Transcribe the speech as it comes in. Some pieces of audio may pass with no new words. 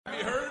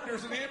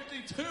there's an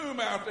empty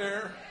tomb out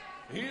there.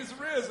 He's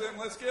risen.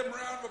 Let's give him a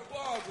round of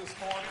applause this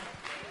morning.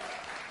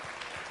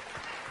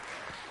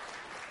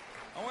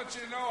 I want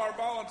you to know our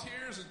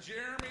volunteers and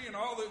Jeremy and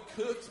all the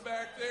cooks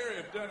back there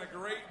have done a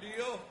great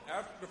deal.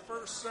 After the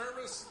first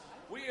service,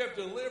 we have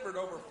delivered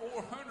over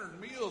 400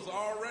 meals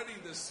already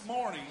this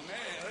morning.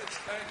 Man, let's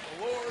thank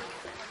the Lord.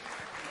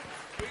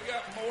 We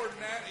got more than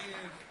that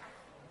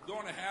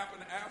going to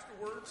happen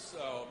afterwards.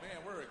 So, man,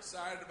 we're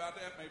excited about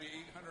that. Maybe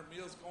 800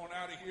 meals going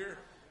out of here.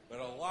 But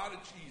a lot of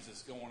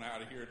Jesus going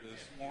out of here this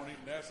morning.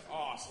 That's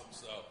awesome.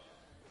 So,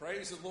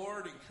 praise the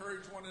Lord.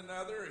 Encourage one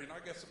another. And I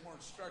got some more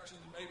instructions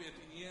maybe at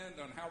the end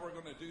on how we're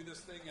going to do this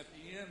thing at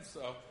the end.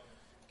 So,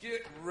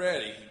 get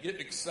ready. Get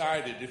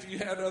excited. If you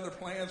had other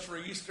plans for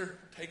Easter,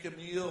 take a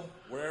meal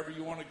wherever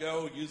you want to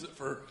go. Use it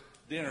for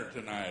dinner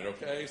tonight,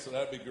 okay? So,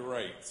 that'd be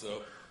great.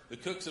 So, the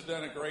cooks have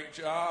done a great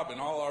job, and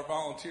all our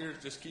volunteers,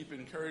 just keep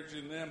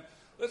encouraging them.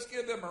 Let's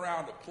give them a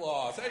round of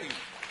applause. Hey,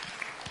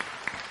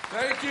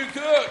 thank you,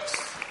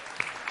 cooks.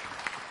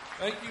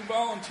 Thank you,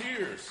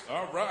 volunteers.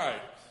 All right.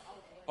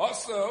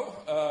 Also,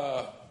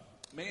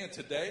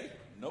 today,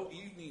 no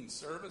evening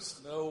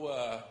service,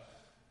 no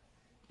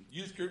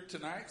youth group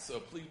tonight, so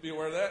please be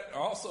aware of that.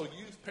 Also,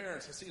 youth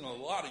parents, I've seen a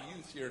lot of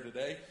youth here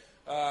today.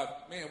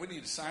 We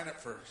need to sign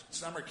up for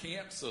summer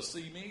camp, so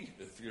see me.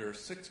 If you're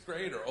 6th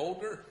grade or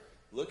older,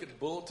 look at the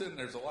bulletin.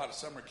 There's a lot of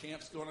summer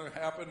camps going to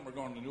happen. We're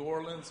going to New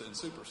Orleans and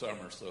Super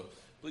Summer, so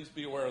please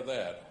be aware of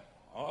that.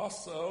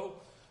 Also,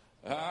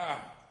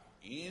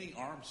 Annie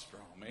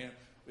Armstrong, man.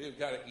 We have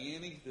got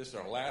Annie. This is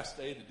our last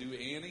day to do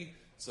Annie,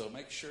 so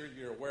make sure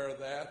you're aware of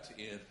that.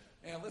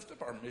 And lift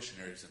up our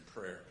missionaries in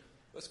prayer.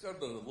 Let's go to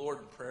the Lord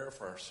in prayer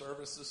for our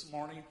service this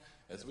morning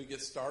as we get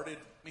started.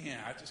 Man,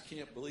 I just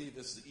can't believe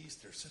this is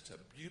Easter. Such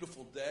a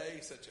beautiful day,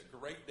 such a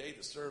great day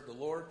to serve the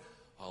Lord.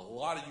 A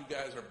lot of you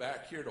guys are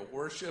back here to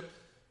worship.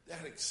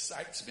 That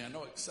excites me. I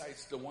know it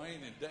excites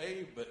Dwayne and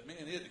Dave, but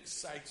man, it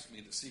excites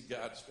me to see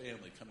God's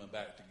family coming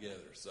back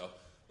together. So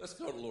let's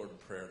go to the Lord in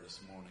prayer this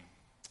morning.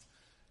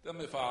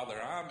 Heavenly Father,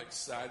 I'm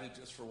excited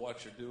just for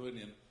what you're doing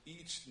in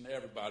each and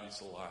everybody's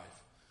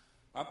life.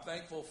 I'm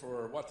thankful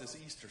for what this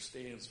Easter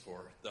stands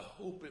for, the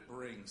hope it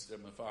brings,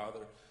 Heavenly Father,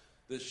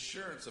 the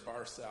assurance of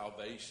our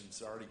salvation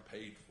is already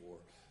paid for.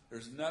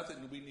 There's nothing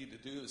we need to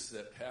do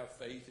except have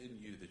faith in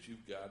you that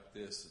you've got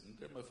this. And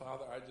Heavenly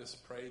Father, I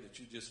just pray that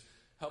you just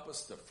help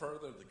us to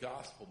further the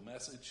gospel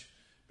message.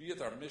 Be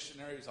with our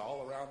missionaries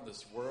all around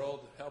this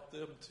world. Help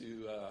them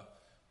to,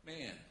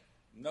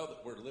 know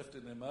that we're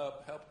lifting them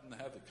up. Help them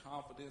to have the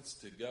confidence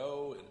to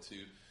go and to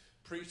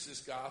preach this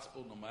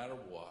gospel no matter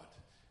what.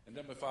 And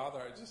then, my Father,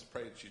 I just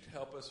pray that you'd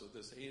help us with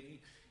this, Annie,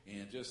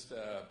 and just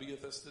be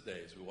with us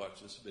today as we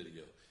watch this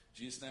video. In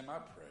Jesus' name I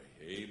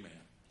pray. Amen.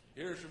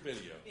 Here's your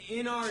video.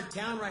 In our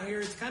town right here,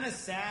 it's kind of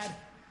sad.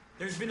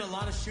 There's been a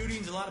lot of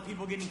shootings, a lot of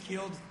people getting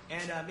killed,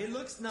 and it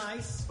looks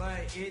nice,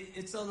 but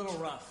it's a little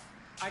rough.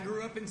 I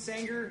grew up in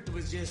Sanger. It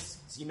was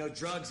just,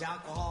 drugs,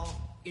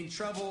 alcohol, in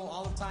trouble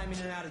all the time, in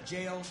and out of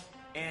jail.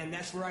 And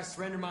that's where I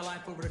surrendered my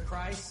life over to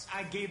Christ.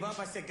 I gave up.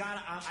 I said, God,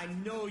 I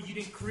know you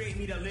didn't create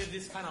me to live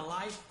this kind of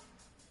life.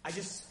 I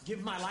just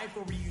give my life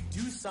over to you.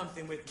 Do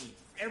something with me.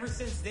 Ever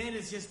since then,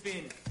 it's just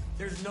been,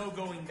 there's no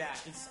going back.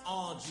 It's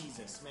all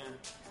Jesus, man.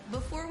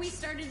 Before we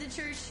started the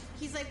church,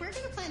 he's like, we're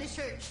going to plant a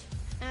church.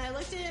 And I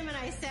looked at him and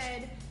I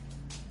said,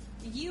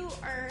 you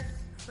are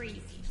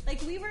crazy.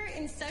 Like, we were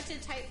in such a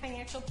tight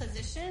financial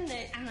position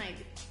that I'm like,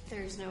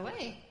 there's no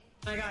way.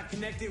 I got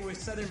connected with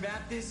Southern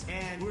Baptist,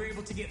 and we were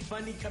able to get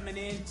funding coming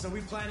in, so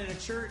we planted a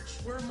church.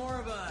 We're more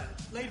of a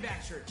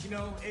laid-back church,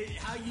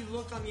 how you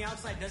look on the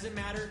outside doesn't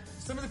matter.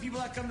 Some of the people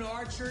that come to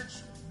our church,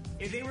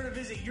 if they were to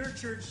visit your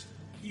church,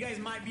 you guys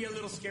might be a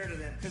little scared of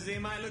them, because they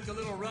might look a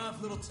little rough,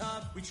 a little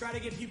tough. We try to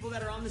get people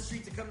that are on the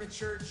street to come to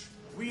church.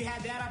 We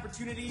had that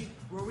opportunity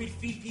where we'd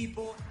feed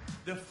people.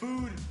 The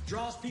food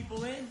draws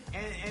people in,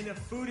 and the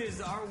food is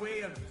our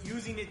way of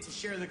using it to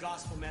share the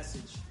gospel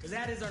message, because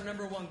that is our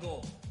number one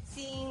goal.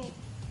 Seeing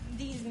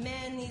these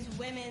men, these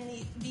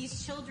women,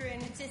 these children,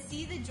 to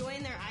see the joy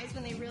in their eyes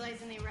when they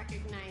realize and they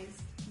recognize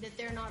that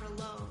they're not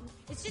alone.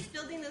 It's just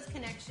building those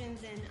connections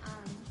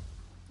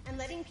and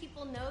letting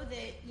people know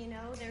that,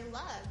 they're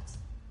loved.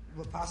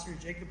 What Pastor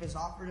Jacob has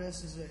offered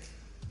us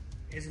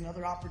is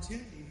another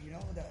opportunity,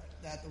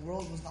 that the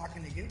world was not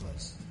going to give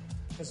us.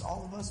 Because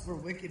all of us were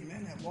wicked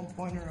men at one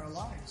point in our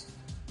lives.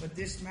 But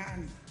this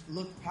man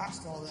looked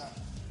past all that.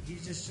 He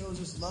just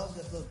shows us love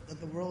that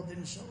the world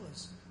didn't show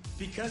us.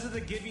 Because of the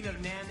giving of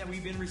NAN that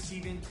we've been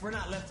receiving, we're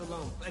not left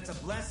alone. It's a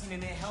blessing,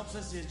 and it helps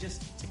us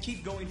to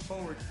keep going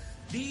forward.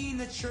 Being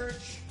the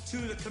church to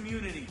the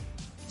community,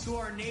 to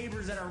our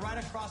neighbors that are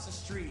right across the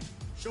street,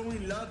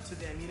 showing love to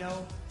them,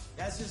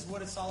 that's just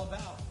what it's all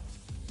about.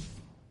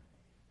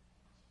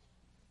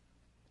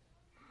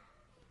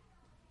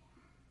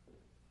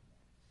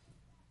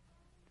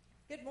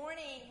 Good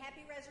morning.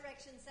 Happy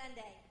Resurrection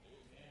Sunday.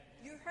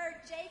 You heard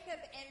Jacob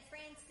and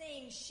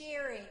Francine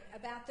sharing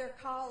about their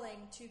calling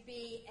to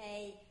be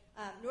a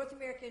North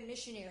American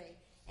missionary.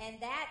 And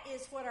that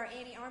is what our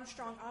Annie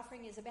Armstrong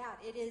offering is about.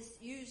 It is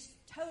used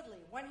totally,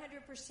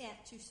 100%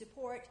 to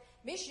support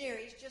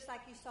missionaries, just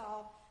like you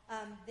saw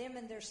them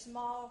in their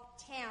small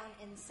town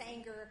in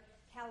Sanger,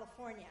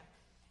 California.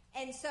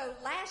 And so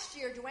last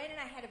year, Dwayne and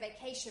I had a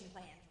vacation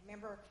plan.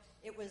 Remember,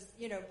 it was,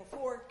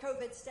 before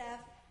COVID stuff.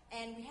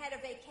 And we had a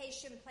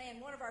vacation plan.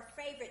 One of our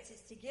favorites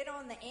is to get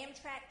on the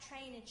Amtrak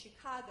train in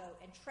Chicago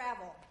and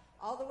travel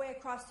all the way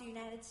across the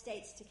United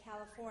States to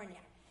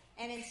California.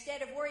 And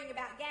instead of worrying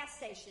about gas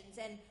stations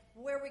and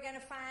where we're going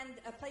to find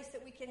a place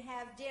that we can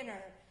have dinner,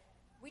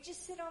 we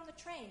just sit on the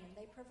train and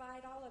they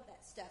provide all of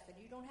that stuff and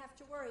you don't have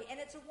to worry. And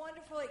it's a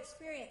wonderful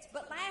experience.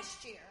 But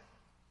last year,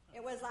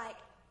 it was like,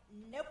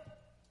 nope,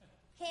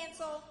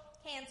 cancel,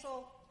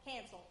 cancel,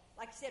 cancel.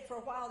 Like I said, for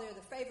a while there,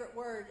 the favorite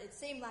word, it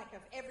seemed like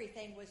of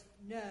everything, was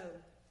no.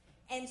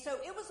 And so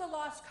it was a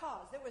lost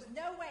cause. There was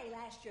no way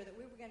last year that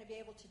we were going to be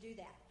able to do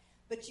that.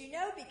 But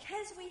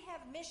because we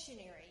have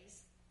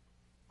missionaries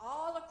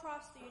all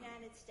across the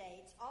United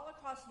States, all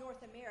across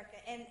North America,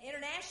 and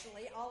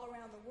internationally all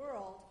around the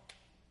world,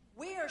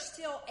 we are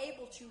still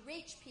able to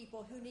reach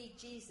people who need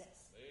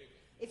Jesus.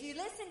 If you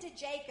listen to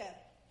Jacob,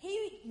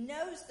 he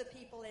knows the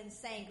people in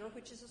Sanger,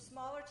 which is a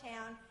smaller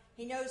town.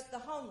 He knows the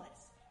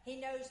homeless. He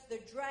knows the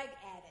drug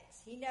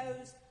addicts. He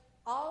knows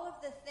all of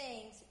the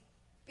things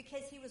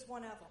because he was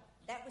one of them.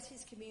 That was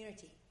his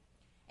community.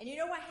 And you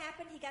know what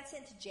happened? He got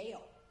sent to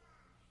jail.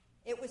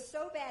 It was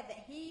so bad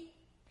that he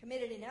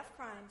committed enough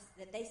crimes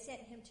that they sent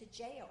him to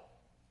jail.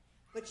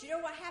 But you know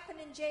what happened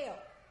in jail?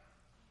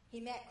 He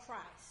met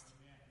Christ,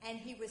 and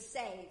he was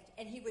saved,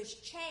 and he was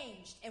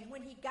changed. And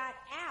when he got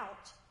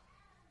out,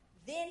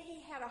 then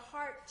he had a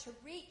heart to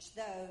reach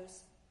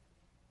those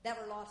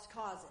that were lost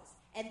causes.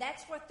 And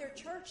that's what their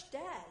church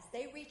does.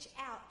 They reach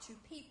out to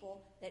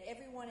people that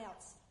everyone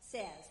else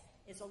says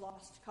is a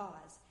lost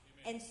cause.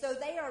 And so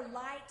they are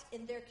light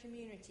in their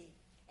community.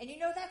 And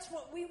that's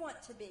what we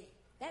want to be.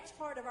 That's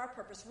part of our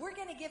purpose. We're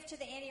going to give to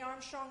the Annie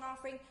Armstrong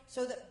offering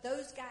so that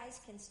those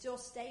guys can still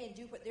stay and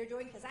do what they're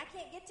doing, because I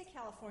can't get to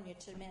California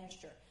to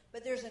minister.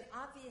 But there's an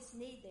obvious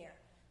need there.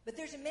 But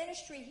there's a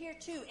ministry here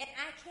too, and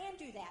I can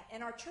do that.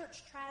 And our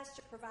church tries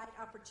to provide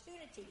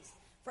opportunities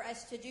for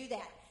us to do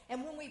that.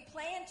 And when we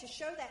planned to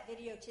show that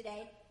video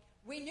today,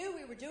 we knew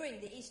we were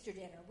doing the Easter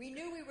dinner. We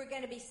knew we were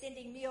going to be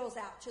sending meals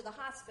out to the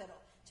hospital,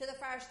 to the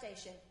fire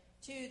station,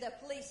 to the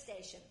police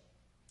station,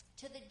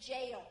 to the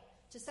jail,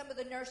 to some of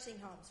the nursing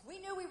homes. We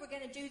knew we were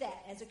going to do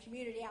that as a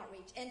community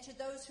outreach, and to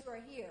those who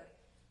are here.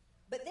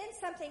 But then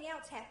something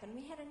else happened.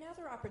 We had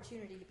another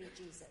opportunity to be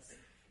Jesus.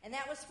 And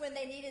that was when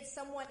they needed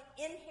someone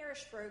in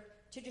Harrisburg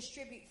to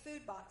distribute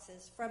food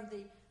boxes from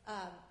the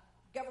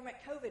government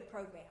COVID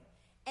program.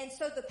 And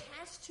so the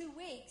past 2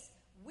 weeks,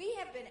 we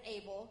have been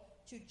able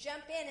to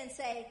jump in and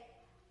say,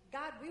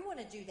 God, we want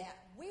to do that.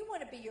 We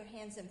want to be your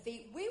hands and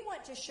feet. We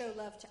want to show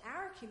love to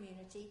our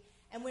community.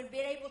 And we've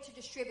been able to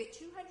distribute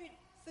 200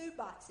 food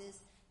boxes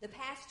the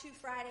past 2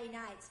 Friday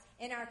nights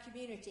in our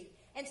community.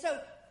 And so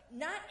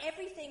not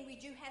everything we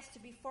do has to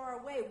be far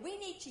away. We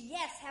need to,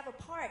 yes, have a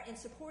part in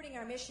supporting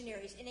our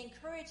missionaries and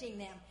encouraging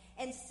them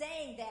and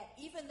saying that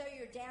even though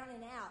you're down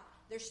and out,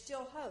 there's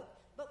still hope.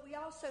 But we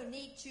also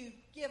need to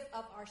give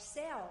of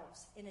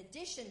ourselves, in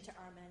addition to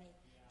our money,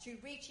 to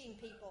reaching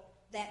people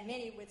that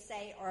many would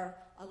say are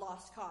a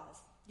lost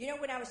cause.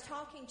 When I was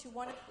talking to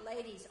one of the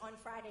ladies on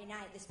Friday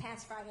night, this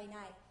past Friday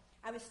night,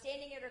 I was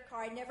standing at her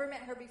car. I'd never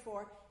met her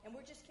before, and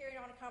we're just carrying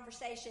on a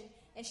conversation,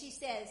 and she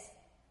says,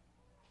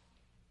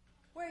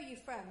 where are you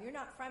from? You're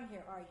not from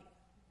here, are you?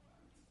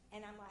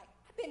 And I'm like,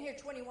 I've been here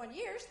 21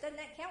 years. Doesn't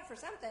that count for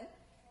something?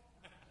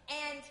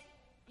 And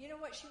you know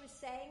what she was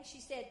saying?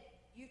 She said,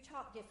 you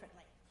talk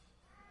differently.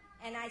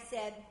 And I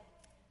said,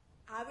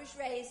 I was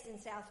raised in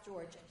South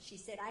Georgia. She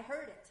said, I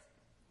heard it.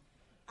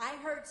 I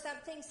heard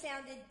something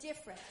sounded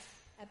different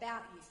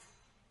about you.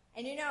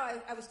 And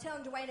I was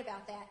telling Dwayne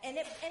about that, and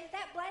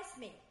that blessed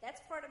me.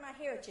 That's part of my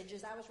heritage,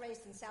 is I was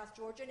raised in South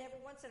Georgia, and every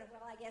once in a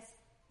while, I guess,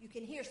 you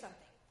can hear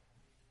something.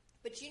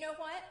 But you know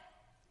what?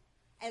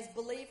 As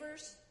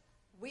believers,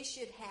 we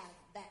should have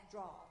that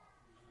drawl.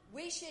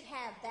 We should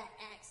have that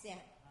accent.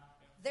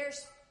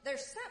 There's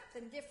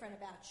something different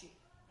about you,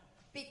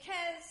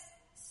 because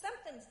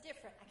something's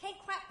different. I can't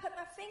quite put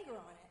my finger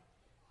on it,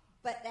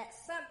 but that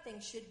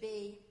something should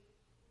be,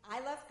 I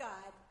love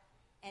God,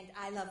 and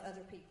I love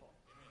other people.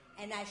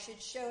 And I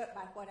should show it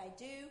by what I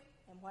do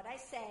and what I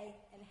say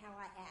and how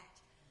I act.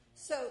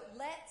 So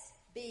let's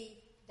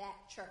be that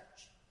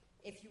church.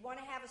 If you want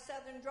to have a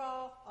southern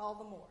drawl, all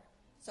the more.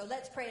 So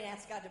let's pray and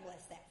ask God to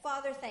bless that.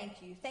 Father,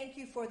 thank you. Thank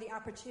you for the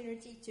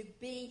opportunity to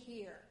be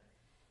here.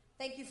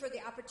 Thank you for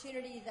the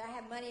opportunity that I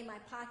have money in my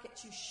pocket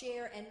to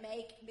share and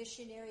make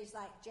missionaries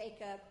like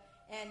Jacob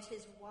and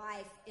his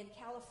wife in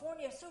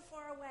California, so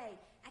far away.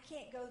 I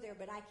can't go there,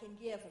 but I can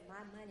give, and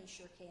my money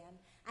sure can.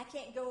 I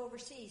can't go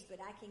overseas, but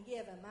I can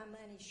give, and my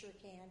money sure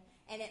can.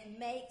 And it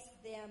makes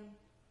them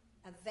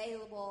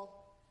available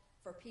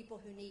for people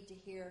who need to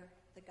hear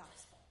the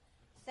gospel.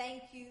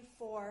 Thank you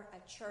for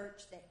a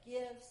church that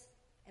gives.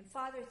 And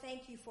Father,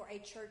 thank you for a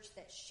church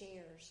that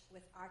shares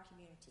with our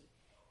community.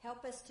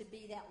 Help us to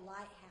be that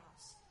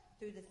lighthouse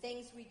through the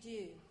things we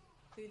do,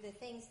 through the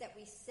things that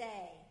we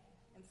say,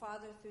 and,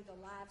 Father, through the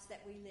lives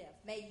that we live.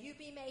 May you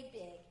be made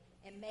big,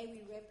 and may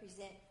we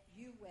represent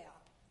you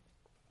well,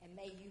 and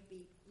may you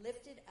be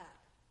lifted up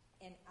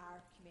in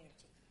our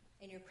community.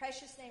 In your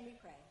precious name we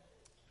pray.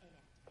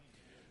 Amen.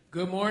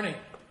 Good morning.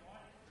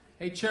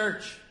 Hey,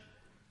 church,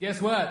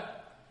 guess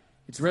what?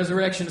 It's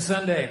Resurrection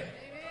Sunday.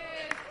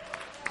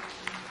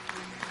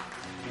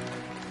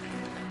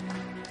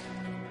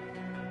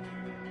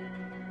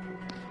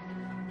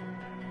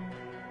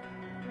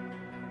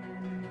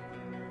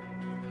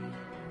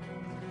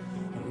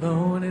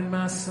 Alone in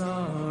my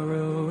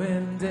sorrow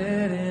and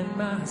dead in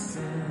my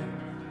sin,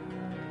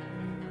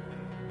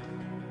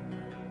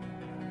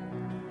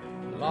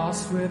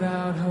 lost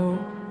without hope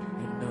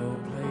and no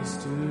place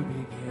to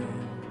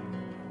begin.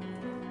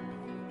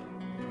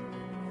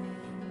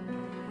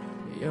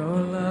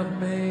 Your love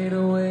made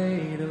a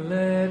way to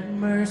let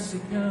mercy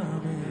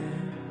come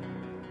in.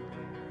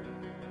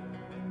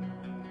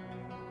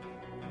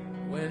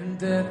 When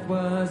death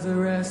was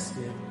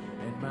arrested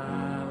and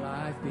my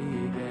life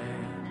began,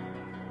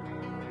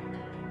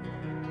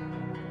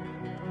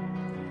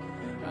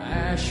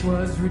 ash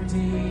was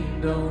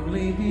redeemed,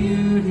 only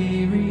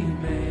beauty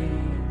remains.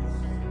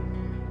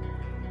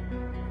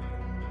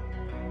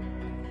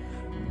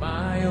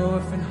 My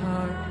orphan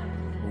heart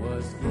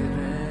was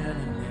given a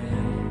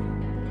name.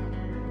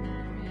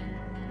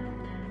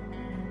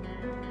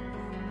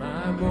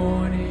 My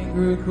mourning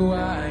grew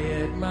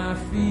quiet, my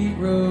feet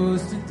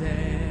rose to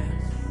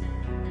dance.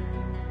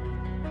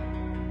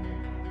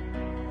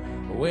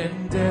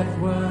 When death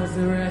was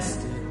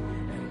arrested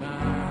and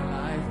my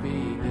life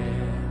began.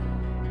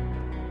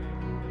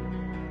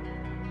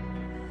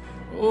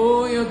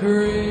 Oh, your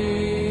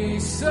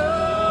grace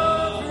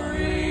so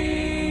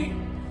free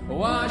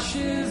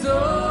washes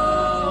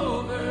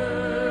over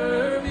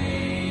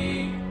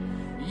me.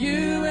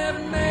 You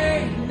have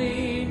made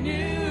me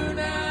new,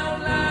 now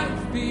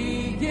life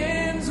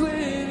begins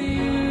with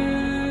you.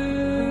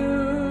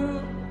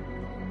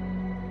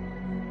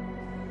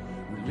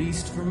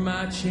 Released from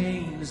my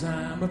chains,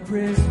 I'm a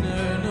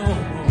prisoner no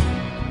more.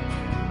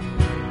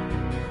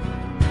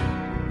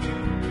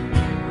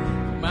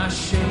 My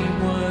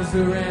shame was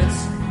the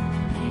ransom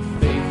He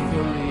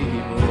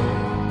faithfully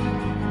bore.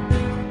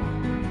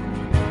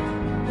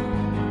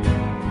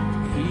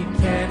 He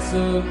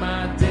canceled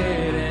my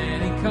debt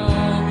and He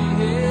called me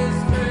His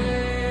friend.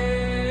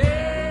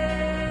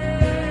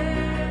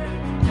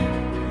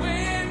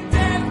 When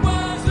death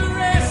was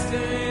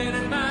arrested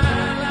and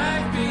my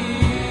life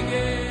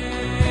began,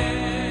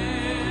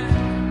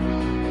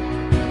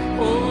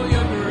 oh,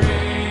 your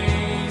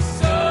grace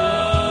so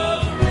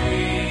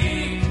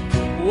free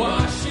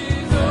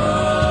washes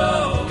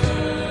over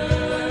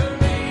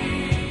me.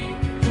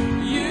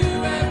 You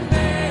have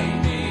made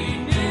me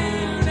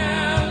new,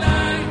 now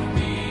life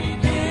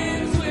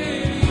begins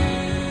with you.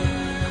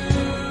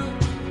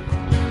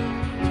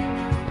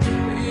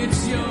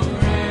 It's your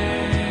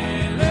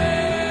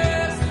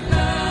endless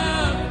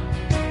love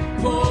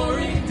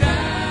pouring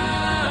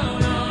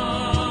down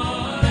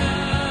on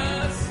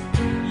us.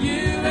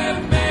 You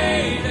have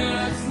made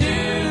us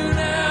new,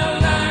 now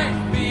life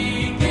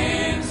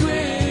begins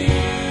with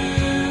you.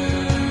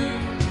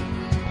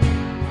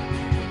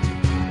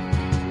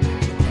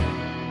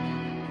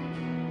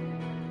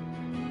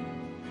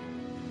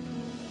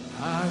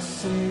 Our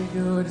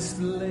Savior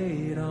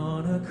displayed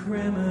on a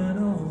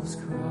criminal's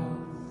cross.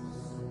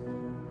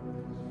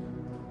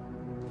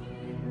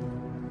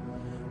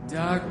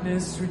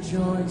 Darkness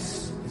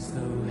rejoiced as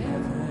though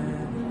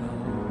heaven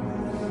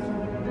lost.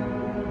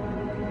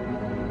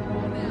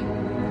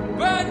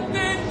 But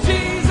then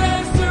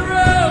Jesus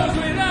arose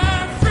with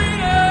our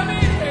freedom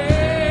in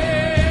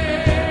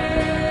hand.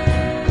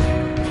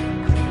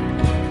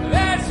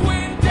 That's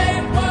when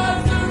death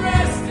was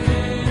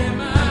arrested and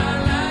my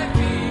life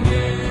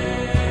began.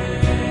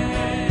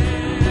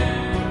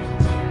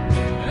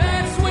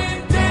 That's when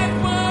death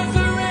was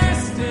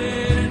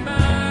arrested and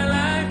my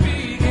life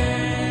began.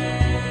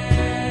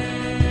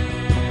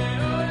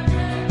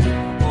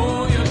 Oh,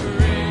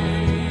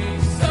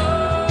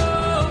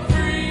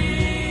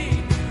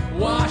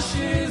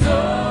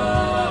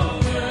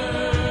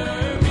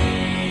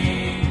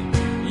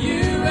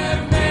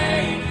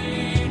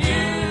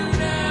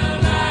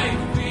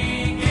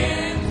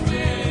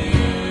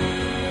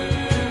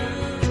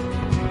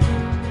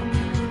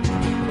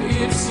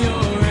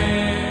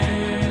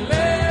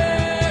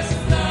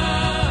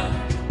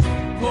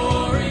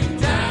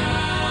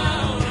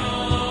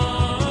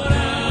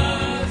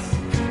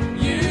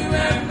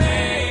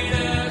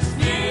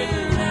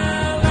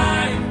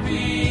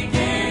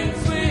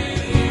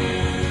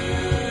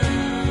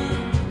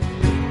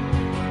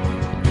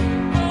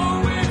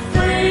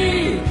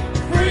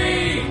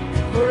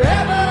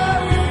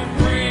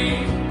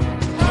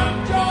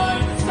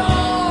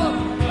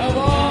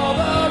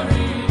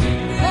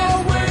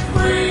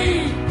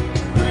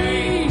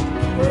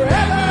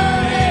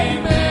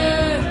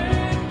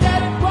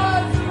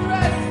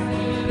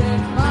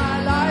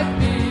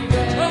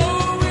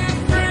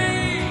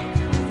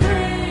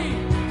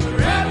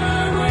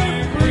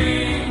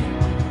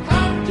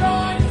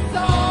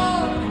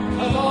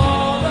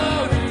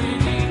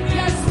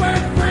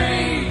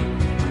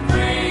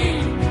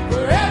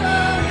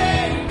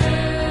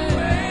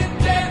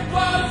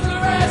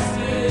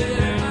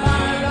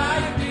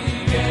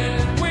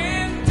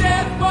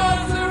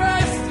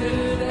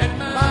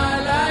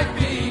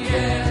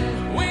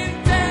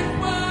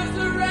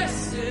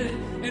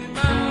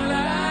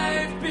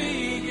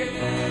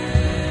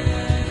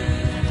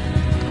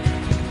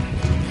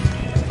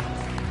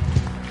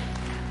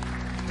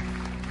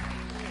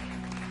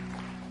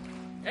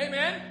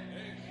 Amen.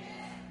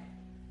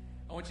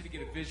 I want you to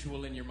get a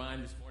visual in your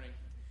mind this morning.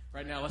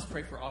 Right now, let's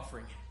pray for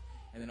offering.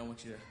 And then I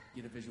want you to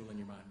get a visual in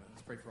your mind. But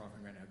let's pray for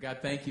offering right now. God,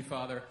 thank you,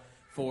 Father,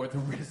 for the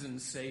risen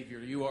Savior.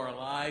 You are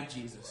alive,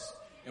 Jesus.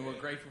 And we're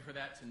grateful for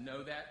that, to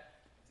know that,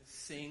 to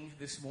sing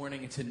this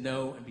morning, and to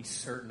know and be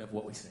certain of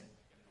what we sing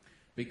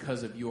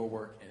because of your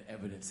work and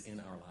evidence in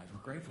our lives.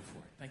 We're grateful for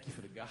it. Thank you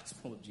for the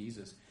gospel of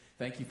Jesus.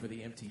 Thank you for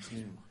the empty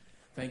tomb.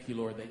 Thank you,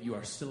 Lord, that you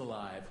are still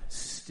alive,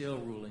 still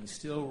ruling,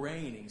 still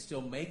reigning,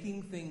 still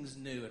making things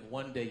new, and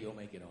one day you'll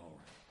make it all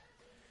right.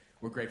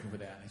 We're grateful for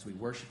that. As we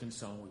worship in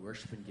song, we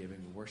worship in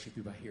giving, we worship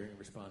you by hearing and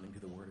responding to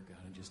the word of God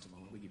in just a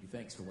moment. We give you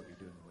thanks for what you're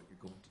doing and what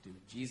you're going to do.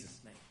 In Jesus'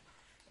 name,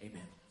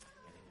 amen.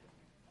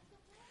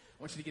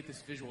 I want you to get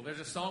this visual. There's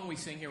a song we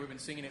sing here. We've been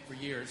singing it for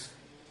years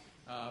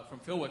from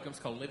Phil Wickham's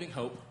called Living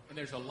Hope. And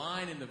there's a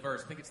line in the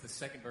verse, I think it's the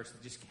second verse,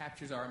 that just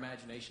captures our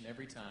imagination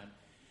every time.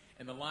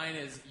 And the line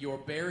is, your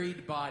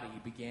buried body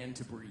began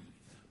to breathe.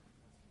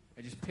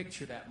 I just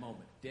picture that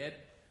moment. Dead,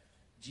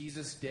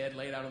 Jesus dead,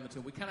 laid out on the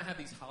tomb. We kind of have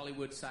these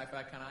Hollywood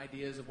sci-fi kind of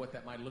ideas of what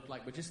that might look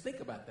like, but just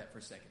think about that for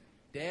a second.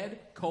 Dead,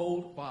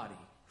 cold body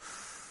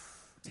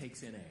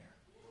takes in air.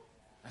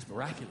 That's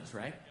miraculous,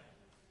 right?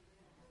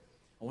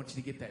 I want you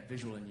to get that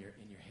visual in your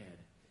head.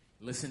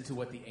 Listen to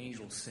what the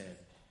angel said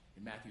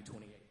in Matthew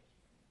 28.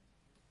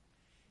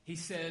 He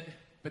said,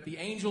 but the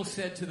angel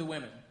said to the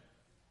women,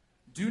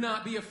 do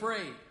not be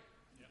afraid.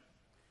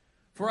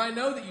 For I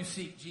know that you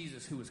seek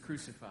Jesus who was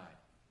crucified.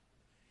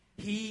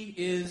 He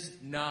is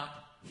not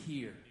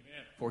here,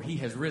 for he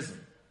has risen,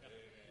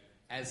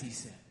 as he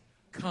said.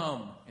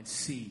 Come and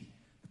see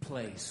the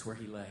place where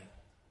he lay.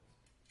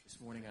 This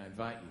morning I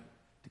invite you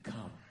to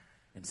come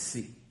and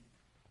see.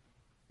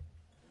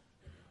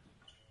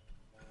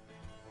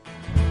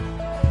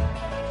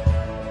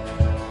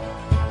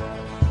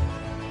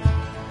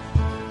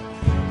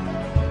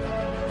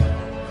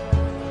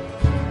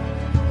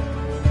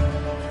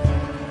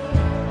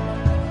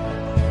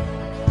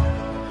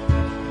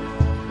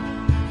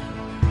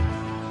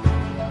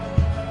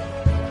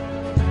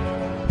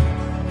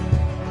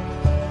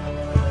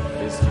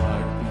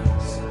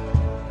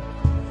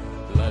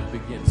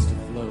 Begins to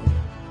flow,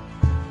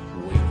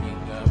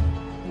 waking up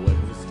what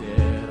was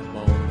dead a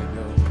moment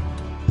ago.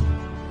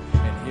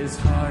 And his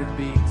heart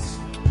beats.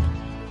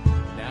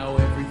 Now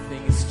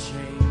everything is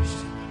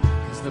changed,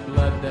 'cause the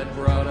blood that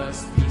brought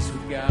us peace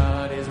with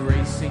God is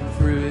racing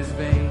through his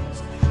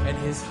veins, and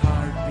his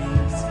heart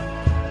beats.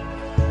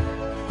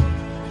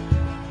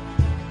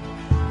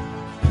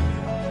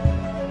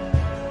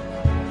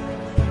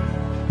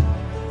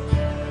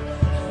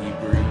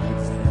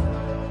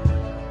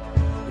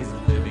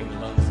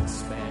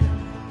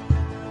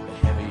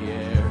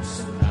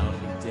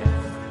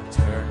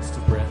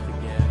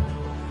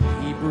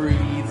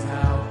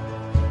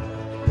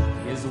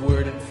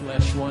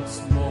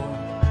 Once more,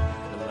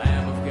 the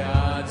Lamb of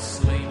God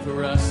slain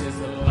for us is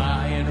the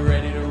lion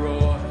ready to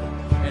roar,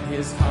 and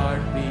his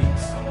heart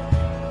beats.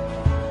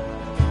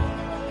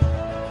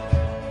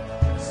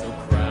 So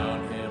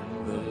crown him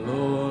the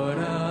Lord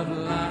of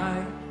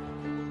life,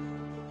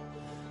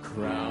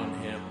 crown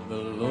him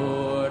the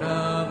Lord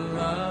of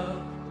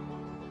love,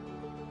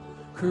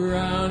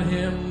 crown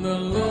him the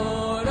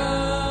Lord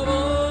of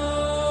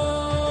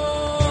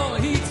all.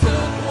 He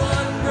took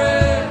one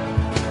breath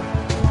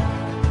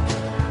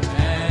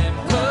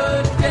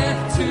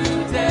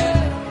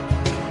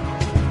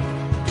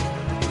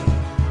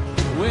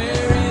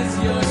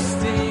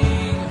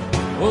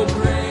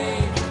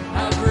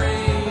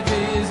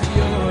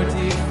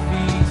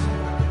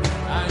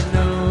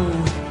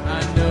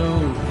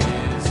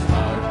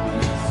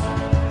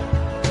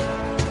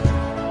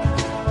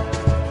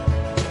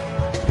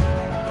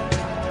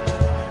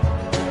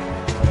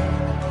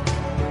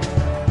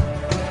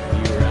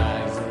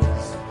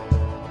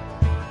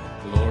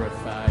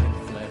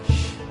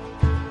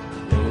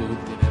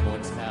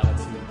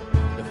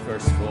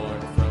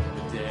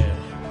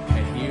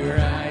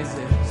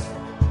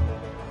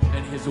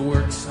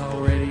work's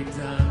already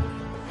done,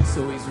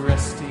 so he's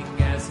resting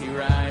as he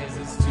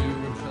rises to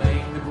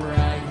reclaim the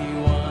bride he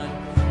won,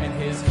 and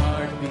his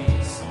heart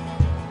beats.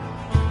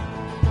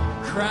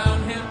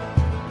 Crown him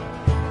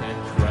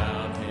and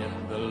crown him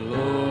the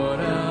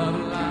Lord of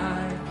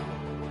life,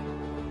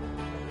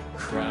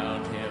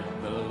 crown him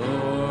the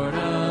Lord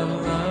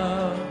of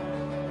love,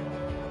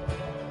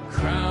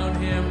 crown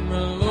him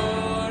the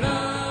Lord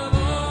of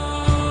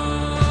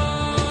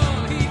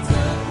all. He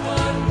took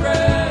one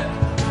breath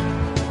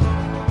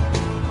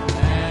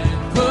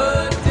and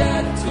put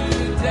death to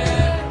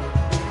death.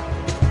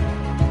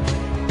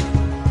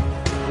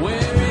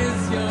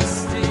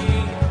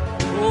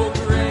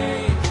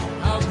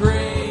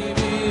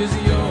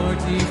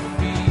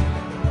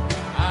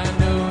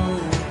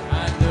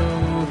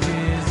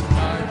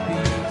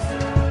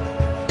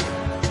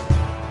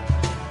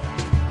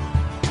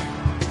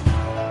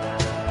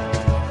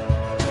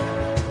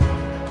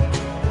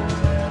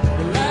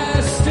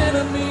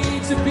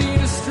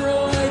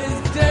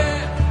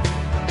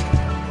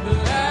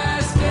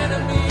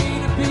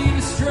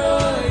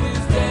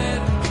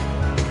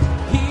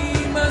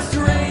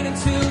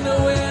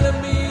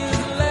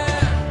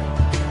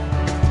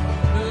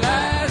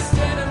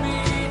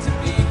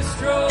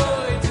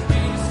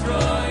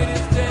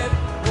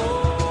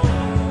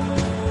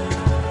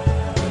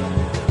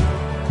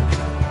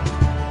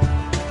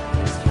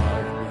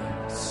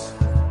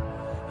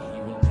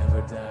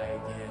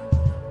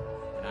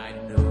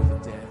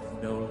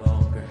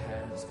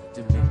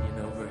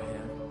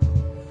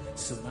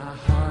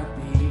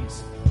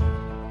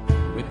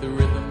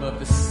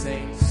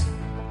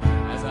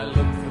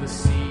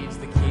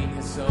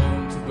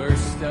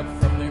 raised up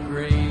from the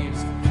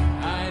graves.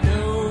 I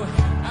know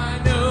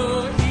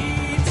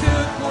he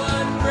took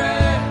one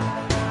breath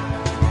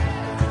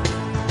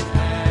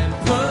and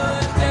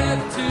put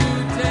death to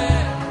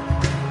death.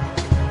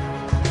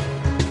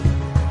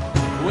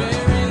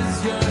 Where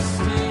is your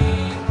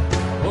sting?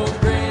 Oh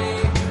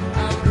grave,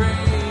 how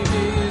grave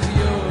is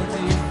your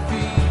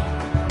defeat?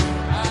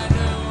 I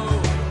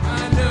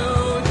know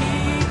he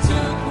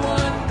took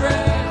one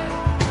breath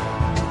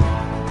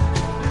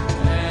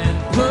and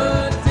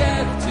put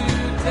death to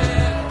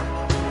death.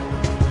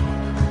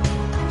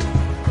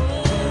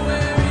 Oh,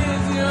 where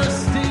is your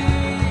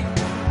sting?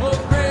 Oh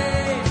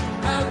grave,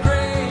 how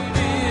grave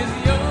is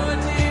your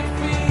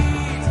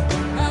defeat?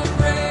 How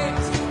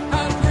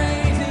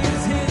great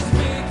is his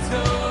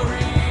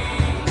victory?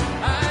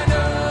 I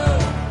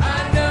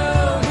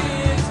know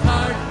his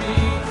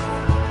heartbeat.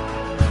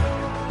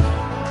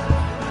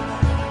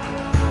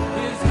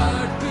 His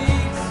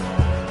heartbeat.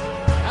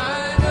 I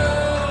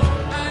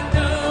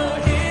know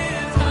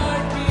his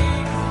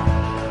heartbeat.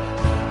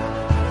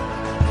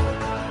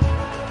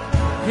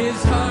 His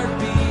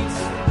heartbeat.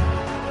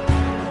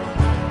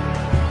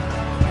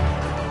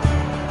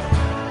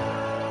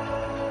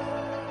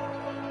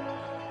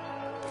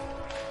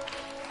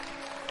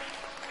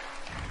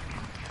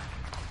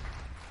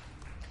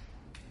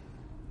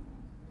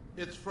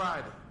 It's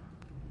Friday.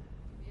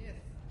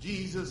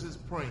 Jesus is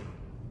praying.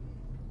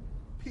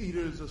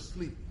 Peter's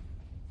asleep.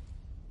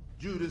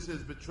 Judas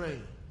is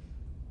betraying.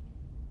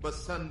 But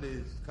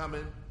Sunday's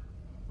coming.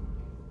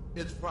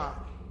 It's Friday.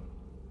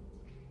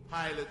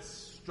 Pilate's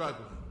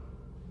struggling.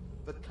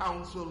 The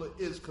council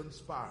is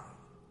conspiring.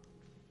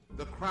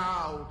 The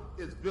crowd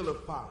is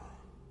vilifying.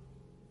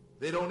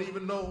 They don't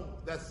even know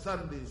that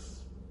Sunday's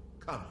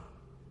coming.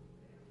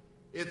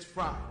 It's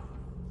Friday.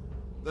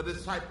 The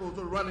disciples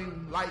are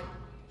running like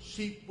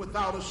sheep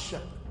without a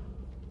shepherd.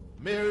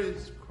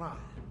 Mary's crying.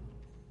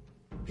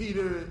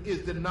 Peter is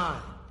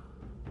denying.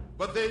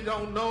 But they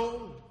don't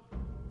know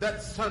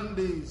that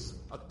Sundays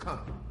are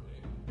coming.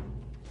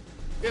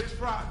 It's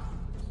Friday.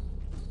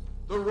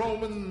 The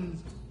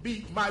Romans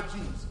beat my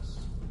Jesus.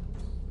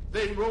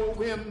 They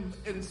robe him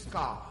in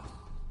scarlet.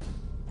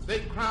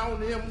 They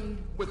crown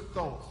him with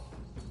thorns.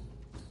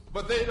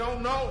 But they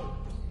don't know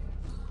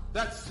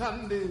that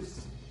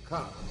Sunday's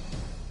coming.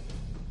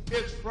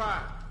 It's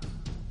Friday.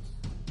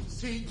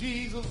 See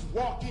Jesus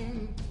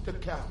walking to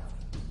Calvary.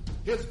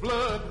 His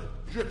blood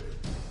dripping.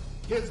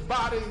 His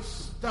body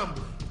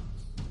stumbling.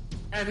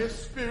 And his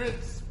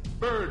spirit's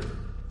burdened.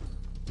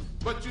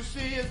 But you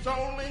see, it's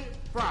only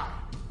Friday.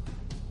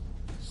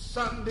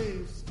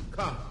 Sunday's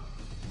coming.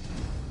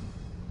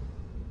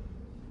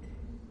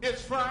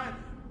 It's Friday.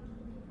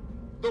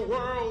 The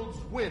world's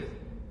winning.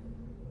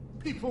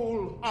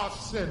 People are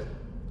sinning.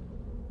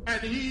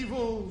 And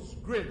evil's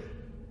grinning.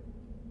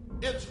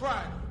 It's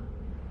Friday.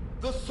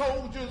 The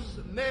soldiers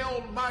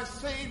nailed my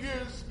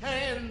Savior's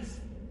hands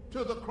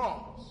to the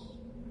cross.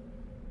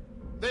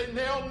 They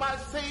nailed my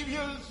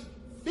Savior's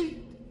feet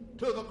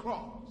to the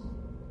cross.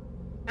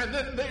 And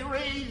then they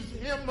raised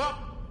him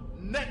up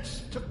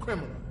next to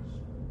criminals.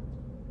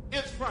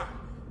 It's Friday.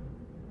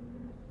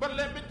 But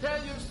let me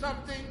tell you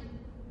something.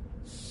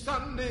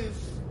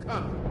 Sunday's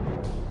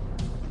coming.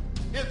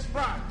 It's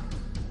Friday.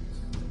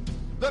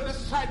 The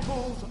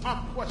disciples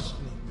are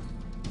questioning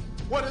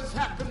what has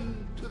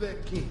happened to their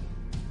king.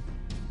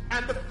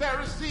 And the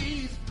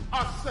Pharisees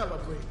are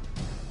celebrating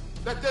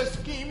that their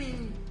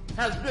scheming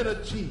has been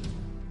achieved.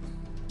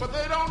 But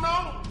they don't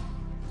know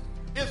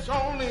it's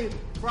only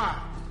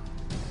Friday.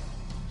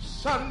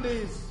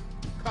 Sunday's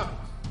coming.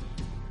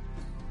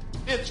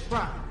 It's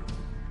Friday.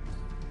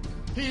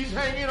 He's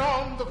hanging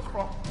on the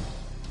cross,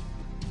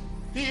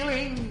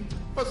 feeling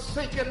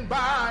forsaken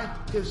by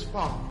his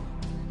Father,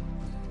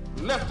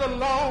 left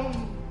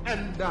alone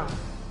and dying.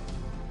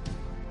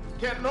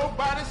 Can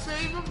nobody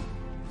save him?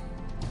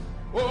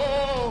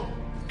 Oh,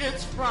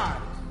 it's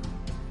Friday,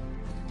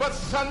 but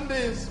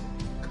Sunday's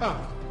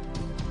coming.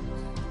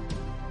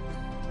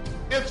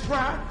 It's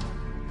Friday.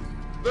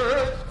 The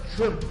earth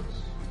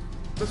trembles.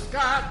 The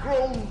sky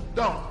grows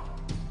dark.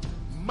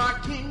 My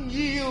King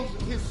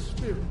yields his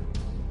spirit.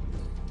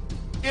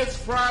 It's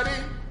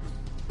Friday.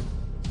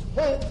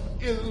 Hope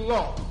is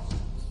lost.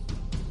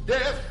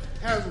 Death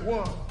has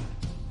won.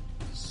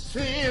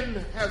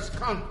 Sin has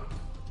conquered.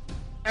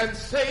 And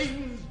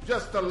Satan's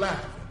just a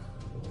laughing.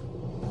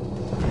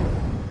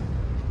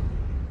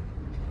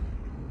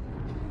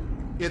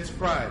 It's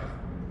Friday.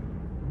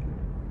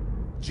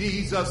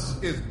 Jesus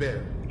is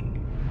buried.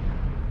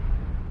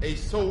 A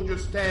soldier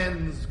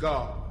stands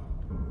guard,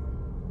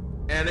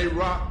 and a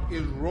rock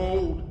is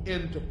rolled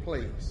into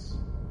place.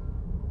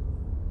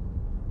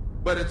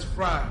 But it's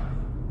Friday.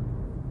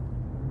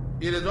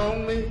 It is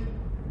only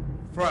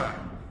Friday.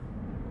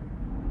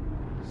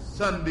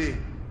 Sunday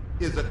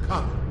is a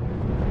coming.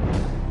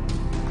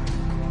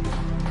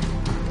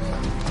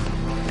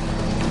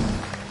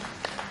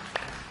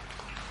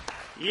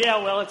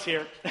 Yeah, well, it's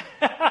here.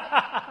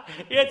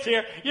 It's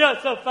here. You know,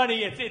 it's so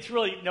funny. It's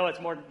really, no, it's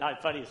more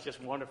not funny. It's just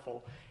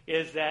wonderful.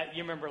 Is that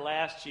you remember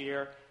last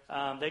year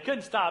They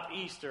couldn't stop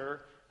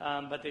Easter,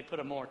 but they put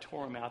a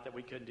moratorium out that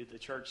we couldn't do the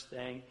church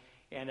thing.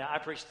 And I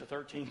preached to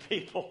 13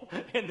 people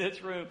in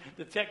this room.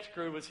 The text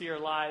crew was here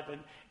live.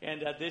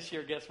 And this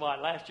year, guess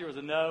what? Last year was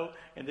a no,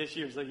 and this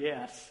year's a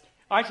yes.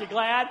 Aren't you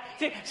glad?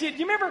 See, do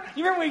you remember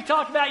when we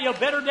talked about,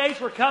 better days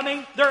were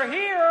coming? They're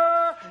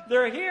here.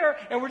 They're here.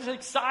 And we're just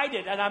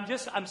excited. And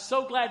I'm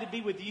so glad to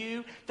be with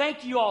you.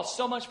 Thank you all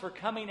so much for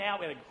coming out.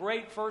 We had a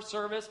great first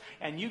service,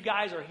 and you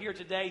guys are here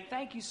today.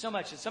 Thank you so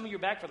much. And some of you are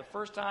back for the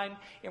first time,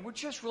 and we're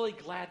just really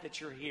glad that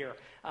you're here.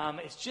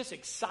 It's just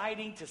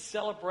exciting to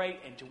celebrate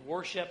and to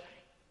worship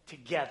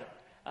together.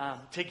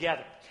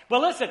 Well,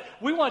 listen,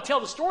 we want to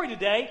tell the story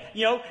today.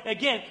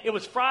 Again, it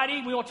was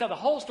Friday. We want to tell the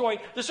whole story.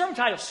 The sermon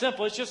title is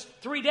simple. It's just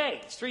 3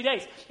 days. 3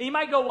 days. And you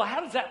might go, well, how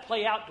does that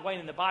play out,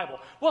 Dwayne, in the Bible?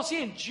 Well,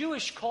 see, in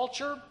Jewish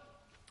culture,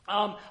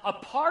 a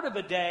part of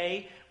a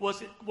day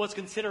was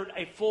considered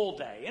a full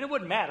day. And it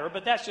wouldn't matter,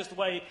 but that's just the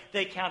way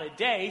they counted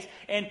days.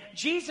 And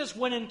Jesus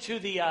went into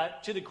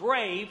the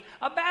grave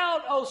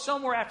about,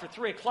 somewhere after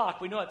 3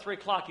 o'clock. We know at 3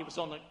 o'clock he was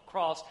on the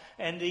cross.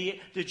 And the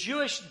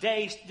Jewish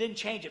days didn't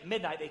change at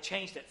midnight. They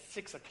changed at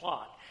 6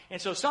 o'clock.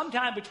 And so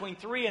sometime between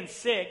 3 and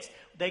 6,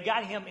 they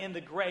got him in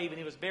the grave and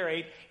he was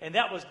buried. And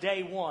that was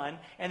day 1.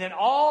 And then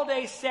all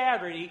day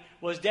Saturday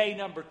was day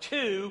number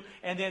 2.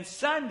 And then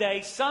Sunday,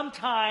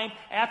 sometime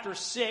after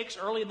 6,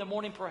 early in the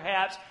morning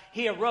perhaps,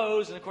 he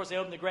arose. And of course they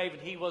opened the grave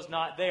and he was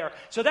not there.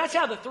 So that's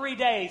how the 3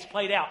 days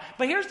played out.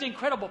 But here's the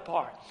incredible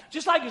part.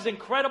 Just like it was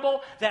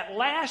incredible that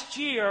last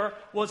year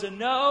was a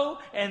no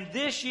and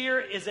this year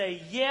is a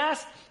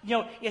yes.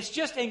 It's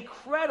just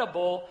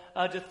incredible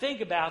to think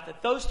about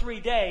that those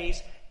 3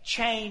 days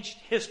changed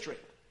history.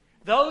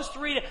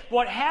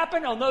 What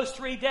happened on those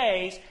 3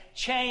 days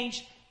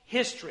changed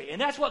history. And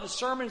that's what the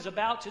sermon is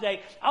about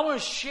today. I want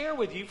to share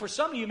with you, for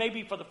some of you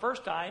maybe for the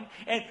first time,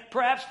 and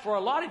perhaps for a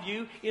lot of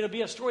you, it'll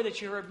be a story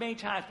that you heard many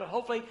times, but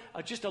hopefully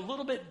just a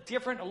little bit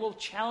different, a little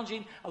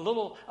challenging, a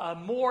little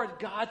more.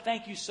 God,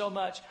 thank you so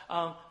much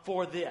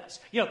for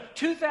this.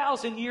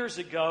 2,000 years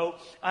ago,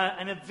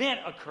 an event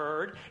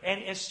occurred,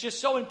 and it's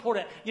just so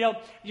important.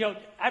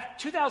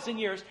 After 2,000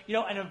 years,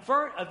 an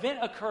event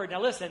occurred,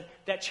 now listen,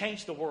 that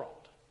changed the world.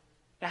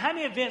 Now, how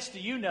many events do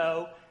you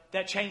know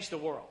that changed the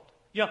world?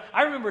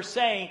 I remember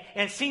saying,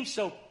 and it seems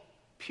so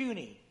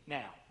puny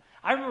now,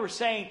 I remember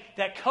saying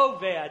that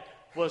COVID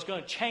was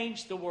going to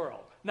change the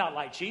world. Not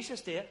like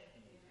Jesus did.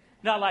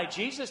 Not like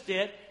Jesus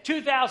did.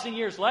 2,000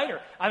 years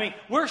later,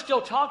 we're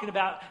still talking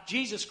about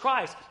Jesus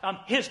Christ,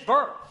 his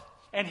birth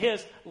and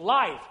his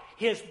life,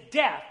 his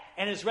death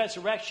and his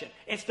resurrection.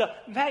 It's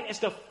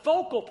the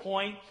focal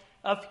point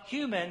of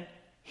human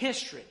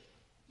history.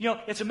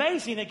 It's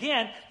amazing,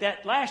 again,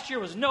 that last year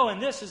was no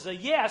and this is a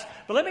yes.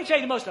 But let me tell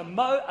you the most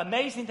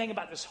amazing thing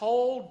about this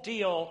whole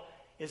deal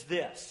is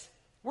this.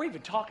 We're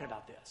even talking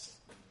about this.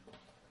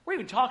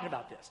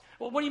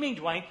 Well, what do you mean,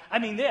 Dwayne? I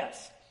mean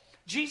this.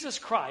 Jesus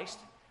Christ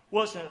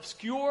was an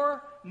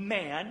obscure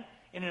man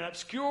in an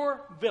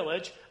obscure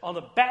village on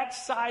the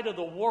backside of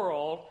the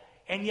world.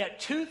 And yet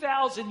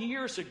 2,000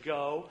 years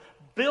ago,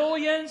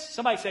 billions,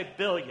 somebody say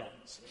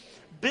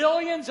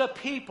billions of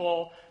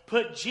people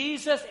put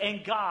Jesus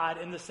and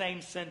God in the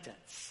same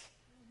sentence.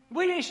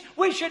 We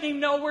shouldn't even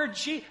know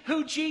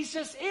who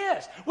Jesus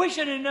is. We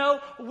shouldn't know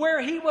where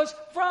he was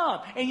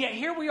from. And yet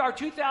here we are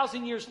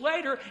 2,000 years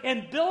later,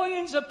 and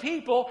billions of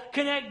people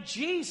connect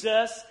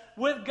Jesus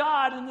with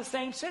God in the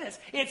same sentence.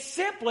 It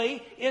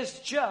simply is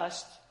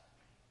just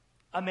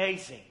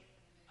amazing.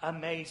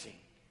 Amazing.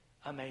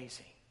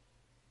 Amazing.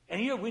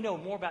 And we know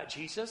more about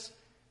Jesus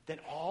than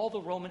all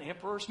the Roman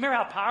emperors. Remember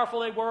how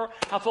powerful they were,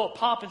 how full of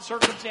pomp and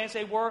circumstance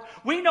they were?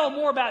 We know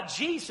more about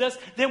Jesus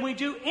than we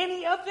do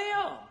any of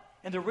them.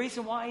 And the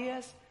reason why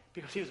is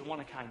because he was a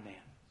one-of-a-kind man.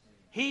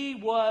 He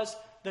was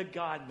the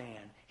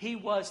God-man. He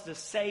was the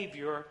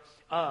Savior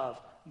of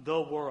the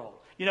world.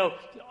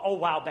 A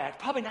while back,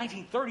 probably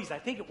 1930s, I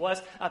think it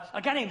was,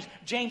 a guy named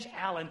James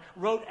Allen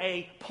wrote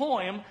a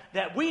poem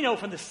that we know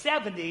from the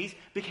 70s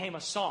became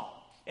a song.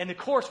 And the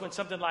chorus went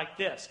something like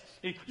this.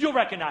 You'll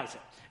recognize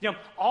it.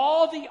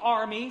 All the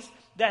armies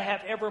that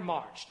have ever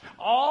marched,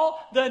 all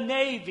the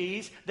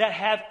navies that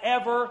have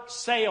ever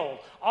sailed,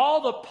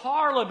 all the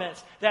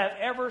parliaments that have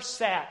ever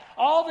sat,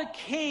 all the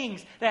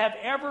kings that have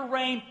ever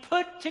reigned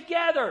put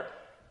together,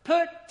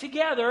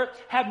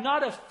 have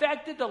not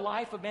affected the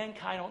life of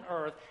mankind on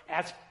earth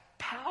as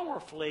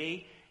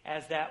powerfully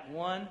as that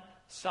one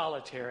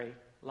solitary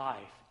life.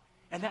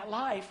 And that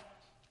life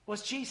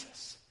was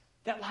Jesus.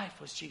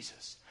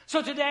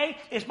 So today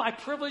is my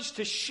privilege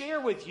to share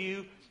with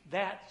you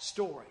that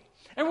story.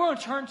 And we're going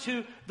to turn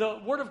to the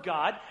Word of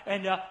God,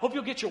 and hope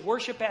you'll get your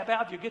worship app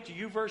out. If you get the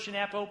YouVersion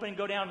app open,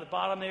 go down to the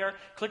bottom there,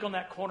 click on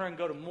that corner and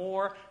go to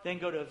More, then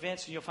go to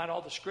Events, and you'll find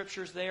all the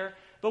scriptures there.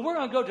 But we're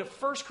going to go to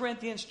 1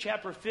 Corinthians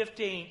chapter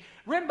 15,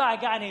 written by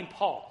a guy named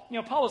Paul.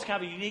 Paul was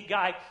kind of a unique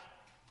guy.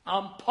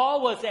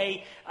 Paul was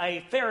a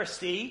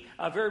Pharisee,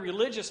 a very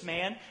religious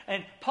man,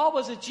 and Paul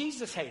was a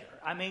Jesus hater.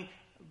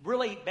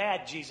 really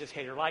bad Jesus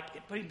hater,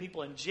 like putting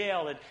people in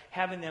jail and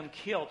having them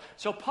killed.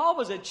 So Paul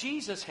was a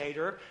Jesus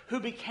hater who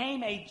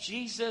became a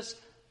Jesus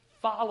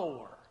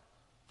follower.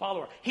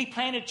 He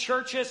planted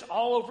churches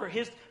all over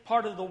his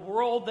part of the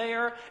world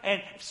there,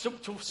 and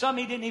to some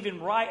he didn't even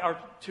write, or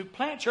to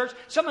plant church,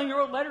 some of them he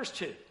wrote letters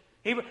to.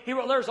 He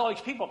wrote letters to all these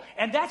people.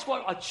 And that's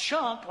what a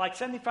chunk, like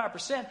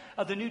 75%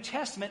 of the New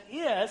Testament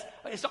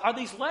are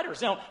these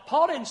letters. Now,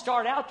 Paul didn't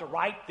start out to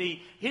write the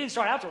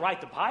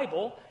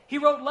Bible. He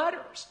wrote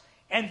letters.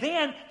 And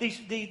then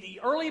the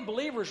early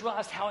believers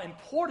realized how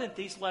important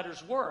these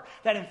letters were.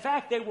 That in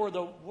fact they were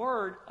the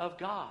Word of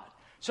God.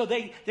 So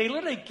they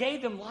literally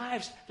gave their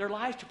lives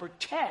to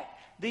protect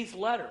these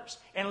letters.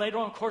 And later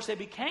on, of course, they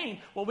became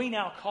what we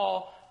now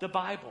call the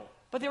Bible.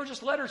 But they were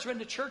just letters written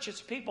to churches,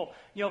 people,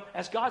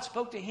 as God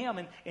spoke to him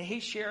and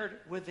he shared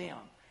with them.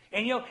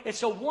 And, it's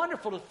so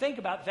wonderful to think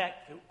about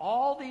that through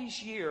all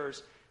these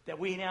years that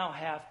we now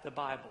have the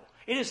Bible.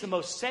 It is the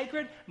most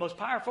sacred, most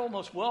powerful,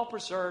 most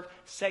well-preserved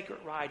sacred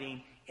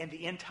writing in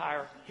the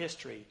entire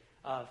history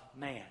of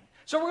man.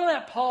 So we're going to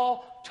let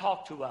Paul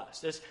talk to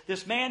us.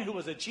 This man who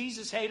was a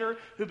Jesus hater,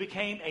 who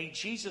became a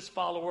Jesus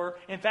follower,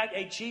 in fact,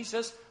 a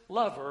Jesus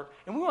lover.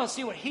 And we want to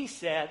see what he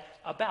said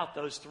about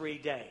those 3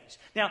 days.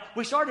 Now,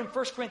 we start in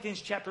 1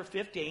 Corinthians chapter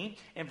 15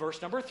 and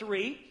verse number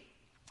 3.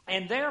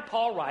 And there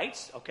Paul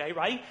writes,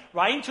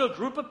 writing to a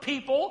group of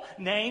people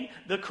named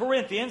the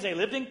Corinthians. They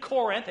lived in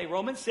Corinth, a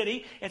Roman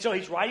city. And so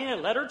he's writing a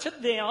letter to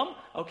them,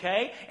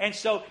 okay? And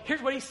so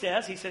here's what he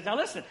says. He says, now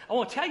listen, I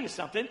want to tell you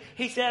something.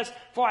 He says,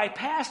 for I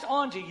passed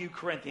on to you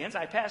Corinthians,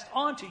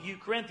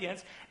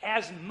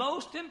 as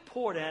most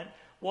important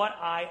what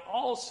I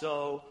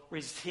also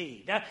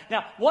received.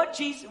 Now what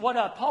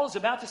Paul is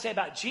about to say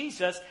about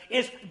Jesus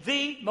is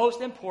the most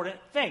important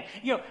thing.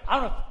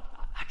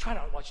 I try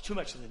not to watch too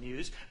much of the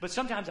news, but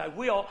sometimes I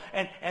will,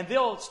 and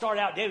they'll start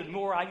out, David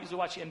Moore, I usually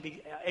watch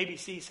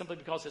ABC simply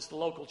because it's the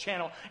local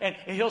channel, and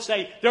he'll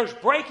say, there's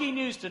breaking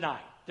news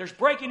tonight.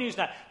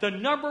 The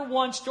number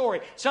one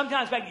story.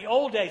 Sometimes back in the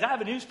old days, I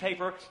have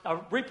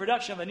a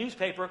reproduction of a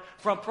newspaper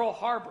from Pearl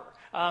Harbor.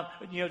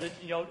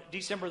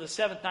 December the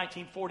 7th,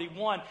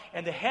 1941,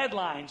 and the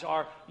headlines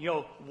are,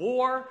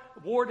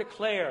 war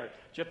declared.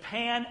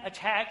 Japan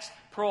attacks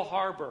Pearl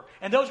Harbor.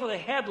 And those were the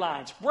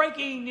headlines,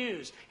 breaking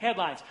news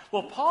headlines.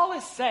 Well, Paul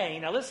is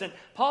saying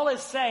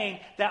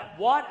that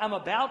what I'm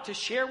about to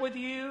share with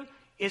you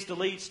is the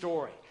lead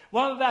story.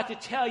 What I'm about to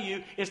tell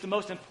you is the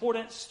most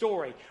important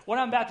story. What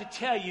I'm about to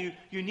tell you,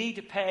 you need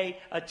to pay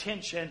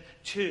attention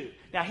to.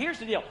 Now, here's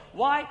the deal.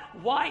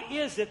 Why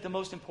is it the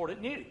most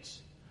important news?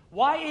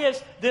 Why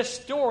is this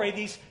story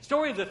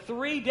of the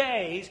 3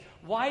 days,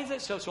 why is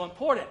it so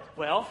important?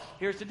 Well,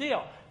 here's the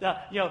deal.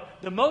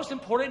 The most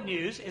important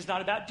news is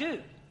not about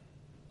dude.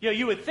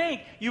 You would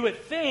think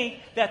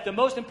that the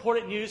most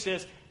important news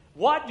is,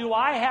 what do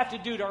I have to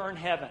do to earn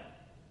heaven?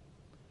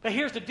 But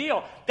here's the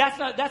deal.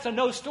 That's a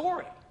no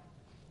story.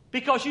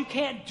 Because you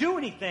can't do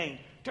anything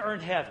to earn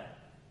heaven.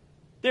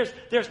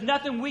 There's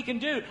nothing we can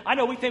do. I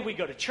know we think we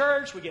go to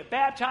church, we get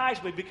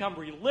baptized, we become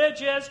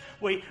religious,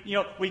 we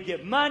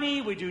give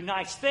money, we do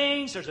nice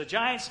things, there's a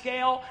giant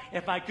scale.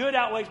 If my good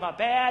outweighs my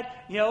bad,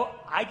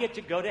 I get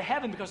to go to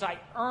heaven because I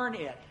earn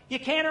it. You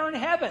can't earn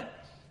heaven.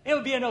 It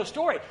would be a no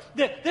story.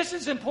 This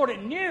is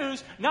important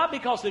news, not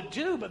because of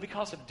do, but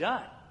because of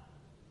done.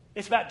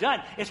 It's about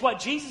done. It's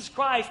what Jesus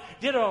Christ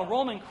did on a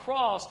Roman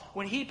cross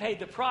when he paid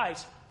the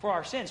price for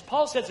our sins.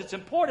 Paul says it's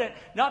important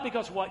not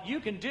because of what you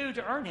can do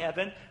to earn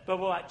heaven, but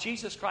what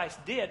Jesus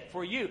Christ did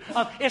for you.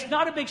 It's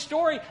not a big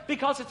story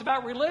because it's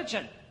about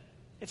religion.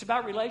 It's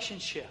about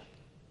relationship.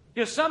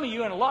 Some of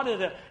you and a lot of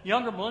the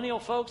younger millennial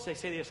folks, they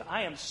say this,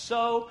 I am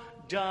so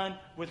done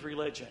with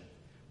religion.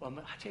 Well,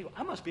 I tell you,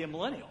 I must be a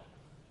millennial.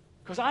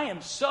 Because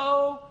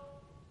of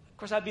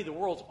course, I'd be the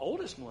world's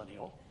oldest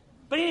millennial.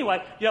 But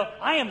anyway,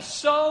 I am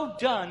so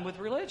done with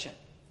religion.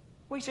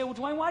 Well, you say, well,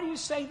 Dwayne, why do you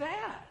say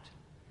that?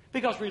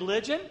 Because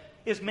religion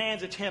is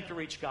man's attempt to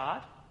reach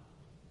God.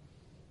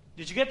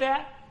 Did you get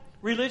that?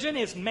 Religion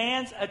is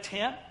man's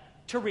attempt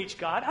to reach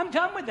God. I'm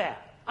done with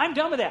that.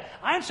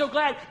 I'm so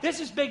glad this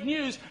is big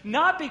news,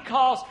 not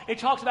because it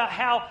talks about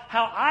how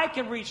I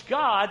can reach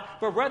God,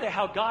 but rather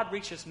how God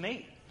reaches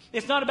me.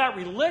 It's not about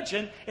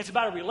religion, it's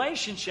about a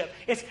relationship.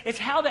 It's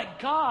how that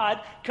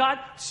God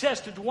says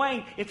to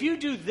Dwayne, if you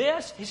do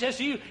this, he says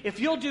to you, if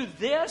you'll do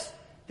this,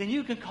 then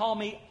you can call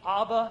me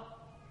Abba,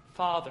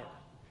 Father.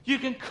 You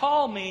can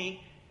call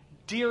me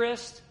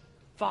dearest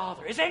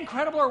Father. Is that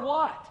incredible or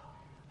what?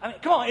 I mean,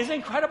 come on, is it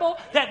incredible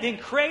that the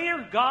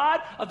Creator God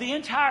of the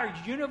entire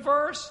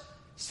universe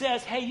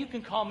says, hey, you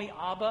can call me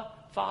Abba,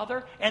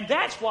 Father? And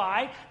that's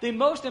why the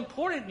most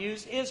important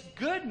news is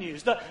good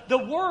news. The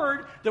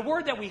word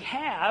that we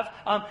have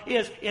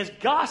is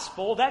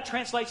gospel. That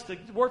translates the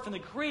word from the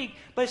Greek,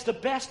 but it's the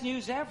best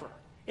news ever.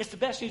 It's the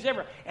best news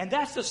ever. And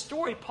that's the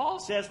story Paul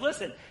says,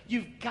 listen,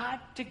 you've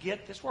got to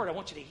get this word. I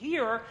want you to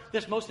hear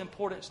this most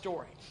important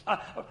story.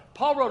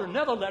 Paul wrote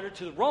another letter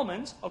to the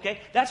Romans, okay?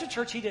 That's a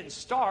church he didn't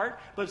start,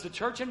 but it's the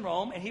church in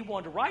Rome, and he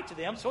wanted to write to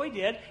them, so he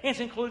did, and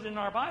it's included in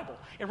our Bible.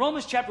 In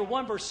Romans chapter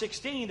 1, verse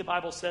 16, the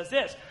Bible says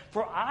this,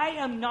 "For I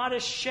am not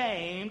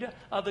ashamed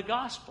of the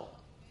gospel."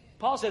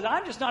 Paul says,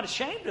 I'm just not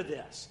ashamed of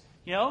this.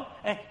 You know?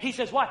 And he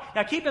says, why?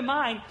 Now keep in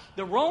mind,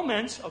 the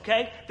Romans,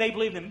 okay, they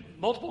believed in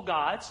multiple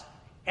gods.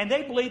 And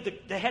they believed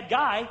the head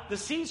guy, the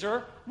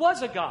Caesar,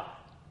 was a god.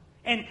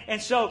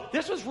 And so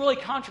this was really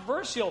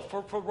controversial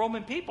for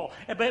Roman people.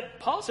 But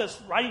Paul says,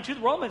 writing to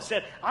the Romans,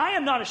 said, I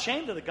am not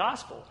ashamed of the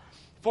gospel,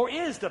 for it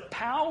is the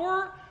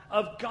power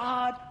of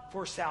God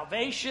for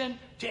salvation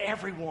to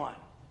everyone.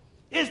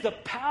 It is the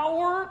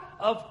power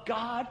of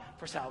God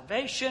for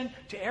salvation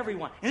to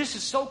everyone. And this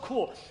is so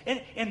cool.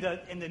 In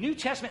the New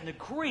Testament, in the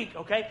Greek,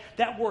 okay,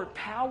 that word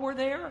power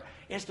there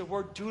is the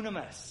word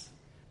dunamis.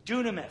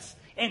 Dunamis.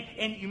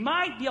 And you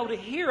might be able to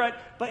hear it,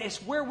 but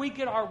it's where we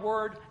get our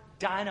word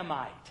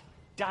dynamite.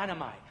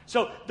 Dynamite.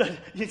 So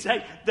you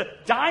say the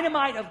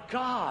dynamite of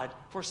God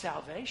for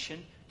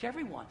salvation to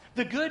everyone.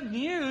 The good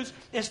news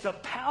is the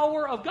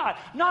power of God.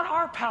 Not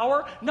our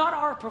power, not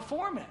our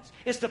performance.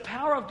 It's the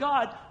power of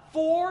God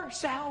for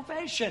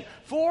salvation,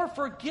 for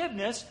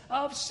forgiveness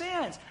of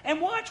sins. And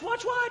watch.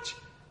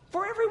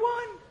 For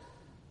everyone.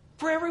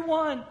 For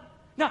everyone.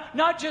 Now,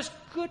 not just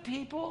good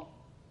people.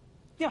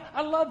 Yeah,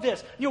 I love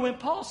this. You know, when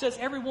Paul says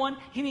everyone,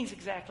 he means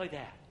exactly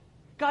that.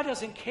 God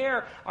doesn't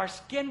care our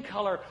skin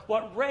color,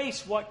 what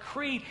race, what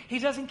creed. He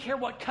doesn't care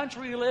what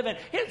country you live in.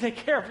 He doesn't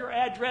care if your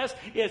address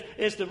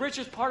is the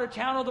richest part of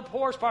town or the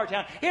poorest part of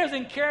town. He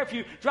doesn't care if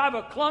you drive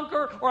a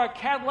clunker or a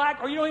Cadillac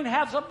or you don't even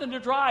have something to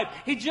drive.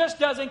 He just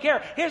doesn't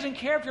care. He doesn't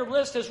care if your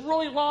list is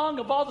really long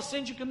of all the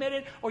sins you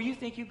committed or you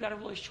think you've got a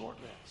really short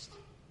list.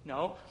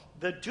 No,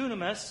 the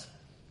dunamis,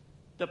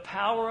 the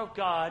power of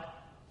God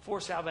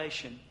for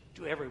salvation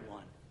to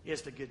everyone,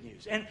 is the good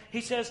news. And he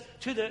says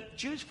to the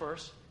Jews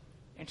first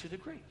and to the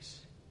Greeks.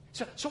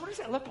 So what does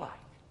that look like?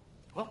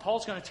 Well,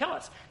 Paul's going to tell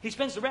us. He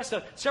spends the rest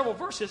of several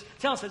verses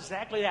telling us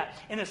exactly that.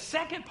 In the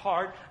second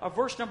part of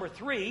verse number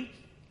 3,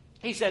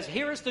 he says,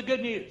 here's the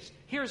good news.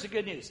 Here's the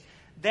good news.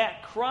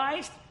 That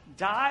Christ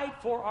died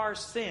for our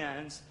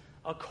sins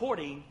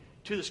according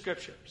to the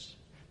Scriptures.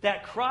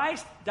 That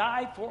Christ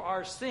died for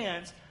our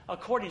sins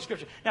according to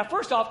Scripture. Now,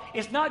 first off,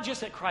 it's not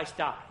just that Christ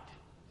died.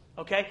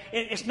 Okay?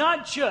 It's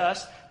not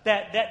just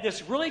that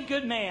this really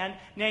good man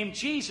named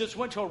Jesus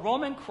went to a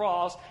Roman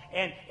cross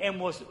and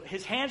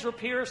his hands were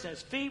pierced and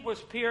his feet was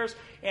pierced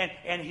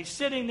and he's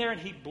sitting there and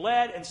he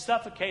bled and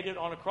suffocated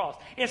on a cross.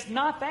 It's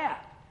not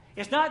that.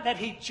 It's not that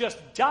he just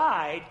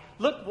died.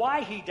 Look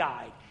why he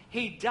died.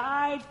 He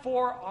died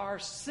for our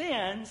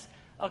sins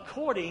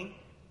according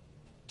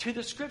to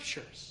the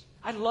Scriptures.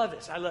 I love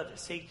this.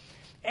 See,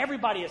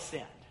 everybody has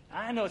sinned.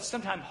 I know it's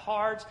sometimes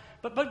hard,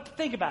 but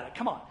think about it.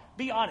 Come on.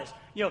 Be honest.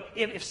 You know,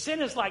 if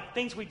sin is like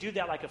things we do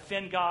that like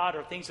offend God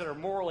or things that are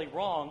morally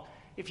wrong,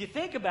 if you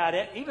think about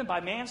it, even by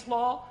man's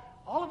law,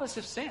 all of us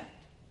have sinned.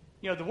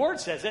 You know, the Word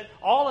says it.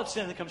 All have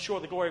sinned and come short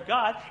of the glory of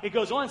God. It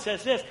goes on and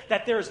says this,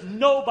 that there's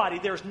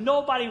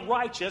nobody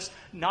righteous,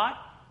 not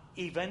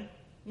even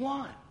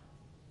one.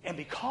 And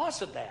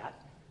because of that,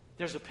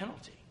 there's a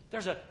penalty.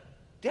 There's a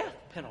death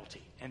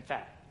penalty, in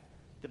fact.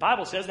 The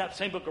Bible says, in that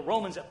same book of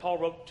Romans that Paul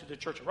wrote to the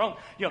church of Rome,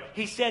 you know,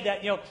 he said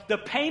that, you know, the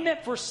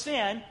payment for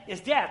sin is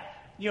death.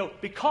 You know,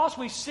 because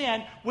we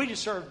sin, we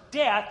deserve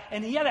death.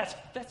 And yeah,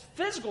 that's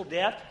physical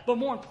death, but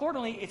more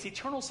importantly, it's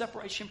eternal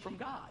separation from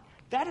God.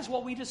 That is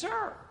what we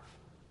deserve.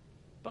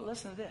 But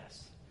listen to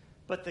this.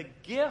 But the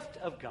gift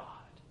of God,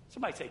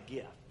 somebody say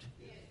gift.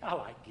 I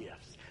like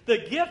gifts. The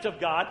gift of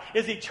God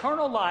is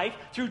eternal life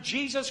through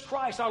Jesus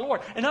Christ our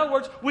Lord. In other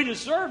words, we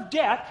deserve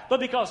death, but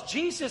because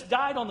Jesus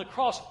died on the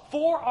cross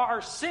for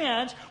our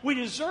sins, we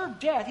deserve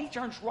death. He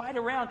turns right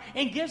around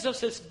and gives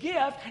us this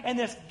gift, and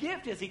this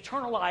gift is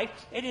eternal life.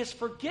 It is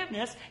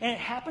forgiveness, and it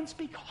happens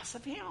because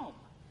of Him.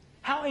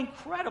 How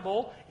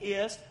incredible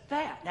is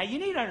that? Now, you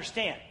need to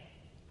understand,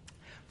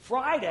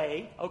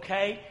 Friday,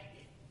 okay,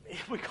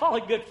 we call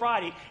it Good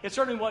Friday. It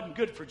certainly wasn't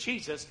good for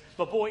Jesus,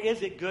 but boy,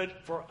 is it good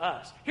for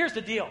us. Here's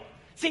the deal.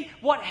 See,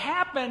 what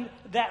happened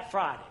that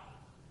Friday,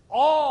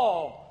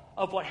 all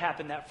of what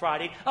happened that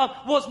Friday,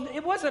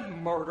 it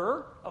wasn't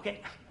murder, okay?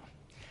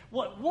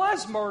 Well, it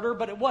was murder,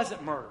 but it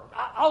wasn't murder.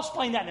 I'll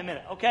explain that in a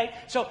minute, okay?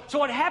 So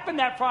what happened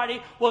that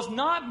Friday was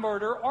not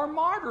murder or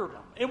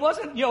martyrdom. It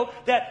wasn't, you know,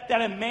 that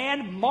a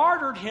man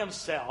martyred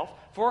himself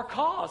for a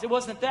cause. It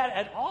wasn't that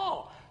at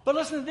all. But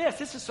listen to this.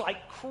 This is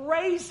like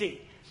crazy.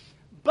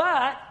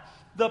 But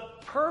the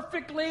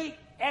perfectly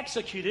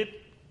executed,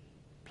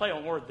 play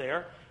on word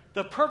there,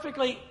 the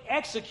perfectly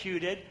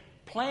executed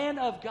plan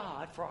of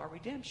God for our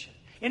redemption.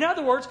 In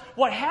other words,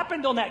 what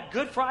happened on that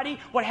Good Friday,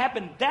 what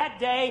happened that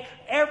day,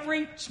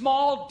 every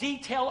small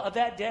detail of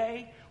that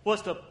day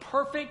was the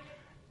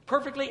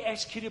perfectly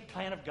executed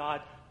plan of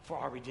God for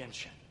our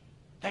redemption.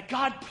 That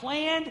God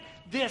planned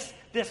this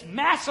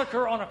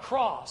massacre on a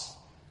cross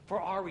for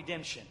our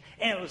redemption.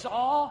 And it was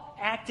all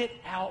acted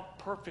out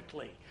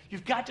perfectly.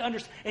 You've got to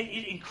understand.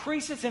 It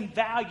increases in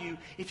value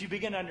if you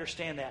begin to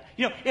understand that.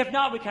 If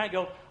not, we kind of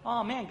go,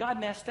 oh man, God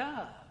messed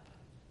up.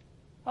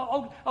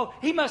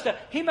 He must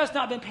not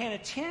have been paying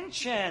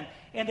attention,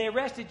 and they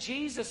arrested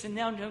Jesus and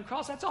nailed him to the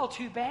cross. That's all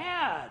too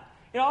bad.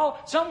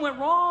 Something went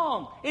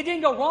wrong. It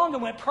didn't go wrong.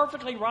 It went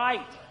perfectly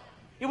right.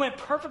 It went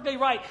perfectly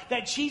right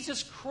that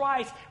Jesus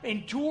Christ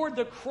endured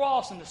the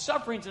cross and the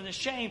sufferings and the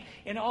shame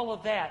and all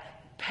of that,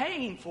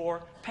 paying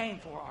for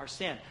our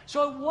sin.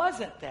 So it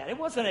wasn't that. It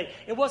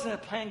wasn't a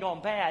plan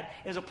gone bad.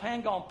 It was a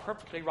plan gone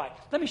perfectly right.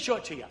 Let me show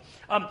it to you.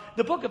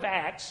 The book of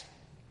Acts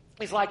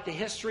is like the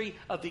history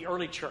of the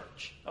early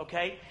church,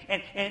 okay?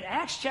 And in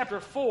Acts chapter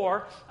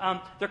 4,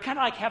 they're kind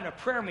of like having a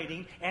prayer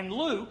meeting, and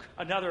Luke,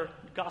 another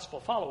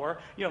gospel follower,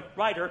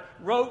 writer,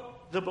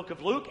 wrote the book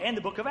of Luke and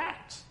the book of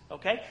Acts,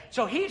 okay?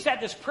 So he's at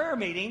this prayer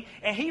meeting,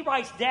 and he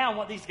writes down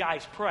what these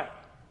guys pray,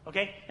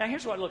 okay? Now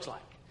here's what it looks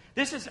like.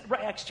 This is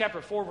Acts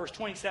chapter 4, verse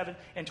 27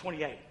 and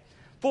 28.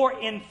 For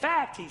in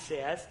fact, he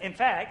says,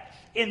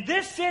 in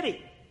this city,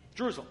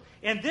 Jerusalem,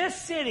 in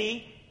this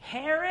city,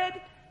 Herod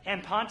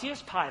and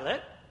Pontius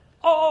Pilate,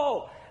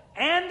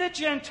 and the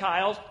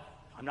Gentiles,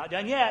 I'm not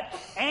done yet,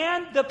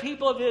 and the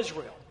people of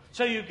Israel.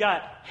 So you've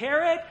got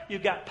Herod,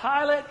 you've got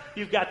Pilate,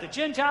 you've got the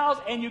Gentiles,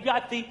 and you've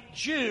got the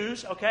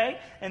Jews, okay?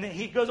 And then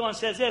he goes on and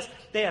says this,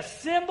 they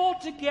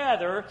assembled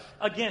together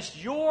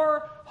against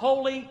your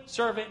holy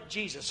servant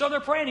Jesus. So they're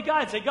praying to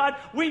God and say, God,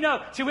 we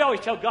know. See, we always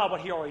tell God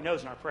what he already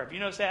knows in our prayer. Have you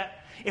noticed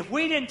that? If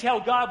we didn't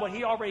tell God what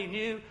he already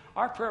knew,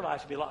 our prayer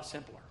lives would be a lot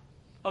simpler.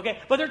 Okay,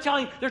 but they're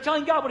telling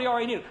God what he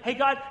already knew. Hey,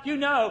 God, you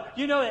know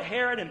that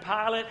Herod and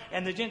Pilate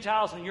and the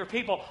Gentiles and your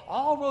people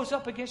all rose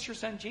up against your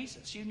son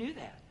Jesus. You knew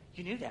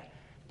that.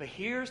 But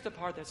here's the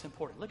part that's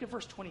important. Look at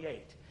verse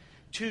 28.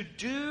 To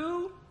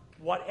do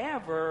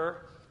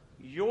whatever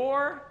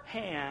your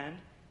hand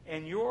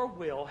and your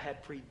will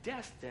had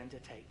predestined to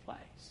take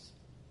place.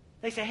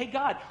 They say, hey,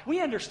 God, we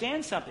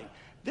understand something.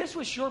 This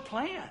was your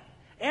plan.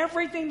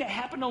 Everything that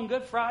happened on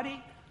Good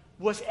Friday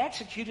was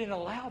executed and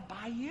allowed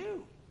by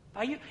you.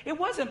 It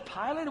wasn't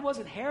Pilate, it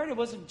wasn't Herod, it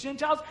wasn't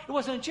Gentiles, it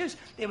wasn't the Jews.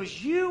 It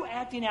was you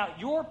acting out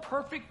your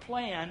perfect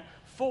plan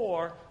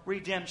for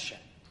redemption.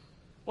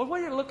 Well, what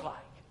did it look like?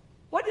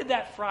 What did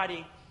that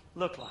Friday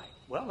look like?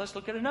 Well, let's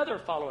look at another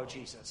follower of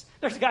Jesus.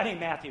 There's a guy named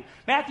Matthew.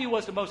 Matthew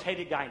was the most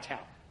hated guy in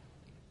town.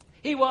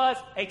 He was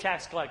a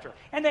tax collector,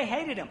 and they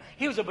hated him.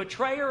 He was a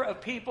betrayer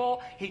of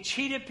people. He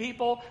cheated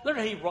people.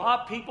 Literally, he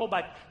robbed people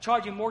by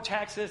charging more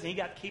taxes, and he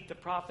got to keep the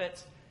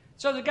profits.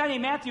 So there's a guy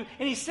named Matthew,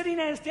 and he's sitting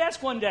at his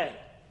desk one day.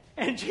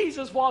 And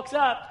Jesus walks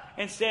up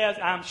and says,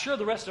 I'm sure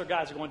the rest of their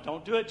guys are going,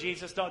 don't do it,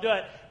 Jesus, don't do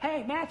it.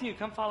 Hey, Matthew,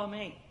 come follow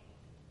me.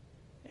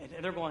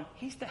 And they're going,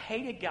 he's the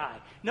hated guy.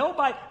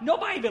 Nobody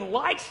even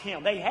likes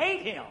him. They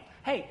hate him.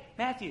 Hey,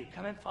 Matthew,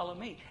 come and follow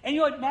me. And you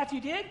know what Matthew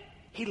did?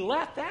 He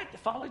left that to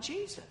follow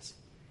Jesus.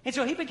 And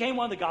so he became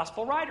one of the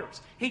gospel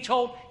writers. He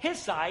told his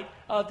side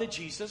of the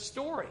Jesus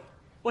story.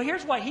 Well,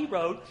 here's what he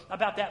wrote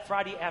about that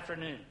Friday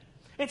afternoon.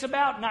 It's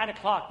about 9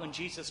 o'clock when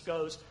Jesus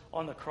goes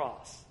on the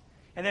cross.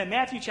 And then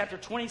Matthew chapter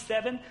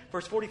 27,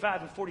 verse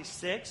 45 and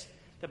 46,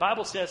 the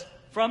Bible says,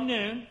 from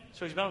noon,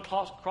 so he's been on the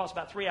cross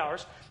about 3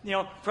 hours,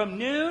 from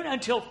noon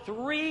until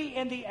 3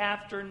 in the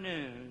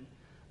afternoon,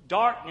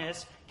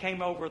 darkness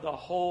came over the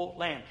whole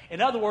land.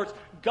 In other words,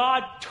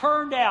 God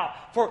turned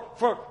out,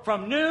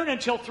 from noon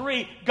until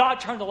 3, God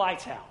turned the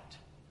lights out.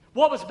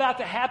 What was about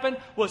to happen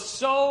was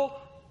so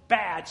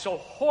bad, so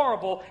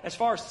horrible as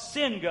far as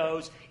sin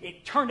goes,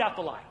 it turned out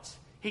the lights.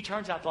 He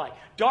turns out the light.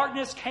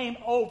 Darkness came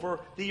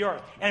over the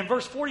earth. And in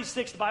verse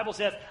 46, the Bible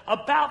says,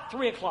 about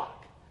 3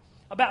 o'clock.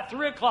 About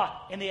 3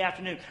 o'clock in the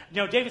afternoon.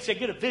 David said,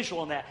 get a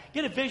visual on that.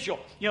 Get a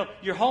visual.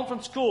 You're home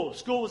from school.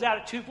 School was out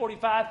at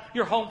 2:45.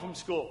 You're home from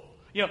school.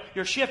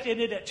 Your shift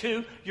ended at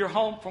 2. You're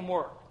home from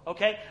work.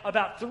 Okay?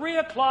 About 3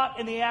 o'clock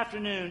in the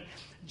afternoon,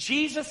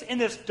 Jesus in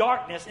this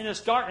darkness,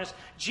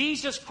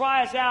 Jesus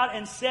cries out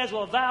and says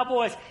with a loud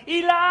voice,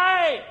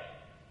 Eli,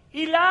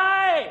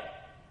 Eli,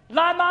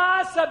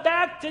 lama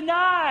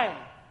sabachthani.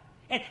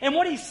 And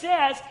what he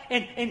says,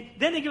 and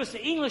then they give us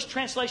the English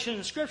translation in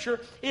the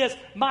scripture, is,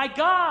 my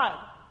God,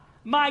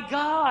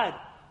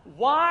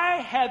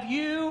 why have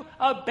you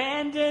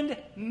abandoned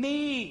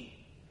me?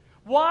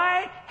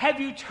 Why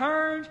have you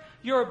turned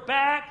your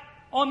back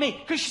on me?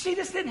 Because you see,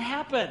 this didn't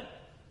happen.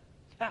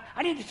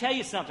 I need to tell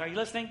you something. Are you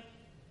listening?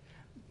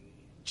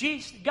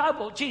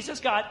 Jesus,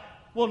 God,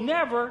 will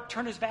never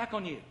turn his back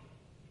on you.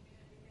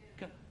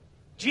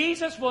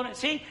 Jesus will,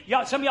 see,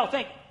 some of y'all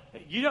think,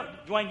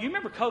 Dwayne, you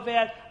remember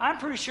COVID? I'm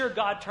pretty sure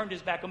God turned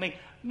his back on me.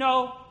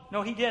 No,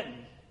 he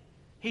didn't.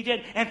 He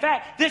didn't. In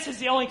fact, this is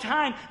the only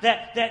time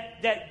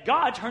that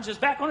God turns his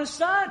back on his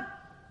son.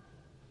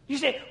 You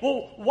say,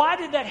 well, why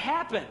did that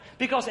happen?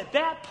 Because at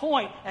that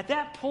point,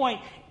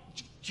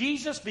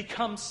 Jesus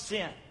becomes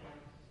sin.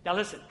 Now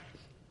listen,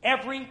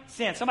 every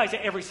sin, somebody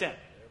say every sin.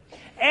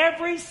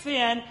 Every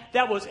sin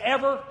that was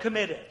ever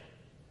committed.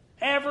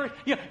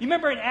 You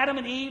remember in Adam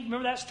and Eve?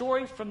 Remember that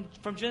story from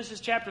Genesis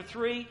chapter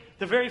 3?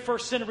 The very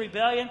first sin of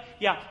rebellion?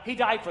 Yeah, he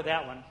died for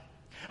that one.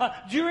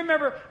 Do you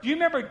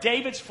remember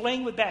David's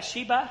fling with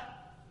Bathsheba?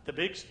 The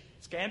big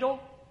scandal?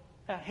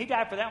 He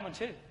died for that one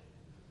too.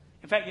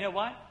 In fact, you know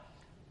what?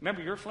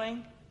 Remember your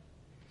fling?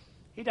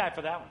 He died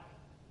for that one.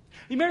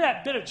 You remember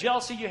that bit of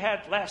jealousy you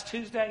had last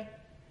Tuesday?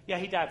 Yeah,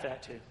 he died for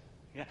that too.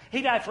 Yeah.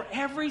 He died for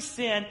every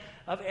sin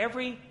of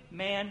every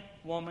man,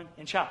 woman,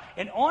 and child.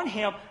 And on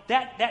him,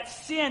 that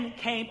sin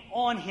came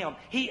on him.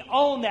 He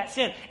owned that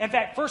sin. In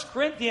fact, 1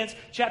 Corinthians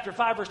chapter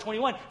 5, verse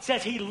 21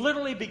 says he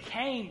literally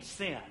became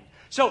sin.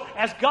 So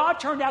as God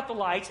turned out the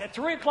lights at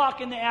 3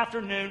 o'clock in the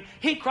afternoon,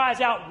 he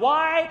cries out,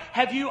 "Why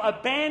have you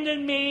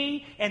abandoned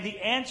me?" And the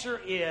answer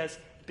is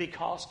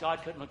because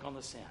God couldn't look on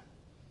the sin.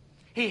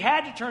 He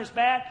had to turn his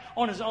back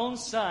on his own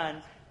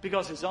son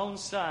because his own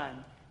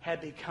son had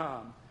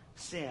become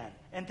sin.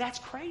 And that's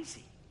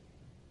crazy.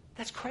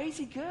 That's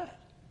crazy good.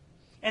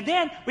 And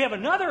then we have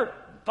another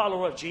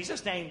follower of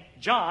Jesus named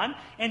John.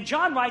 And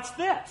John writes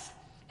this.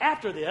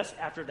 After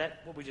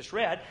that, what we just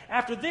read,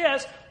 after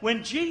this,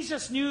 when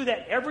Jesus knew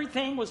that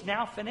everything was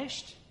now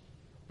finished,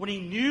 when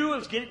he knew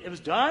it was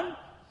done,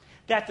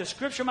 that the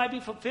scripture might be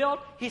fulfilled,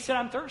 he said,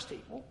 "I'm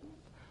thirsty." Well,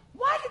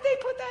 why did they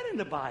put that in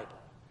the Bible?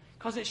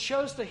 Because it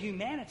shows the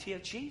humanity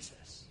of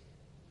Jesus.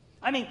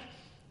 I mean,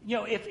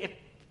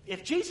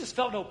 if Jesus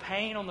felt no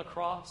pain on the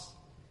cross,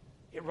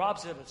 it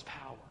robs it of its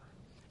power.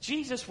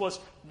 Jesus was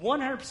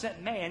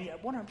 100% man,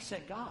 yet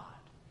 100% God.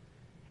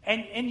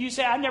 And you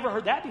say, "I've never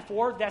heard that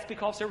before." That's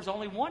because there was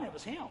only one. It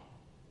was him.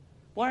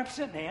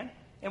 100% man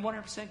and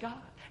 100% God.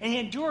 And he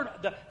endured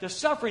the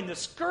suffering, the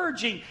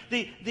scourging,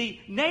 the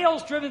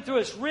nails driven through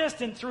his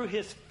wrist and through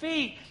his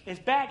feet, his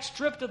back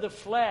stripped of the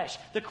flesh,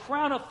 the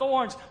crown of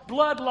thorns,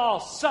 blood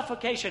loss,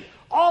 suffocation.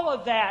 All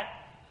of that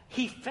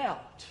he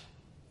felt.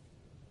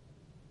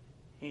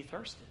 He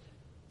thirsted.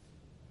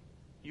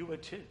 You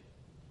would too.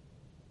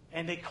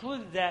 And they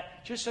included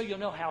that just so you'll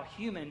know how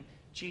human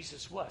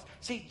Jesus was.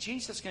 See,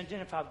 Jesus can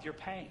identify with your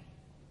pain.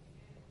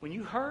 When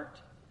you hurt,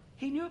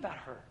 he knew about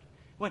hurt.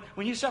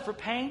 When you suffer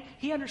pain,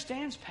 he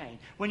understands pain.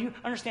 When you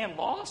understand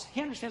loss,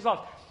 he understands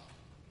loss.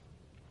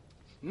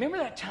 Remember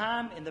that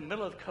time in the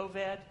middle of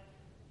COVID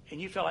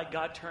and you felt like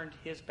God turned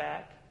his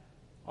back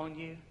on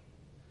you?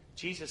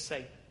 Jesus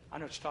said, "I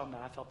know what you're talking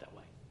about. I felt that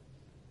way."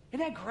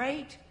 Isn't that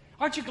great?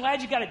 Aren't you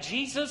glad you got a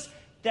Jesus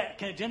that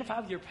can identify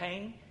with your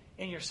pain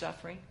and your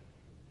suffering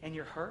and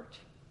your hurt?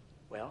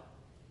 Well,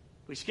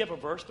 we skip a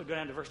verse, but go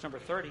down to verse number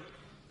 30.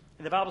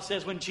 And the Bible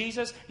says when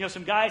Jesus,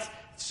 some guys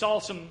saw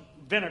some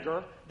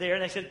vinegar there,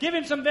 and they said, "Give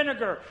him some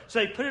vinegar." So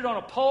they put it on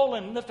a pole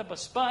and lift up a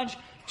sponge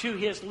to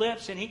his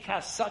lips, and he kind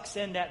of sucks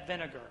in that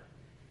vinegar.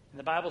 And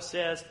the Bible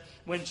says,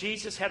 when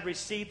Jesus had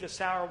received the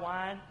sour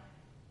wine,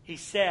 he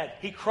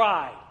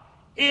cried,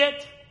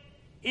 "It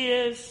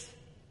is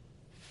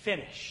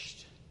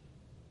finished."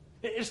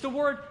 It's the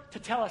word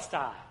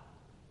tetelestai.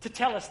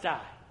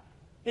 Tetelestai.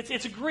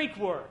 It's a Greek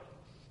word.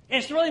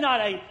 And it's really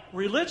not a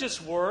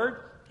religious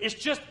word. It's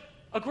just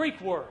a Greek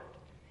word.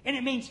 And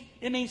it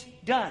means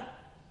done.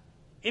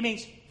 It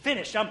means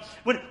finished.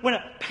 When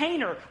a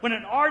painter, when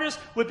an artist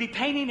would be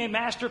painting a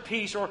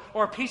masterpiece or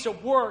a piece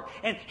of work,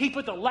 and he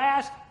put the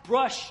last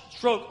brush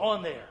stroke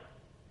on there,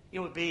 it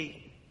would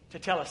be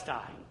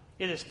tetelestai.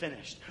 It is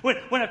finished.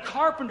 When a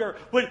carpenter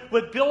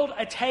would build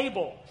a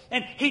table,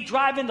 and he'd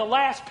drive in the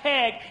last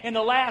peg and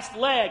the last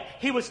leg,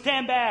 he would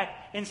stand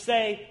back and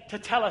say,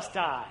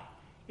 tetelestai.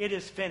 It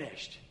is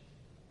finished.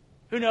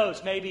 Who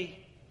knows,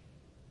 maybe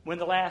when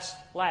the last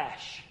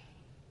lash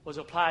was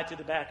applied to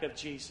the back of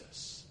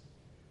Jesus,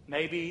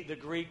 maybe the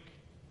Greek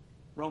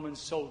Roman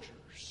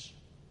soldiers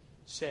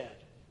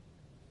said,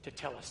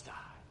 tetelestai.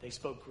 They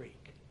spoke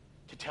Greek.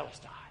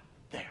 Tetelestai.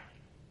 There.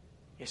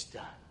 It's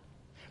done.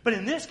 But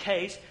in this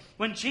case,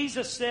 when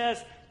Jesus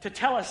says,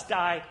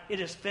 tetelestai, it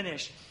is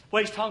finished,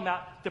 what he's talking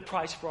about, the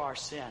price for our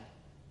sin.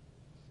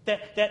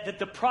 That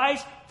the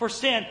price for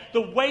sin,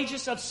 the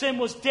wages of sin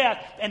was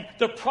death, and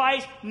the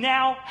price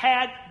now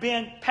had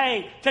been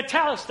paid.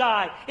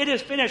 Tetelestai, it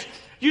is finished.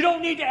 You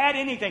don't need to add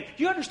anything.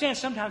 You understand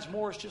sometimes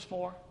more is just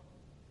more?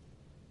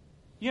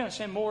 You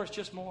understand more is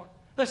just more?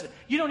 Listen,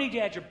 you don't need to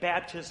add your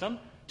baptism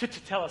to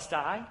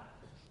tetelestai.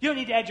 You don't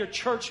need to add your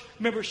church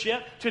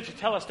membership to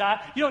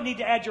tetelestai. You don't need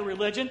to add your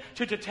religion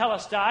to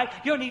tetelestai.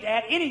 You don't need to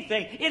add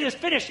anything. It is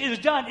finished. It is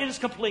done. It is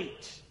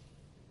complete.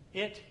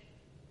 It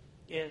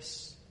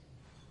is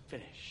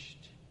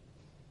finished.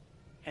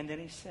 And then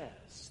he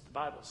says, the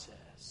Bible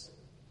says,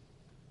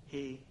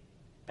 he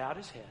bowed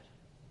his head.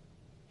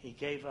 He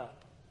gave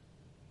up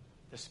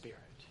the Spirit.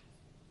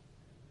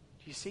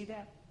 Do you see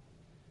that?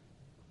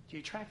 Do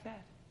you track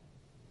that?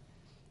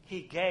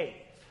 He gave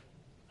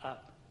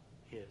up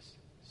his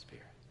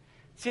Spirit.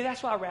 See,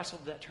 that's why I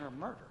wrestled with that term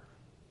murder.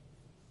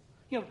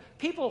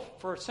 People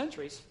for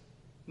centuries,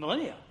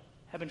 millennia,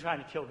 have been trying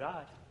to kill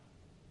God.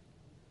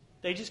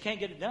 They just can't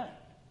get it done.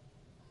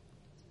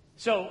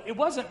 So it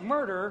wasn't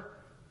murder,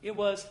 it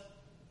was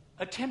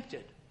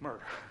attempted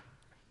murder.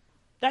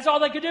 That's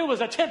all they could do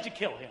was attempt to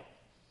kill him.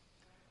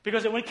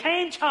 Because when it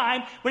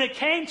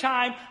came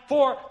time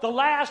for the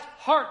last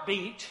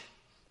heartbeat,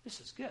 this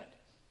is good.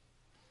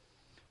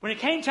 When it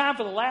came time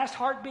for the last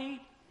heartbeat,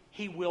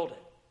 he willed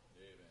it.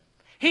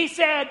 He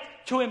said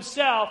to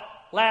himself,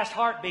 last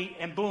heartbeat,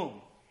 and boom.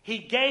 He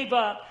gave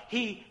up.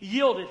 He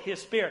yielded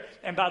his spirit.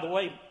 And by the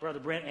way, Brother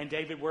Brent and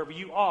David, wherever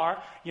you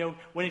are,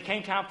 when it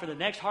came time for the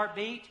next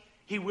heartbeat,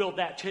 he willed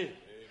that too.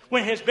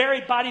 When his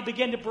very body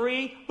began to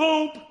breathe,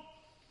 boom,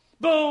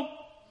 boom,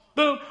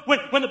 boom.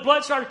 When the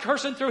blood started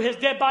coursing through his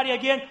dead body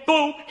again,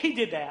 boom, he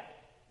did that.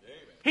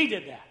 He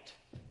did that.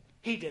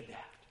 He did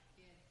that.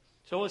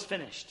 So it was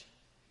finished.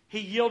 He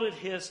yielded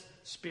his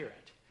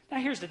spirit. Now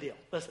here's the deal.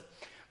 Listen,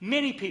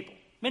 many people,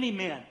 many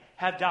men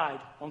have died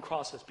on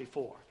crosses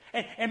before.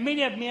 And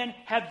many of men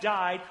have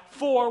died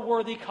for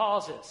worthy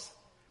causes.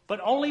 But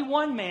only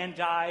one man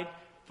died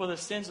for the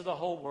sins of the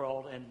whole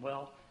world. And,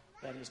 well,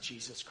 that is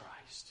Jesus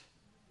Christ.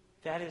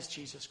 That is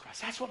Jesus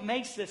Christ. That's what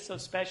makes this so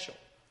special.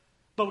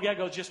 But we got to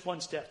go just one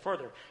step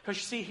further. Because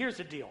you see, here's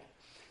the deal.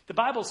 The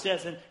Bible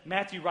says, in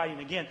Matthew writing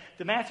again,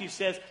 Matthew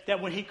says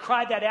that when he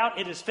cried that out,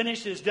 it is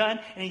finished, it is done,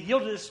 and he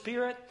yielded his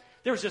spirit,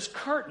 there was this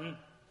curtain.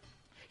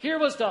 Here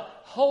was the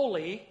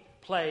holy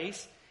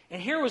place,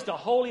 and here was the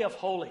Holy of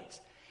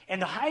Holies.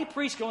 And the high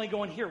priest could only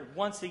go in here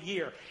once a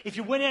year. If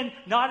you went in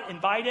not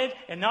invited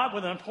and not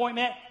with an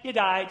appointment, you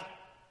died.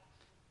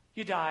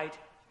 You died.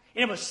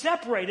 And it was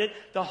separated,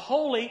 the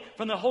holy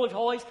from the Holy of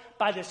Holies,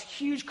 by this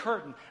huge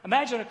curtain.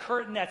 Imagine a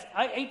curtain that's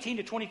 18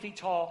 to 20 feet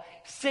tall,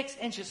 6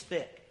 inches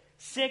thick.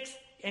 6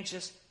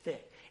 inches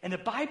thick. And the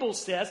Bible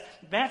says,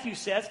 Matthew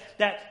says,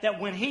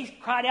 that when he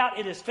cried out,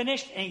 it is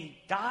finished, and he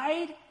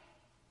died,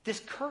 this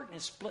curtain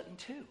is split in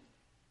two.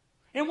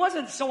 It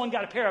wasn't that someone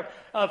got a pair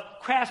of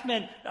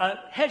craftsman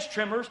hedge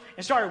trimmers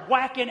and started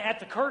whacking at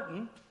the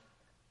curtain.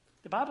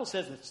 The Bible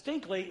says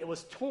distinctly it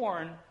was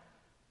torn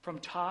from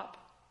top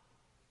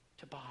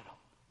to bottom.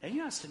 Now, you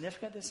know how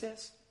significant this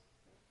is?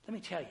 Let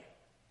me tell you.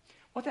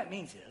 What that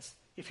means is,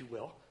 if you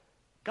will,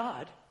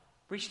 God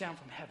reached down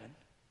from heaven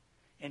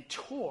and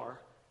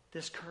tore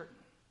this curtain.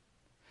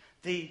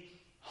 The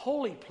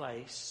holy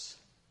place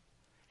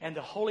and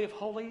the Holy of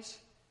Holies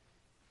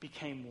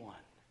became one.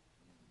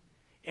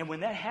 And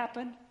when that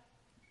happened,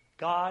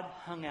 God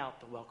hung out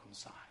the welcome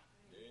sign.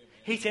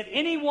 He said,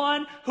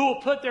 anyone who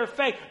will put their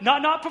faith,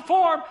 not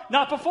perform,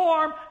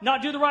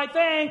 not do the right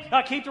thing,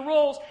 not keep the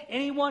rules,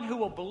 anyone who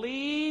will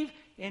believe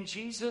in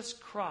Jesus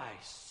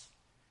Christ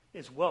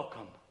is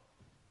welcome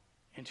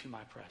into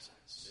my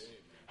presence. Amen.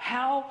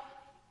 How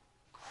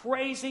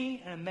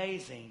crazy and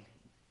amazing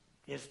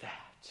is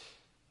that?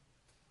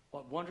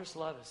 What wondrous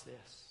love is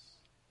this?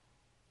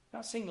 I've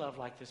not seen love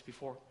like this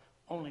before,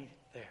 only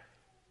there.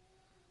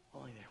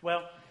 Only there.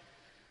 Well,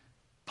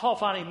 Paul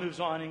finally moves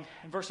on. In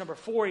verse number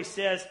 4, he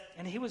says,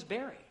 and he was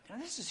buried. Now,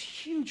 this is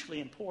hugely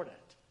important.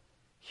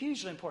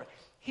 Hugely important.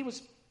 He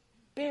was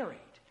buried.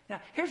 Now,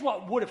 here's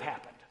what would have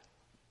happened.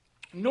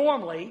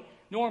 Normally,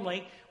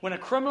 when a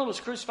criminal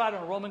was crucified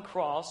on a Roman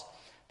cross,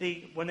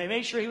 when they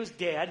made sure he was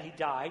dead, he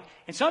died.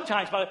 And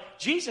sometimes,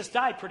 Jesus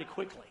died pretty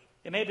quickly.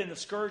 It may have been the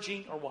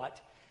scourging or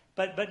what.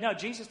 But no,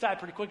 Jesus died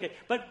pretty quickly.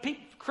 But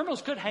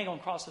criminals could hang on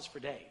crosses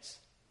for days.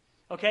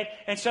 Okay,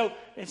 and so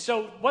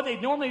what they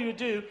normally would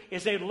do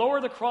is they'd lower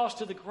the cross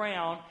to the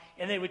ground,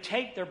 and they would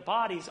take their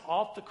bodies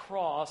off the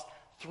cross,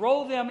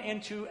 throw them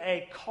into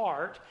a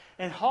cart,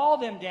 and haul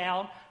them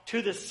down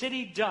to the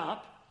city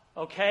dump.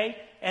 Okay,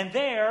 and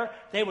there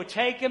they would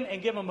take them and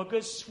give them a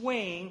good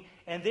swing,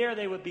 and there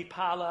they would be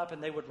piled up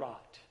and they would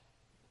rot.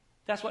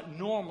 That's what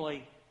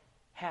normally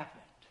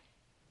happened.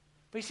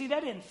 But you see,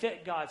 that didn't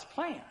fit God's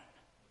plan,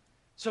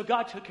 so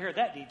God took care of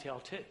that detail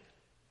too.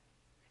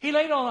 He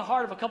laid on the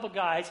heart of a couple of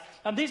guys.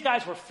 These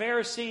guys were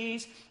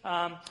Pharisees.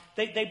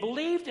 They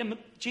believed in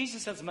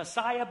Jesus as a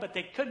Messiah, but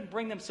they couldn't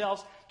bring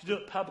themselves to do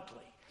it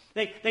publicly.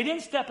 They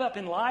didn't step up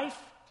in life,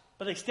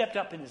 but they stepped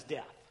up in his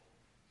death.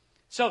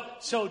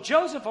 So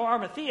Joseph of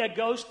Arimathea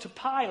goes to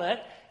Pilate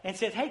and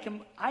said, hey,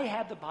 can I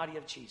have the body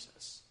of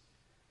Jesus?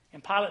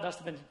 And Pilate must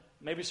have been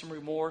maybe some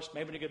remorse,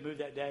 maybe in a good mood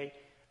that day,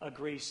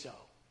 agrees so.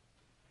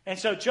 And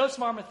so Joseph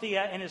of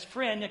Arimathea and his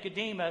friend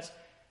Nicodemus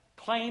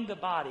claimed the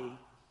body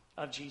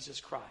of Jesus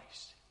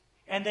Christ.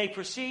 And they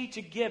proceed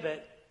to give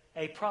it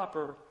a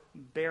proper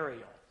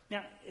burial.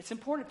 Now, it's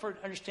important to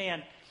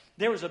understand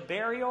there was a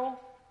burial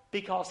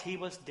because he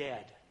was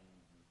dead.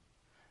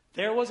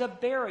 There was a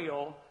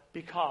burial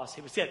because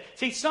he was dead.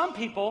 See, some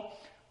people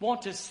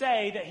want to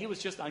say that he was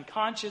just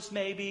unconscious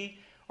maybe,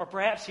 or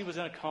perhaps he was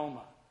in a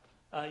coma.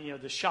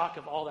 The shock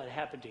of all that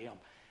happened to him.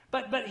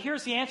 But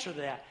here's the answer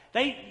to that.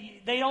 They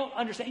don't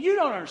understand. You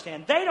don't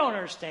understand. They don't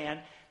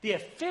understand the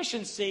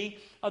efficiency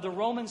of the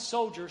Roman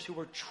soldiers who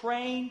were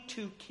trained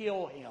to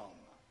kill him.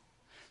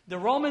 The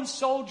Roman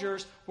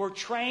soldiers were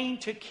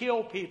trained to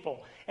kill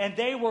people, and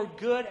they were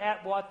good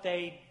at what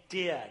they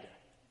did.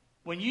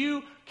 When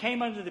you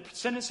came under the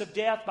sentence of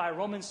death by a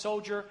Roman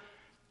soldier,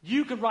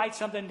 you could write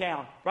something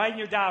down. Write in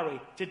your diary,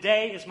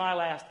 today is my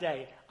last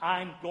day.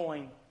 I'm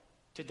going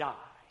to die.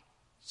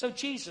 So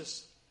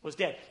Jesus was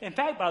dead. In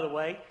fact, by the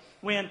way,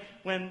 when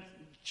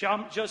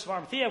Joseph of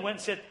Arimathea went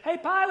and said, "Hey,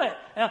 Pilate,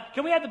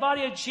 can we have the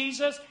body of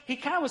Jesus?" He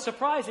kind of was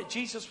surprised that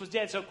Jesus was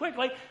dead so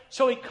quickly,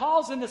 so he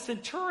calls in the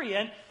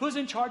centurion who's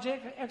in charge of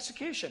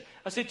execution.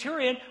 A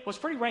centurion was a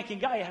pretty ranking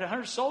guy. He had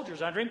 100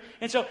 soldiers under him.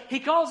 And so he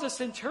calls the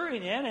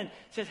centurion in and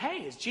says,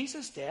 "Hey, is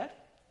Jesus dead?"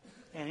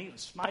 And he would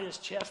smite his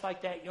chest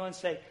like that, and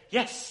say,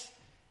 "Yes,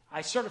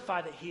 I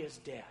certify that he is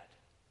dead."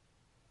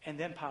 And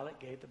then Pilate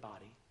gave the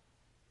body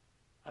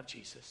of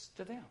Jesus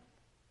to them.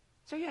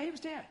 So yeah, he was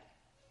dead.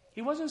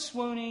 He wasn't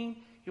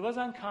swooning. He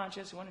wasn't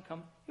unconscious. He wasn't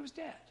come. He was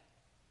dead.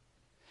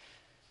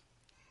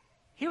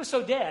 He was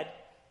so dead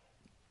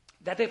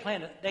that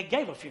they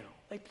gave a funeral.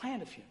 They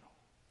planned a funeral.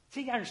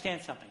 See, you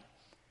understand something.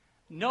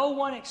 No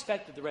one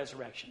expected the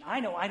resurrection. I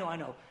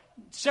know.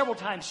 Several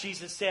times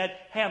Jesus said,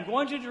 "Hey, I'm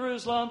going to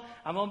Jerusalem.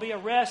 I'm going to be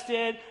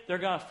arrested. They're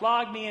going to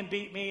flog me and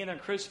beat me and then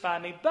crucify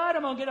me. But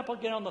I'm going to get up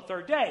again on the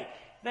third day."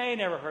 They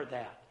never heard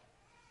that.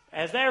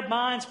 As their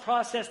minds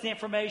processed the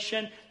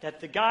information that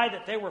the guy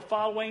that they were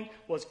following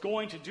was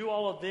going to do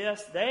all of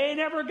this, they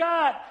never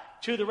got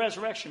to the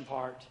resurrection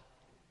part.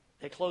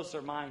 They closed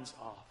their minds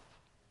off.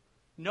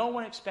 No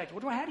one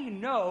expected. Well, how do you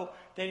know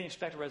they didn't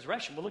expect a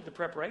resurrection? Well, look at the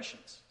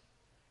preparations.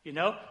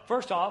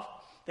 First off,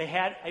 they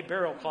had a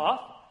burial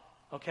cloth,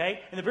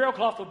 okay? And the burial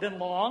cloth would have been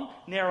long,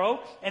 narrow,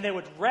 and they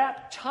would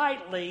wrap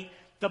tightly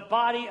the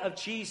body of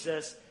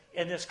Jesus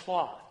in this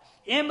cloth.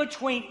 In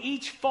between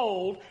each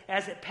fold,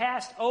 as it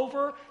passed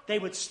over, they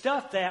would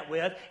stuff that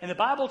with, and the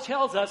Bible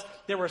tells us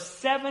there were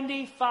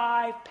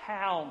 75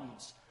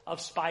 pounds of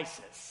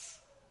spices.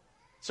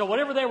 So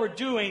whatever they were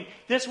doing,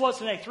 this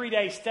wasn't a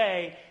 3-day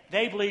stay.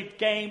 They believed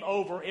game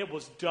over, it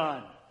was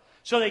done.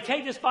 So they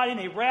take this body and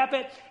they wrap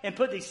it and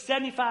put these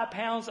 75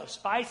 pounds of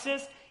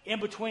spices in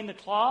between the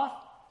cloth,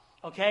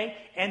 okay?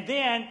 And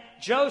then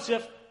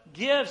Joseph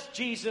gives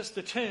Jesus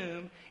the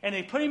tomb, and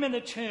they put him in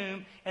the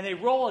tomb, and they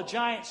roll a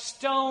giant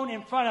stone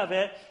in front of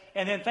it,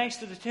 and then thanks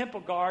to the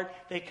temple guard,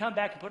 they come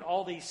back and put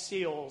all these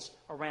seals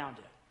around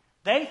it.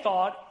 They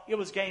thought it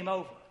was game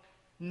over.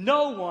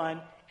 No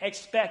one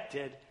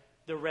expected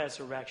the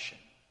resurrection.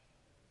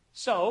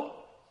 So,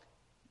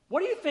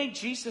 what do you think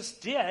Jesus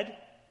did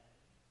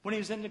when he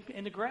was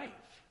in the grave?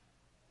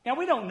 Now,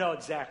 we don't know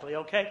exactly,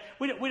 okay?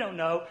 We don't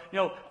know,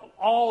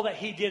 all that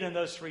he did in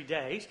those 3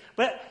 days.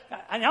 But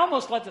I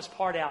almost let this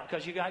part out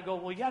because you got to go,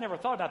 well, yeah, I never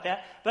thought about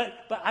that. But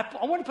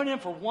I want to put it in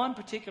for one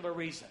particular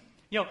reason.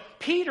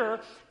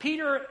 Peter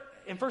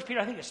in 1 Peter,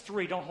 I think it's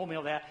 3, don't hold me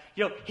on that.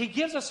 He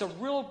gives us a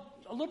little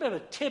bit of a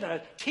tidbit,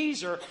 a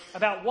teaser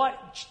about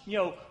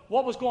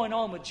what was going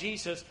on with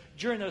Jesus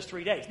during those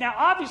 3 days. Now,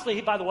 obviously,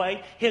 by the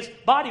way, his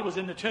body was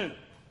in the tomb.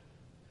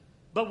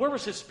 But where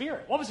was his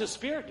spirit? What was his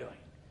spirit doing?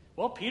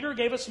 Well, Peter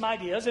gave us some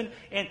ideas, and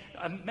in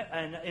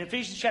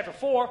Ephesians chapter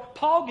 4,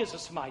 Paul gives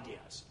us some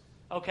ideas.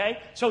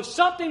 Okay? So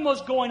something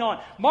was going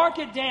on. Mark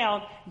it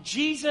down.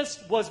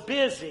 Jesus was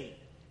busy.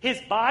 His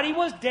body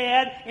was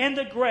dead in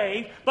the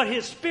grave, but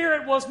his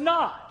spirit was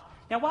not.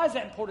 Now, why is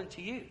that important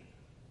to you?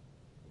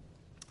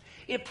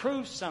 It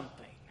proves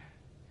something.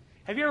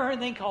 Have you ever heard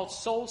anything called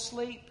soul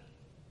sleep?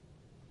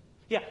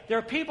 Yeah, there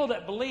are people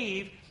that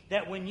believe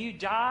that when you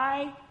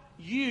die,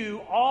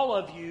 all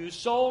of you,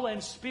 soul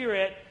and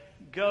spirit,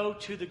 go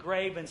to the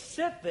grave and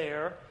sit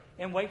there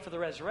and wait for the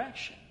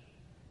resurrection.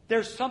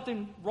 There's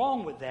something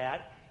wrong with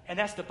that, and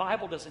that's the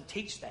Bible doesn't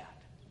teach that.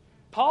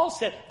 Paul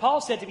said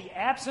to be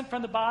absent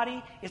from the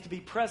body is to be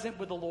present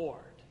with the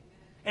Lord.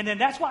 And then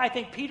that's why I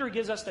think Peter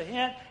gives us the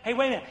hint, hey,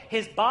 wait a minute,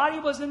 his body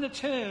was in the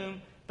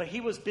tomb, but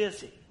he was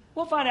busy.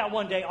 We'll find out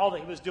one day all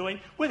that he was doing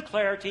with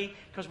clarity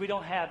because we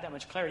don't have that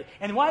much clarity.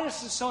 And why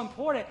this is so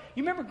important,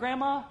 you remember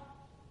Grandma?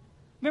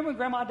 Remember when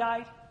Grandma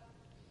died?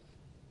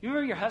 You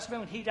remember your husband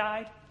when he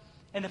died?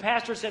 And the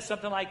pastor said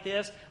something like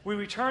this: we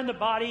return the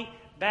body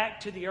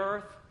back to the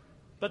earth,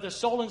 but the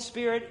soul and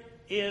spirit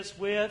is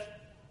with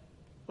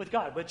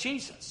God, with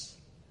Jesus.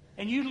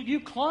 And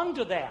you clung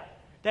to that.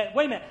 That,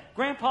 wait a minute,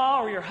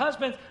 Grandpa or your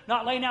husband's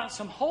not laying out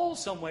some hole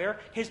somewhere.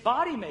 His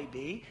body may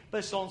be, but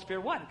his soul and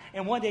spirit wasn't.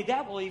 And one day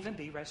that will even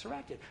be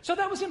resurrected. So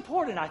that was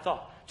important, I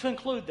thought, to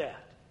include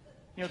that.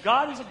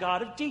 God is a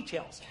God of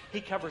details.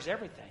 He covers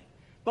everything.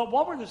 But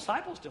what were the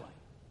disciples doing?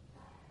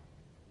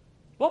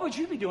 What would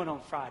you be doing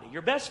on Friday?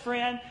 Your best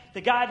friend,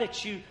 the guy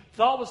that you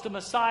thought was the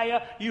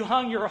Messiah, you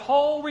hung your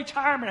whole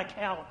retirement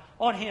account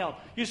on him.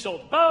 You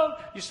sold the boat,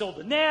 you sold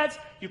the nets,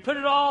 you put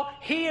it all.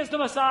 He is the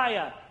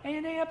Messiah.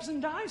 And he ups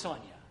and dies on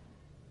you.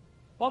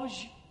 What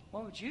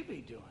would you be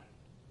doing?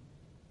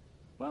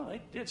 Well,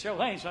 they did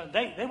several things.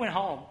 They went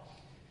home.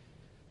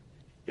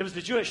 It was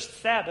the Jewish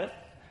Sabbath,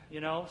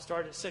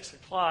 started at 6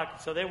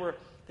 o'clock. So they were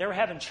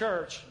having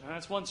church.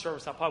 That's one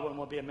service I probably wouldn't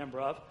want to be a member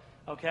of.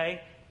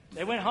 Okay?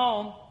 They went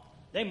home.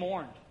 They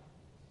mourned.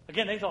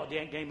 Again, they thought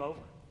game over.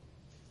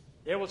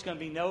 There was going to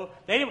be no...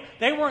 They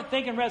weren't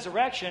thinking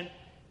resurrection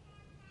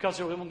because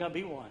there wasn't going to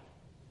be one.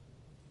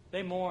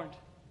 They mourned.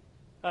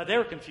 They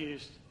were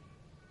confused.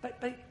 But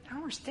I don't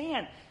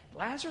understand.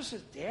 Lazarus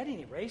is dead and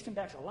he raised him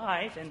back to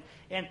life.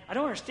 And I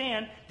don't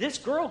understand. This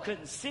girl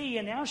couldn't see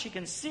and now she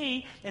can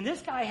see. And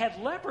this guy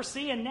had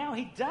leprosy and now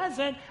he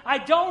doesn't. I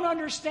don't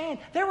understand.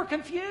 They were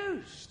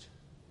confused.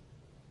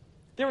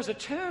 There was a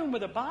tomb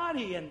with a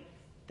body and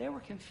they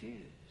were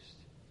confused.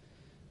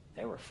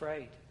 They were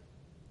afraid.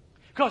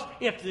 Because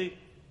if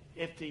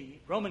the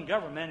Roman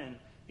government and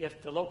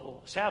if the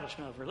local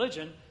establishment of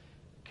religion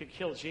could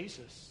kill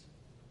Jesus,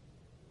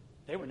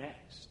 they were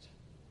next.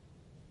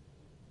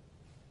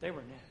 They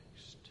were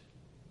next.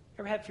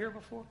 Ever had fear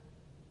before?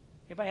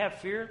 Anybody have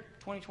fear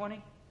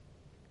 2020?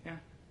 Yeah.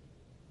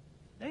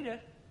 They did.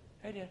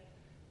 They did.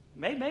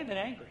 May have been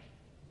angry.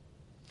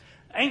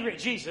 Angry at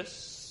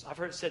Jesus. I've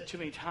heard it said too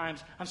many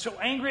times, I'm so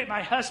angry at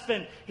my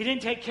husband. He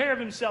didn't take care of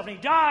himself and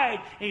he died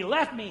and he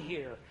left me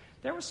here.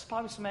 There was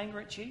probably some anger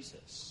at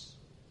Jesus.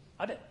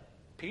 I bet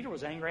Peter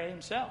was angry at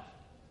himself.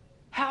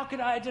 How could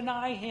I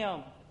deny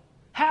him?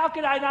 How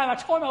could I deny him? I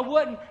told him I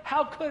wouldn't.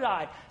 How could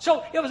I?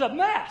 So it was a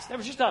mess. It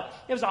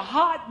was a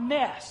hot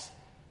mess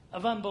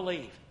of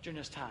unbelief during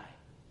this time.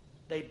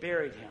 They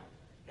buried him.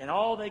 And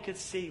all they could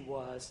see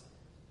was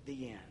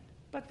the end.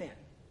 But then.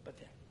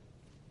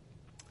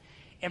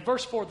 In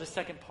verse 4, the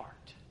second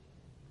part,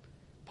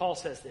 Paul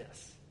says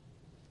this,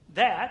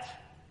 that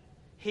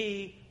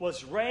he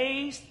was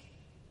raised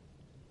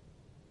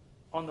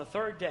on the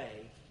third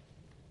day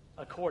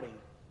according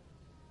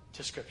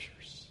to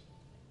Scriptures.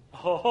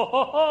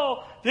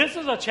 This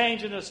is a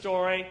change in the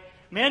story.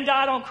 Men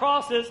died on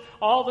crosses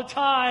all the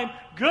time.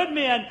 Good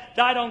men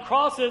died on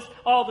crosses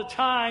all the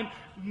time.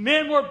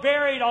 Men were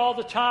buried all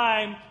the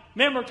time.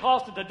 Men were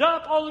tossed in the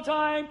dump all the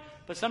time.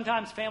 But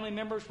sometimes family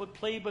members would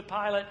plead with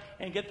Pilate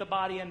and get the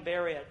body and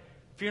bury it.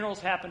 Funerals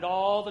happened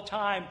all the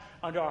time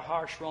under our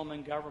harsh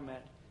Roman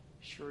government.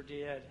 Sure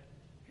did.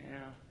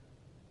 Yeah.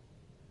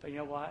 But you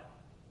know what?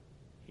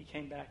 He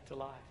came back to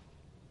life.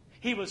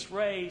 He was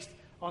raised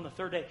on the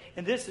third day.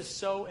 And this is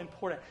so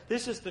important.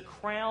 This is the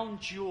crown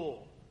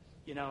jewel.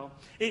 You know,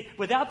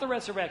 without the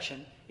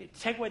resurrection,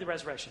 take away the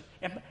resurrection.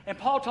 And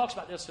Paul talks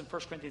about this in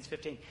 1 Corinthians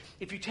 15.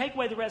 If you take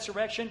away the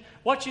resurrection,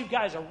 what you've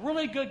got is a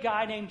really good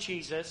guy named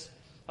Jesus,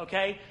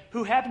 okay,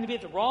 who happened to be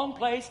at the wrong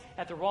place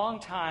at the wrong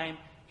time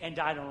and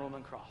died on a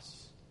Roman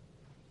cross.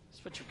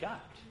 That's what you got.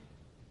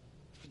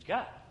 That's what you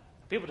got.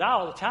 People die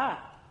all the time.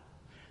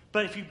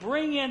 But if you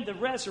bring in the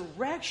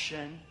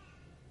resurrection,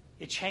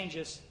 it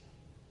changes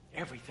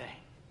everything.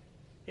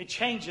 It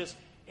changes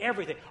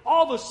everything.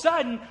 All of a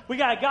sudden, we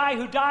got a guy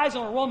who dies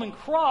on a Roman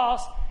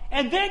cross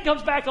and then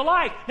comes back to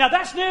life. Now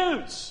that's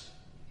news.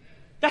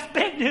 That's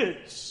big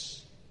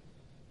news.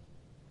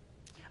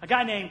 A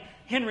guy named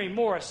Henry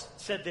Morris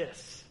said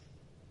this: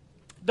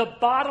 the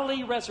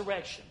bodily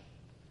resurrection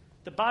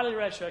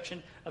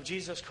of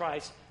Jesus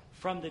Christ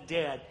from the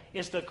dead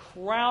is the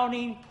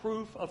crowning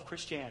proof of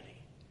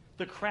Christianity.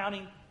 The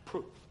crowning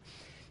proof.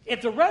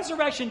 If the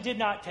resurrection did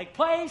not take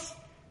place,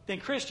 then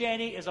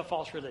Christianity is a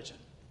false religion.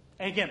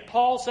 And again,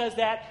 Paul says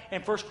that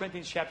in 1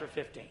 Corinthians chapter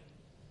 15.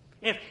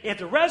 If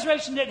the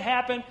resurrection didn't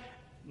happen,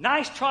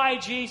 nice try,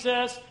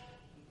 Jesus.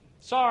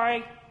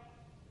 Sorry,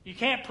 you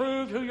can't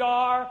prove who you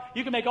are.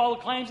 You can make all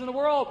the claims in the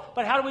world,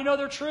 but how do we know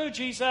they're true,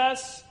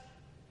 Jesus?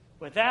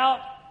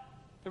 Without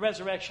the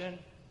resurrection,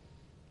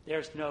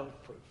 there's no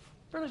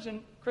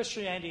proof.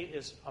 Christianity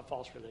is a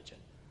false religion.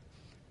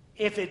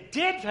 If it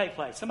did take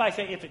place, somebody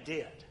say if it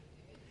did.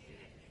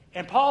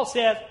 And Paul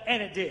says,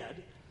 and it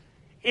did.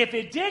 If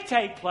it did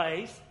take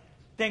place,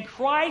 then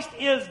Christ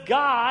is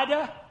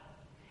God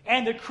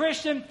and the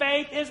Christian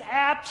faith is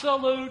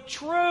absolute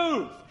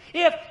truth.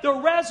 If the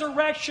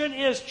resurrection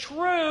is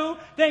true,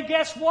 then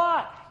guess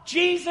what?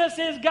 Jesus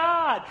is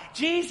God.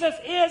 Jesus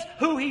is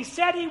who He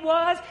said He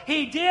was.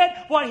 He did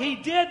what He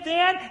did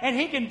then, and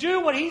He can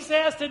do what He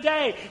says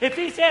today. If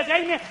He says,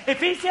 amen, if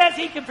He says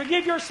He can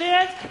forgive your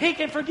sins, He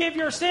can forgive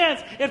your sins.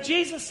 If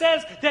Jesus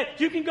says that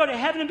you can go to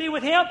heaven and be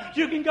with Him,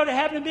 you can go to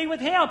heaven and be with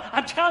Him.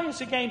 I'm telling you,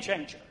 it's a game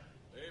changer.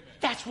 Amen.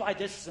 That's why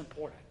this is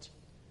important.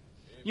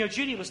 Amen. You know,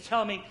 Judy was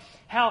telling me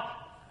how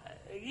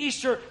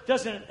Easter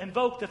doesn't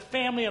invoke the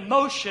family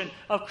emotion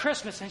of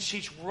Christmas, and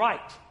she's right.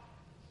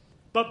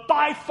 But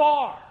by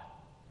far,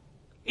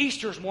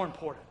 Easter is more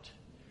important.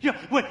 You know,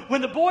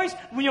 when the boys,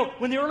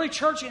 when the early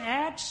church in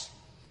Acts,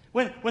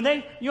 when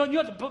they, you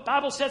know what the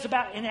Bible says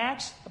about in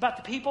Acts about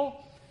the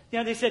people? You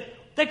know, they said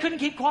they couldn't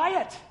keep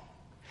quiet,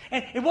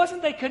 and it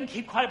wasn't they couldn't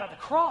keep quiet about the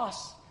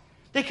cross;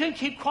 they couldn't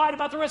keep quiet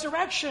about the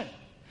resurrection.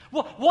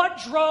 Well, what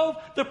drove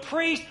the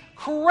priest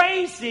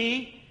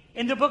crazy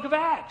in the book of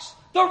Acts?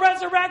 The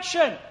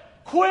resurrection.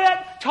 Quit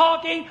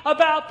talking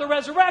about the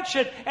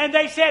resurrection, and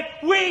they said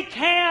we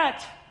can't.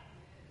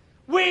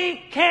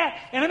 We can't.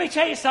 And let me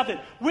tell you something.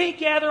 We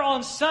gather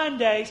on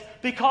Sundays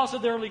because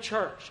of the early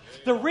church.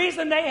 The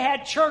reason they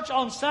had church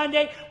on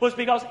Sunday was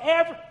because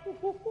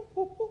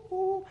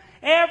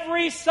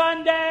every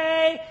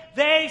Sunday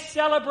they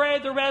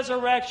celebrated the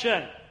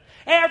resurrection.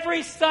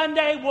 Every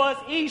Sunday was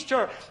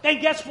Easter.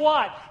 And guess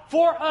what?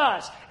 For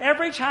us,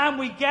 every time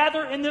we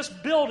gather in this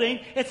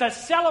building, it's a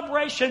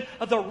celebration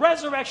of the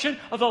resurrection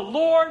of the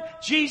Lord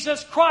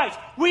Jesus Christ.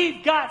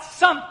 We've got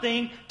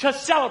something to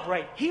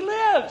celebrate. He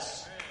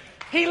lives.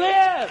 He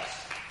lives.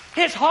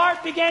 His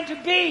heart began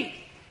to beat.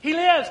 He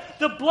lives.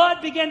 The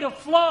blood began to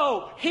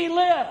flow. He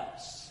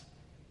lives.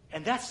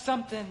 And that's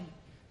something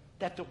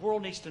that the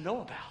world needs to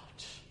know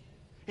about.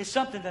 It's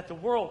something that the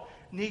world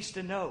needs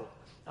to know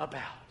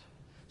about.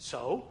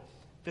 So,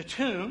 the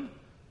tomb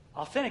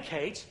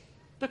authenticates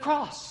the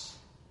cross.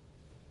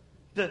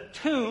 The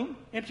tomb,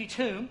 empty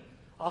tomb,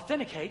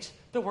 authenticates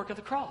the work of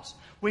the cross.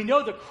 We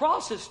know the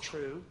cross is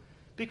true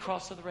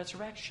because of the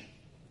resurrection.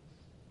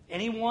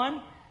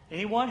 Anyone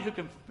who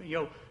can,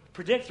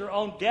 predict their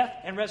own death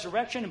and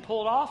resurrection and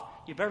pull it off,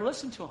 you better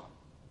listen to them.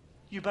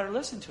 You better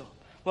listen to them.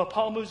 Well,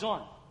 Paul moves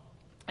on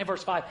in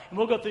verse 5, and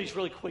we'll go through these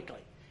really quickly,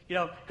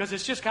 because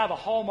it's just kind of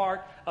a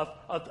hallmark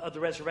of the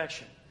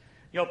resurrection.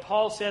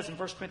 Paul says in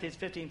 1 Corinthians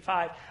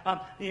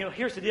 15:5,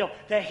 here's the deal,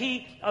 that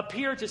he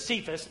appeared to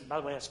Cephas, and by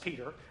the way, that's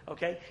Peter,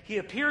 okay? He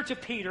appeared to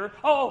Peter,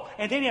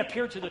 and then he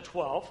appeared to the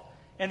 12.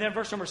 And then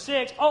verse number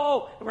 6,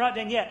 we're not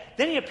done yet.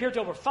 Then he appeared to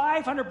over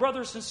 500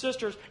 brothers and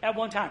sisters at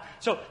one time.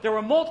 So there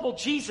were multiple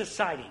Jesus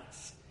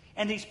sightings.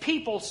 And these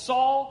people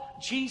saw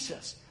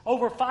Jesus,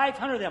 over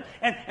 500 of them.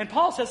 And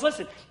Paul says,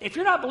 listen, if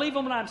you're not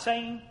believing what I'm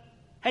saying,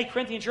 hey,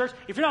 Corinthian church,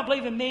 if you're not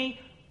believing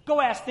me,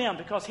 go ask them,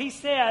 because he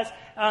says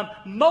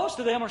most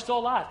of them are still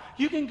alive.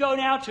 You can go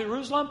now to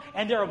Jerusalem,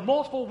 and there are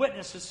multiple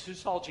witnesses who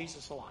saw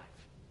Jesus alive.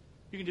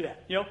 You can do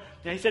that.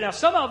 And he said, now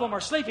some of them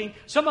are sleeping,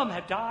 some of them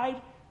have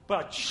died,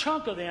 but a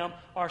chunk of them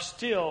are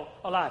still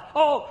alive.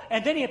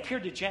 And then he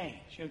appeared to James.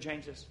 You know who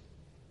James is?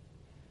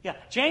 Yeah,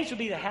 James would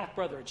be the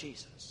half-brother of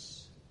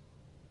Jesus.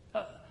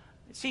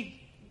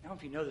 See, I don't know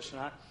if you know this or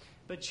not,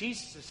 but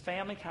Jesus'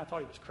 family kind of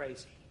thought he was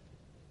crazy.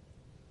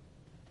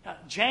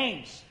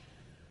 James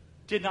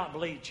did not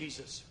believe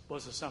Jesus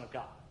was the Son of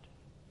God.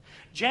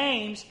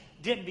 James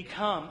didn't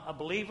become a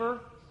believer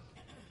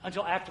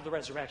until after the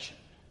resurrection.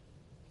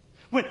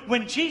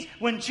 When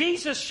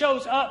Jesus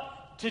shows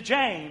up to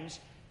James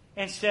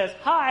and says,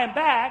 hi, I'm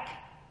back,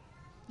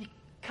 you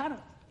kind of,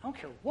 I don't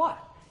care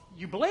what,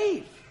 you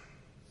believe.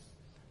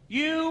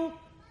 You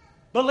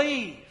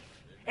believe.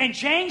 And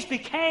James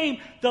became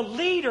the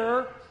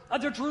leader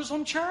of the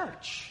Jerusalem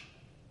church.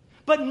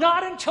 But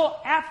not until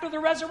after the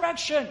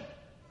resurrection.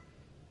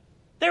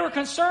 They were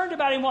concerned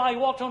about him while he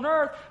walked on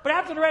earth, but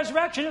after the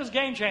resurrection, it was a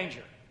game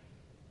changer.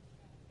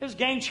 It was a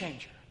game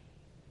changer.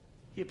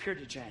 He appeared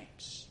to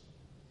James.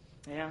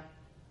 Yeah.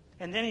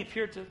 And then he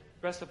appeared to the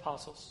rest of the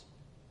apostles.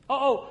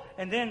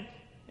 And then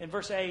in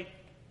verse 8,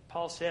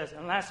 Paul says,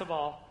 and last of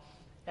all,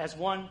 as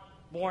one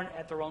born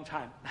at the wrong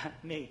time,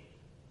 me,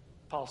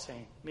 Paul's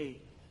saying, me,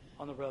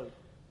 on the road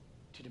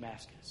to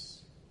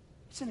Damascus.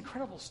 It's an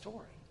incredible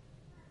story.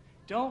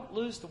 Don't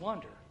lose the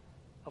wonder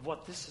of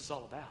what this is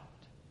all about.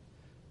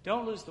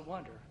 Don't lose the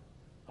wonder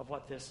of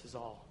what this is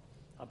all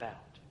about.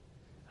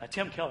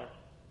 Tim Keller,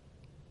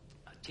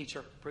 a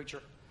teacher,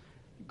 preacher,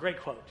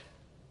 great quote.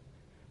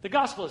 The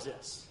gospel is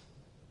this.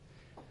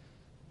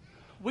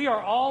 We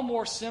are all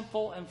more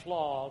sinful and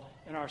flawed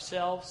in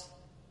ourselves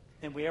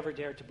than we ever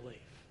dared to believe.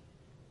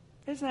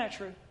 Isn't that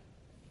true?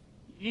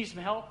 You need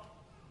some help?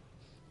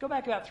 Go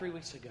back about 3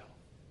 weeks ago.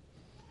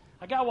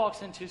 A guy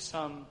walks into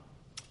some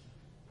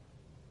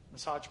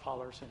massage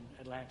parlors in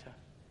Atlanta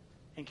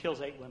and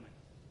kills 8 women.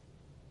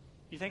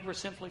 You think we're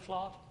sinfully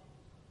flawed?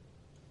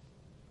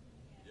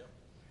 Yep.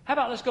 How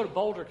about let's go to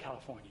Boulder,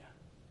 California.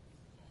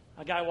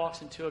 A guy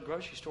walks into a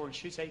grocery store and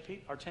shoots 8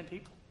 people or 10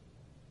 people.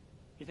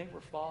 You think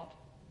we're flawed?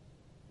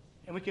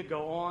 And we could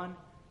go on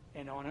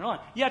and on and on.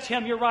 Yeah,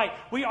 Tim, you're right.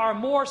 We are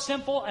more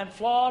sinful and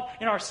flawed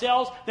in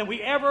ourselves than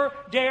we ever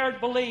dared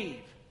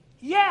believe.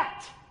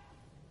 Yet,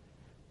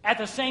 at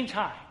the same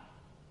time,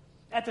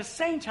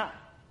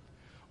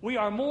 we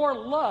are more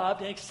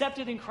loved and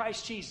accepted in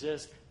Christ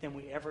Jesus than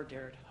we ever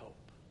dared hope.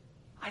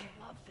 I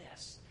love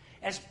this.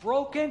 As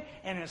broken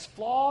and as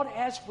flawed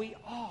as we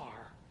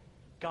are,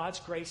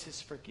 God's grace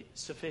is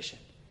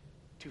sufficient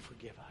to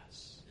forgive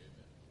us.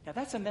 Amen. Now,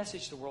 that's a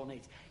message the world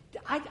needs.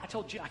 I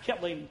told you, I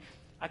kept leaning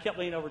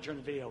over during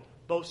the video.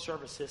 Both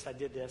services, I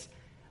did this.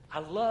 I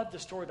love the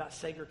story about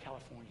Sager,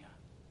 California.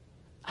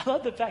 I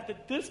love the fact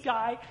that this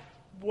guy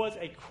was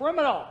a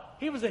criminal.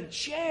 He was in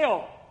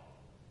jail.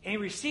 And he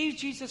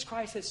receives Jesus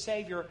Christ as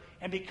Savior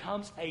and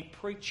becomes a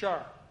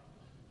preacher.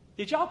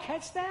 Did y'all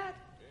catch that?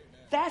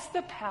 Amen. That's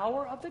the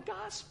power of the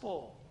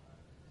gospel.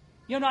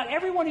 Not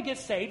everyone who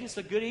gets saved is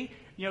a goody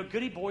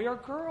boy or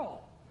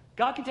girl.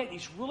 God can take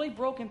these really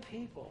broken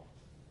people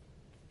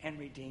and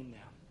redeem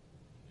them.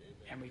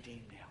 And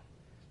redeem them.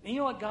 And you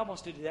know what? God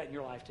wants to do that in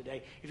your life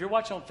today. If you're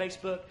watching on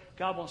Facebook,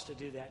 God wants to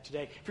do that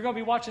today. If you're going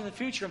to be watching in the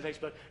future on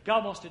Facebook,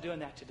 God wants to do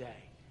that today.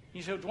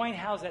 You say, Dwayne,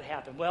 how does that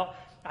happen? Well,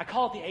 I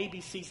call it the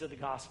ABCs of the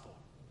gospel.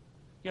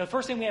 The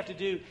first thing we have to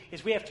do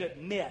is we have to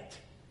admit,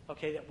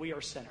 that we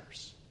are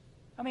sinners.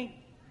 I mean,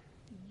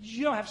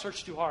 you don't have to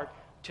search too hard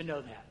to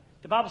know that.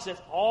 The Bible says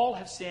all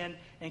have sinned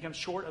and come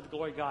short of the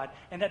glory of God,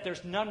 and that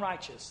there's none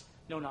righteous,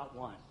 no, not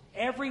one.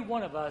 Every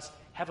one of us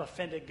have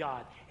offended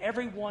God.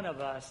 Every one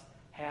of us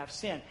have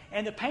sinned.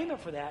 And the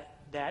payment for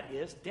that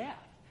is death.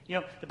 You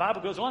know, the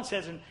Bible goes on,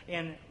 says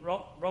in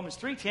Romans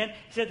 3:10, it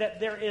said that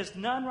there is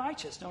none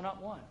righteous, no,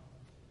 not one.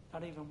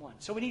 Not even one.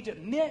 So we need to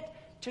admit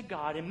to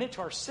God, admit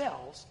to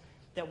ourselves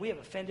that we have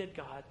offended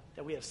God,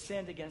 that we have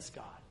sinned against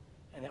God,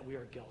 and that we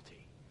are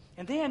guilty.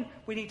 And then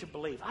we need to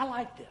believe. I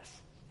like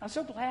this. I'm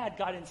so glad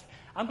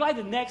I'm glad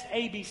the next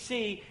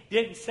ABC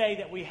didn't say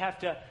that we have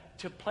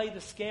to play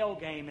the scale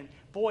game. And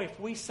boy, if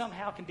we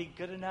somehow can be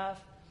good enough,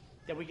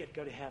 that we get to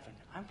go to heaven.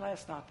 I'm glad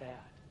it's not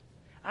that.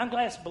 I'm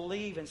glad it's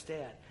believe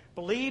instead.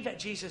 Believe that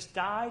Jesus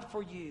died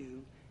for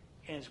you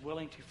and is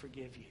willing to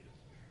forgive you.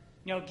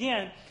 You know,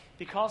 again,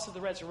 because of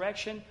the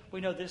resurrection,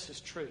 we know this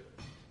is true.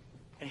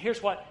 And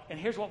here's what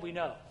we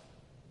know.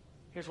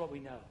 Here's what we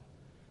know.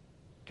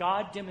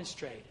 God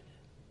demonstrated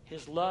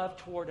his love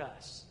toward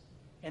us,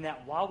 and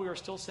that while we were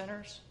still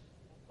sinners,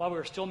 while we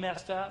were still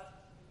messed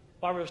up,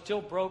 while we were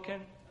still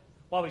broken,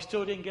 while we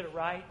still didn't get it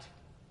right,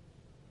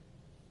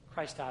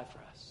 Christ died for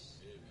us.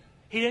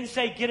 He didn't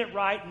say, get it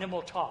right and then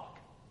we'll talk.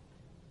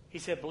 He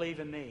said, believe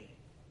in me,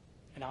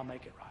 and I'll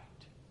make it right.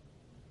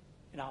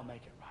 And I'll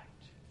make it right.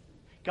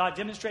 God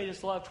demonstrated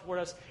his love toward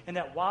us, and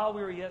that while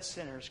we were yet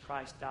sinners,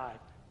 Christ died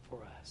for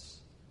us.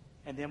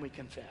 And then we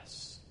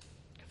confess.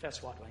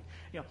 Confess what?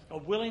 You know, a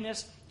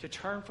willingness to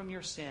turn from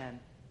your sin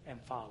and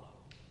follow.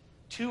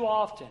 Too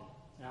often,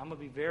 and I'm going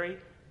to be very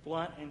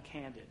blunt and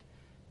candid,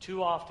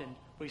 too often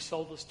we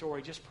sold the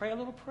story, just pray a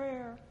little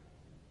prayer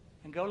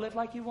and go live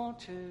like you want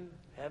to,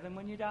 heaven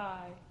when you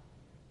die.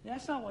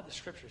 That's not what the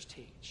Scriptures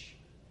teach.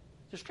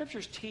 The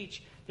Scriptures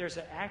teach there's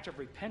an act of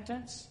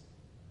repentance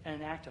and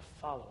an act of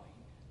following.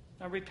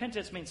 Now,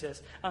 repentance means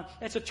this.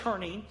 It's a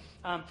turning.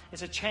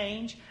 It's a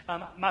change.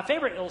 My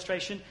favorite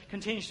illustration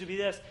continues to be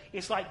this.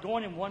 It's like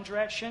going in one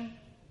direction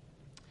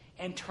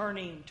and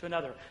turning to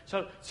another.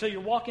 So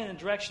you're walking in the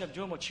direction of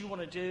doing what you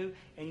want to do,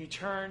 and you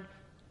turn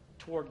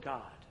toward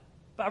God.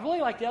 But I really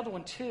like the other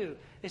one, too.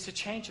 It's a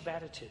change of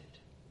attitude.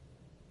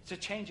 It's a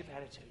change of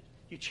attitude.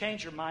 You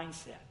change your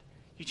mindset.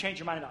 You change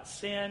your mind about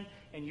sin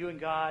and you and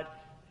God,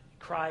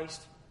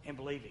 Christ, and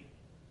believing.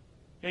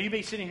 You know, you may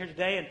be sitting here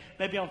today and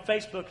maybe on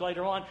Facebook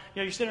later on, you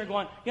know, you're sitting there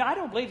going, yeah, I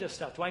don't believe this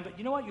stuff, Dwayne, but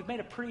you know what? You've made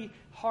a pretty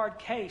hard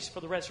case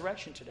for the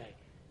resurrection today.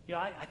 You know,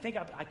 I think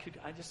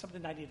I just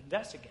something I need to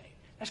investigate.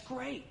 That's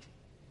great.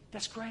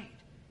 That's great.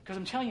 Because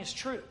I'm telling you, it's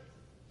true.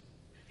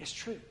 It's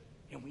true.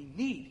 And we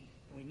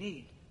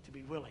need to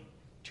be willing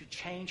to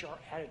change our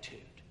attitude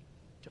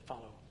to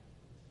follow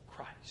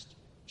Christ.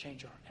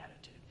 Change our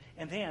attitude.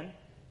 And then,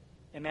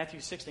 in Matthew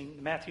 16,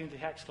 Matthew the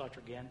tax collector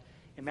again,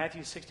 in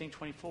Matthew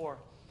 16:24,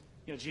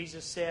 you know,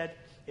 Jesus said,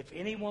 if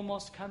anyone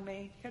wants to come to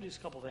me, you got to do a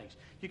couple things.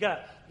 You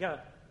got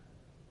to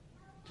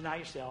deny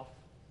yourself,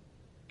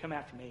 come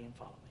after me, and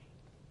follow me.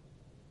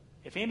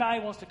 If anybody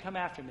wants to come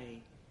after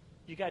me,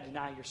 you got to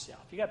deny yourself.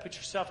 You got to put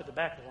yourself at the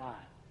back of the line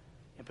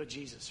and put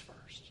Jesus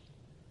first.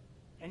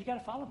 And you got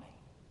to follow me.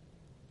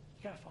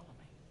 You got to follow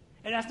me.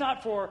 And that's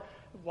not for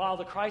while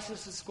the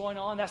crisis is going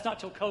on. That's not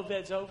till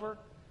COVID's over.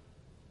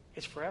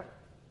 It's forever.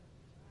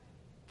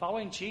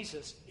 Following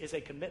Jesus is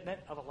a commitment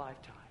of a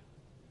lifetime.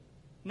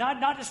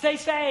 Not to stay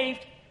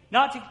saved,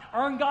 not to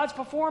earn God's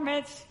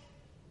performance.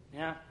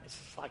 Yeah, it's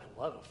just like a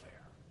love affair.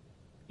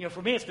 You know,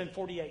 for me, it's been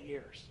 48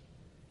 years.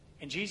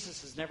 And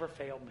Jesus has never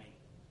failed me.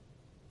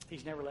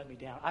 He's never let me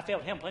down. I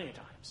failed him plenty of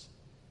times.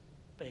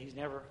 But he's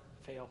never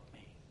failed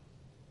me.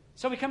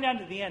 So we come down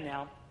to the end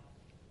now.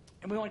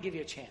 And we want to give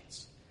you a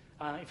chance.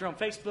 If you're on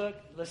Facebook,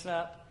 listen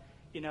up.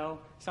 You know,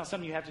 it's not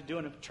something you have to do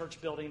in a church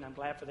building. I'm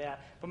glad for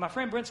that. But my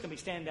friend Brent's going to be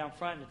standing down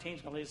front, and the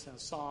team's going to lead us in a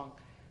song,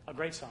 a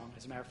great song,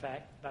 as a matter of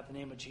fact, about the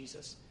name of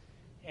Jesus.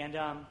 And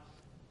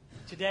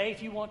today,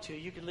 if you want to,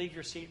 you can leave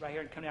your seat right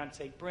here and come down and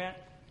say, Brent,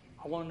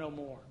 I want to know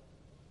more.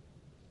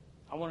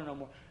 I want to know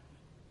more.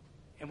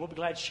 And we'll be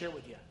glad to share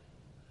with you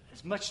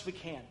as much as we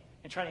can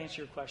and try to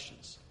answer your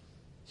questions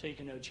so you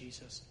can know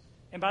Jesus.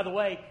 And by the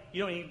way,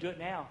 you don't need to do it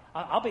now.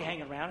 I'll be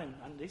hanging around,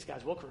 and these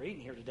guys, Wilker, are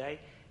eating here today.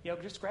 You know,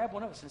 just grab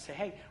one of us and say,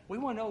 hey, I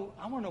want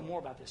to know more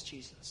about this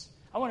Jesus.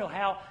 I want to know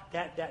how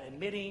that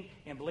admitting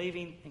and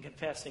believing and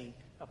confessing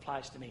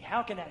applies to me.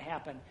 How can that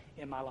happen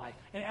in my life?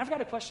 And I've got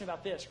a question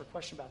about this or a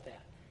question about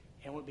that.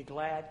 And we'll be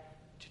glad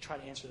to try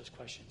to answer those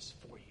questions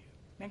for you.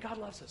 Man, God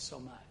loves us so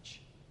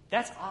much.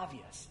 That's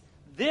obvious.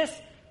 This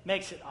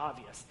makes it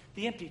obvious.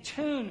 The empty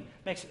tomb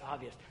makes it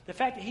obvious. The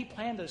fact that he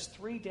planned those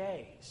 3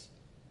 days,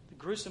 the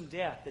gruesome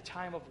death, the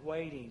time of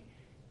waiting,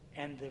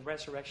 and the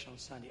resurrection on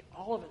Sunday,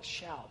 all of it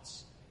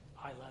shouts,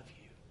 I love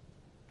you.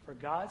 For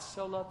God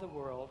so loved the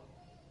world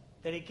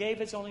that he gave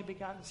his only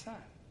begotten Son,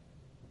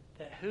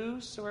 that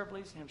whosoever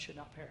believes in him should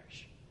not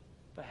perish,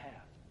 but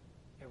have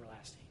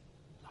everlasting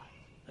life.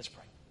 Let's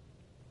pray.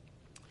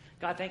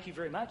 God, thank you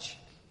very much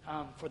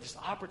for this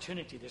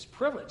opportunity, this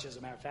privilege, as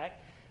a matter of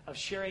fact, of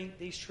sharing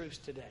these truths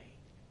today.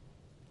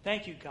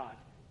 Thank you, God,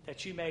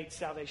 that you made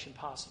salvation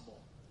possible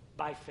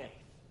by faith.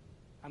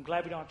 I'm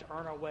glad we don't have to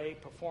earn our way,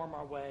 perform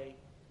our way,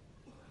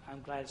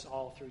 I'm glad it's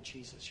all through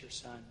Jesus, your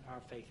Son, our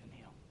faith in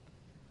him.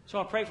 So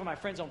I want to pray for my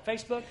friends on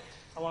Facebook.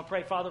 I want to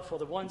pray, Father, for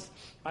the ones who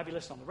might be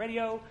listening on the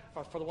radio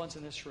or for the ones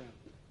in this room.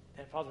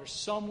 That, Father, there's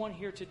someone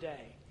here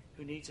today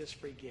who needs this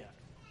free gift.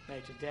 May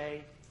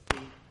today be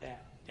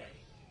that day.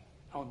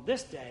 On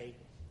this day,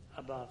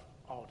 above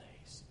all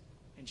days.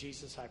 In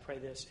Jesus, I pray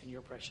this in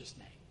your precious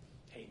name.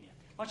 Amen.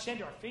 Why don't you stand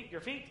to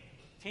your feet?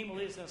 The team will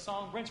lead us in a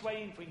song. Brent's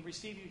waiting. If we can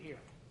receive you here,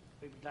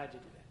 we'd be glad to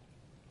do that.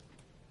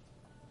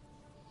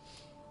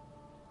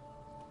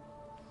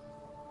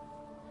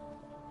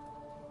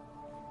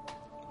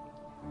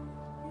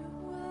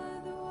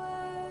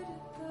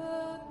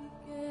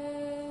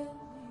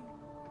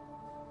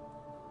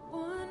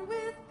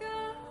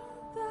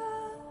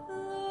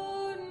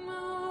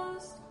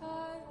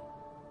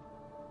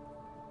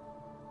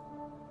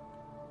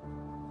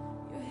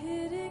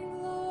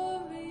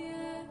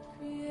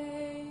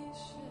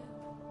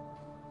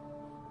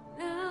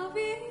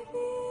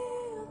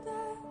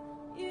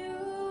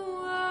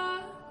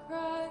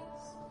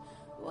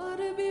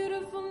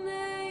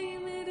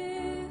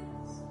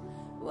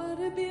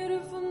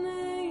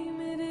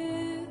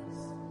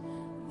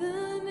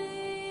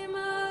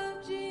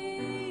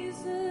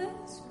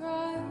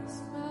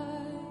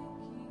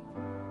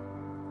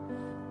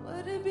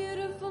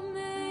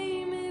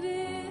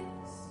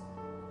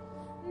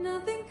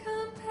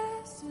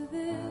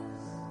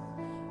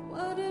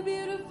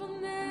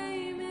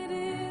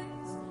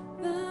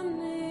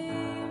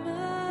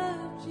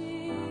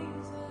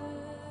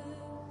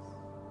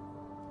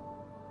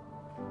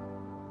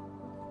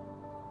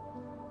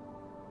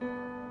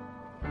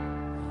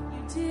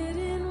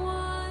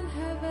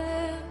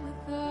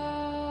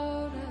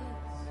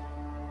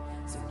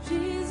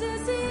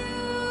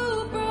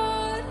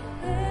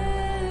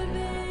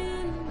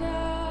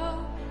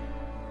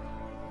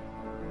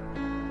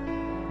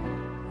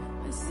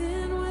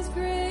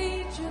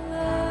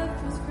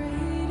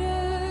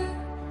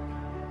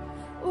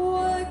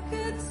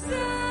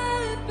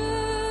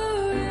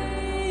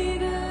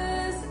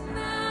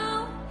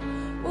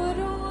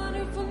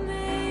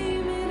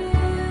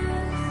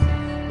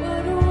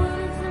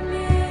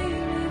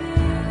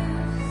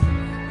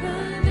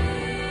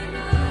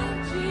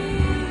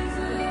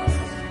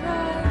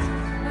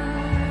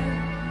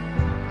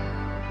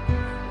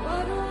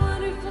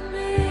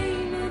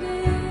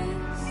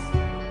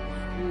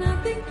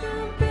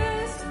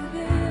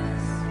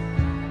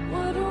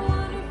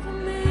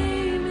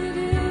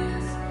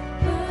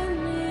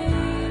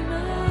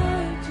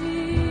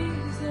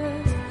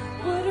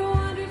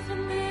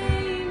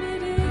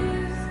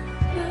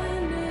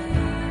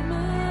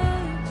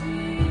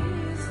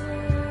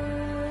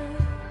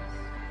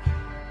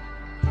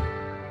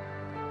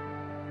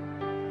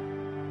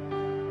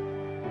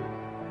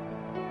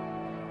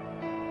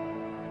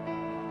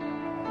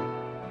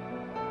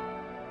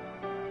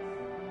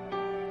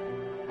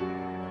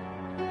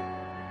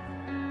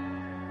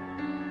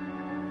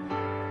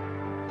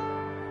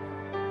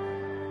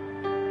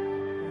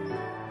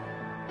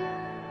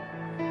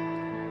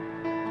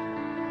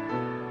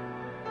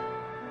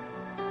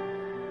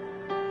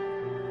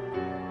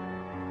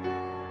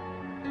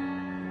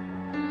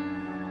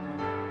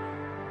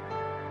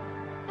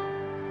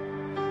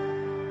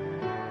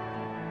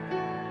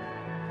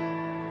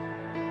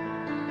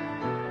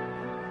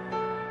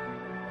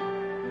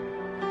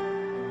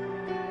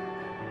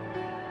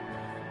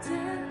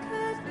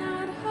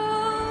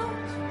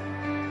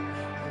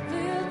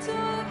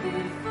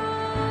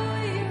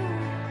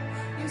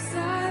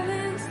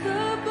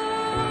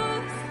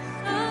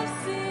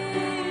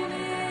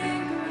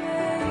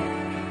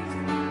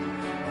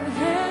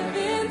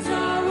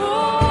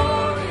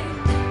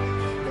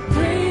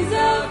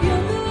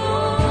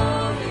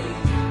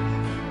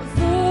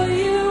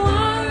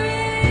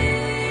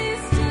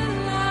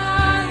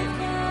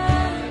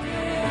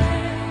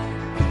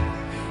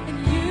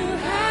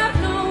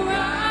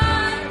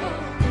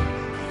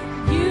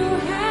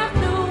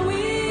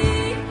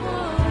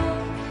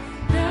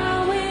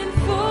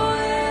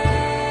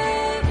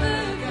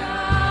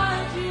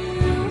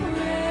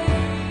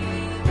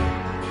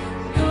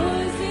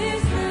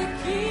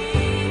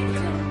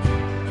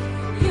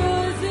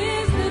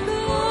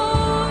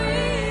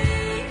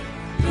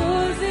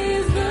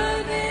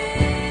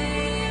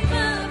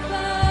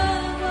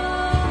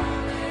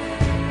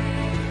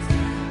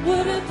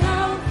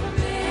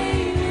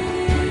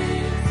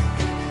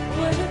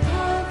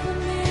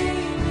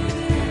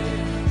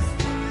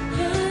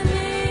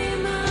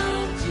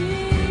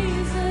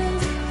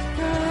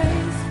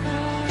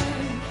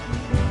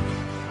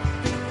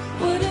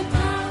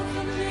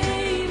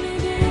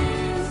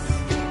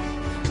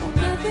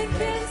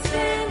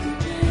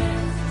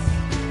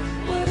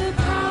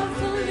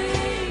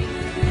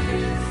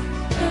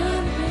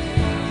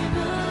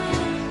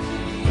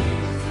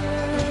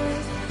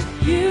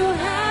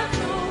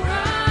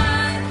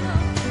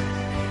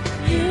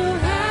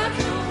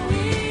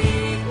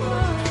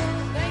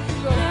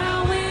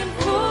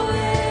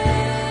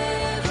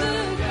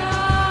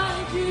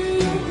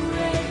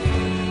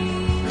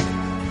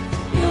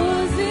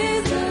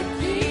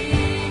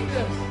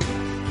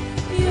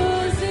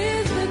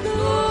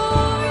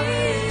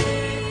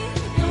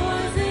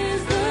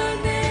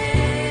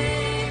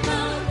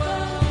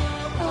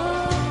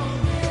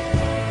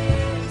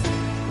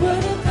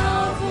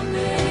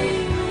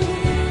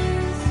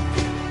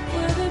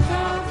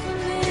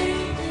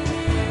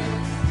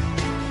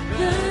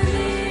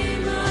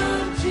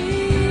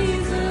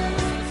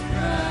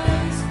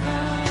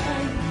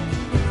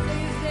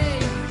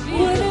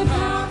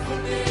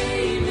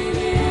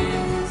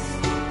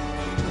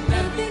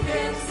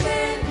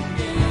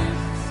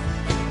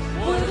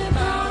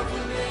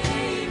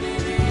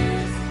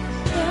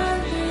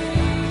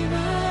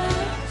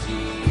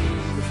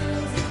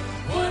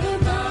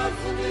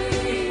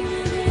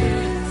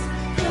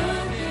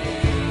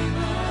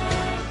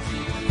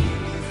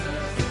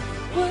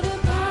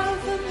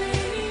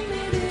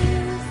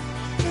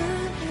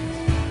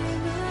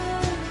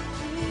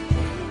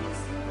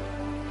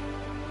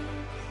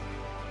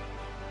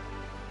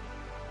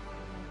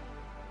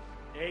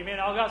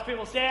 God's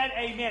people said,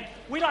 amen.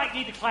 We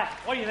need to clap.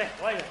 What do you think?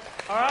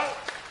 All right?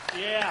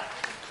 Yeah.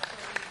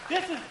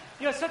 This is,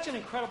 such an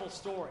incredible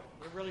story.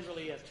 It really,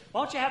 really is.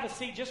 Why don't you have a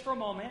seat just for a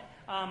moment?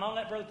 I'm going to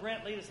let Brother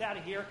Brent lead us out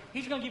of here.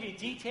 He's going to give you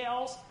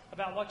details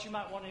about what you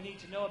might want to need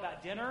to know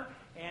about dinner.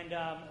 And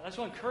I just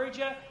want to encourage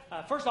you.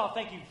 First off,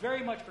 thank you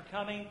very much for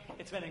coming.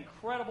 It's been an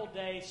incredible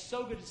day.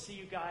 So good to see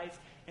you guys.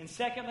 And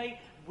secondly,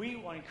 we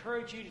want to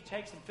encourage you to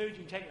take some food.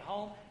 You can take it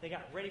home. They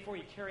got it ready for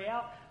you to carry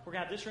out. We're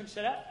going to have this room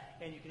set up,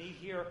 and you can eat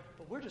here.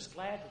 But we're just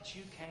glad that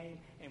you came,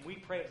 and we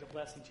pray it was a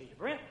blessing to you.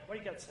 Brent, what do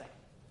you got to say?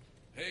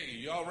 Hey,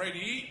 y'all ready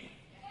to eat?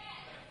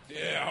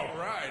 Yeah, all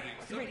right.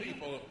 Some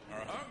people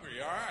are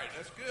hungry. All right,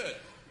 that's good.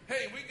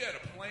 Hey, we got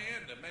a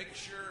plan to make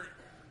sure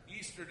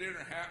Easter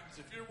dinner happens.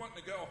 If you're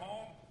wanting to go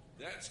home,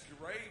 that's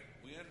great.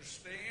 We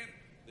understand.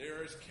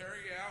 There is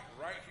carry out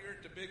right here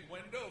at the big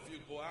window. If you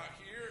go out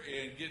here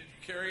and get your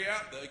carry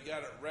out, they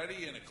got it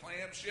ready in a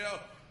clamshell.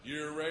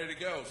 You're ready to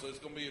go. So it's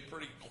going to be a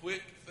pretty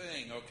quick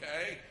thing,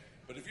 okay?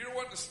 But if you're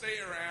wanting to stay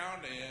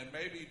around and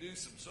maybe do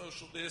some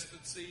social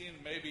distancing,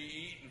 maybe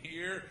eating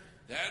here,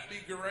 that'd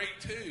be great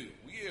too.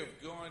 We are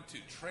going to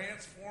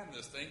transform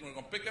this thing. We're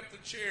going to pick up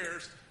the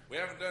chairs. We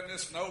haven't done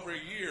this in over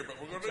a year, but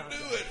we're going to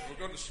do it. We're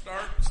going to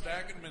start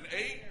stacking them in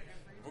 8.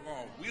 We're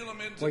going to wheel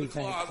them into the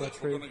closet.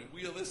 We're going to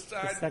wheel this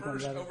side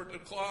first over to the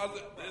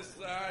closet, this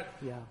side,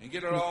 and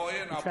get it all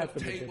in. I'll put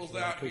tables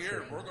out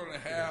here. We're going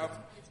to have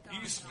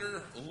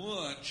Easter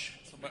lunch.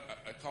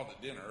 I called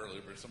it dinner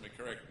earlier, but somebody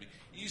corrected me.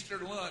 Easter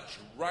lunch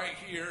right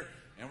here,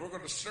 and we're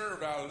going to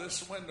serve out of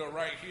this window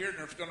right here, and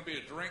there's going to be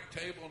a drink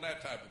table and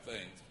that type of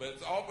thing. But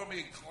it's all going to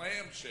be in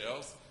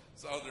clamshells,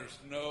 so there's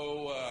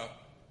no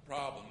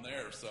problem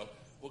there. So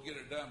we'll get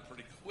it done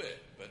pretty quick.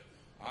 But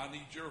I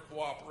need your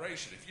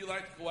cooperation. If you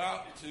like to go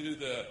out to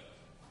the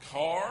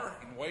car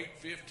and wait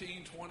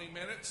 15, 20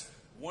 minutes,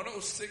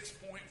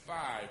 106.5,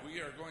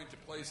 we are going to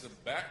play some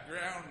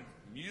background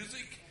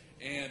music,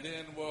 and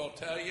then we'll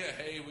tell you,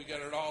 hey, we got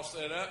it all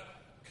set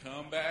up,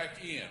 come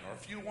back in. Or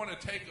if you want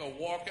to take a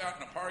walk out in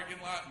the parking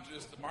lot and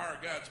just admire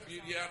God's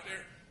beauty out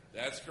there,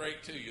 that's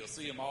great too. You'll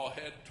see them all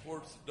head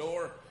towards the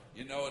door.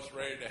 You know it's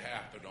ready to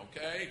happen,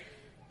 okay?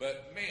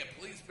 But, man,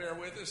 please bear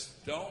with us.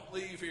 Don't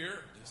leave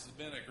here. This has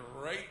been a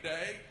great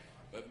day.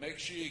 But make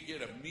sure you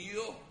get a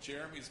meal.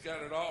 Jeremy's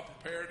got it all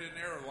prepared in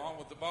there along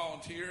with the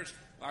volunteers.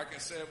 Like I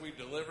said, we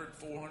delivered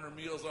 400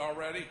 meals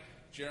already.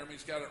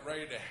 Jeremy's got it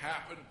ready to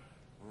happen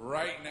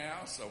right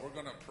now. So we're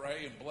going to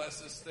pray and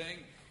bless this thing.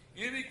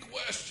 Any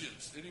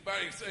questions?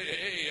 Anybody say,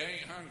 hey, I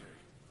ain't hungry?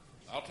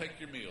 I'll take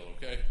your meal,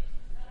 okay?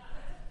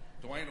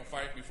 Dwayne will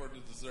fight me for the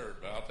dessert,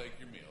 but I'll take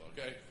your meal,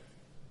 okay?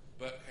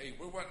 But, hey,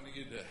 we're wanting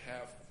you to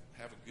have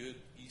a good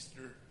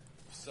Easter,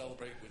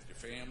 celebrate with your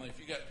family. If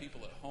you got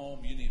people at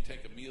home you need to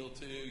take a meal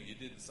to, you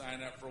didn't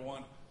sign up for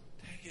one,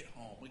 take it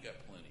home. We got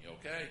plenty,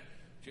 okay?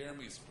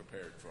 Jeremy's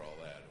prepared for all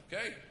that,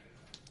 okay?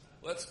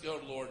 Let's go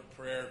to Lord in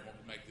prayer and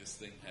we'll make this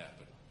thing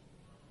happen.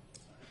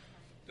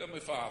 Heavenly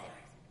Father,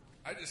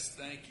 I just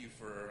thank you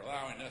for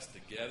allowing us to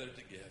gather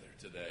together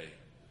today.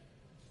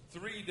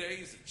 3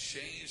 days that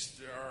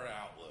changed our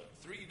outlook.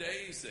 3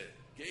 days that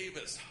gave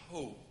us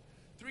hope.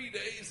 3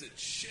 days that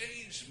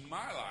changed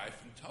my life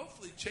and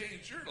hopefully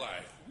changed your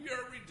life. We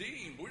are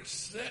redeemed. We're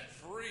set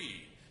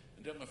free.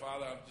 And Heavenly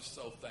Father, I'm just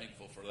so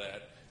thankful for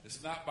that.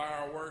 It's not by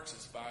our works,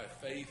 it's by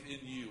faith in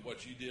you,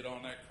 what you did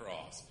on that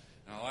cross.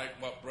 And I like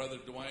what Brother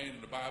Dwayne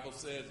in the Bible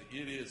says,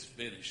 it is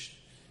finished.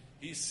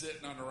 He's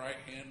sitting on the right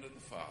hand of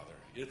the Father.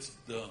 It's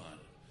done.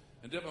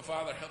 And Heavenly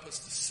Father, help us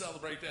to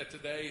celebrate that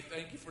today.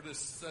 Thank you for this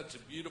such a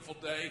beautiful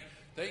day.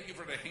 Thank you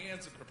for the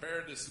hands that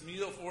prepared this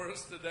meal for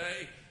us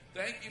today.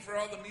 Thank you for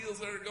all the meals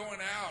that are going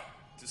out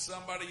to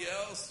somebody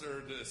else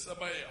or to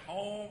somebody at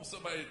home,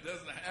 somebody that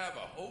doesn't have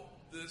a hope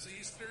this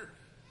Easter.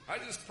 I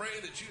just pray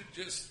that you'd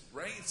just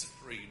reign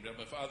supreme,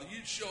 Heavenly Father.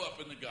 You'd show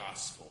up in the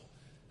gospel.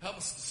 Help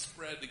us to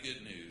spread the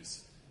good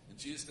news. In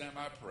Jesus' name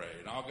I pray.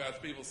 And all God's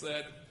people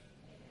said,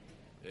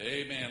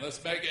 amen.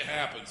 Let's make it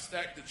happen.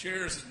 Stack the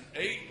chairs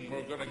in 8 and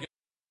we're going to get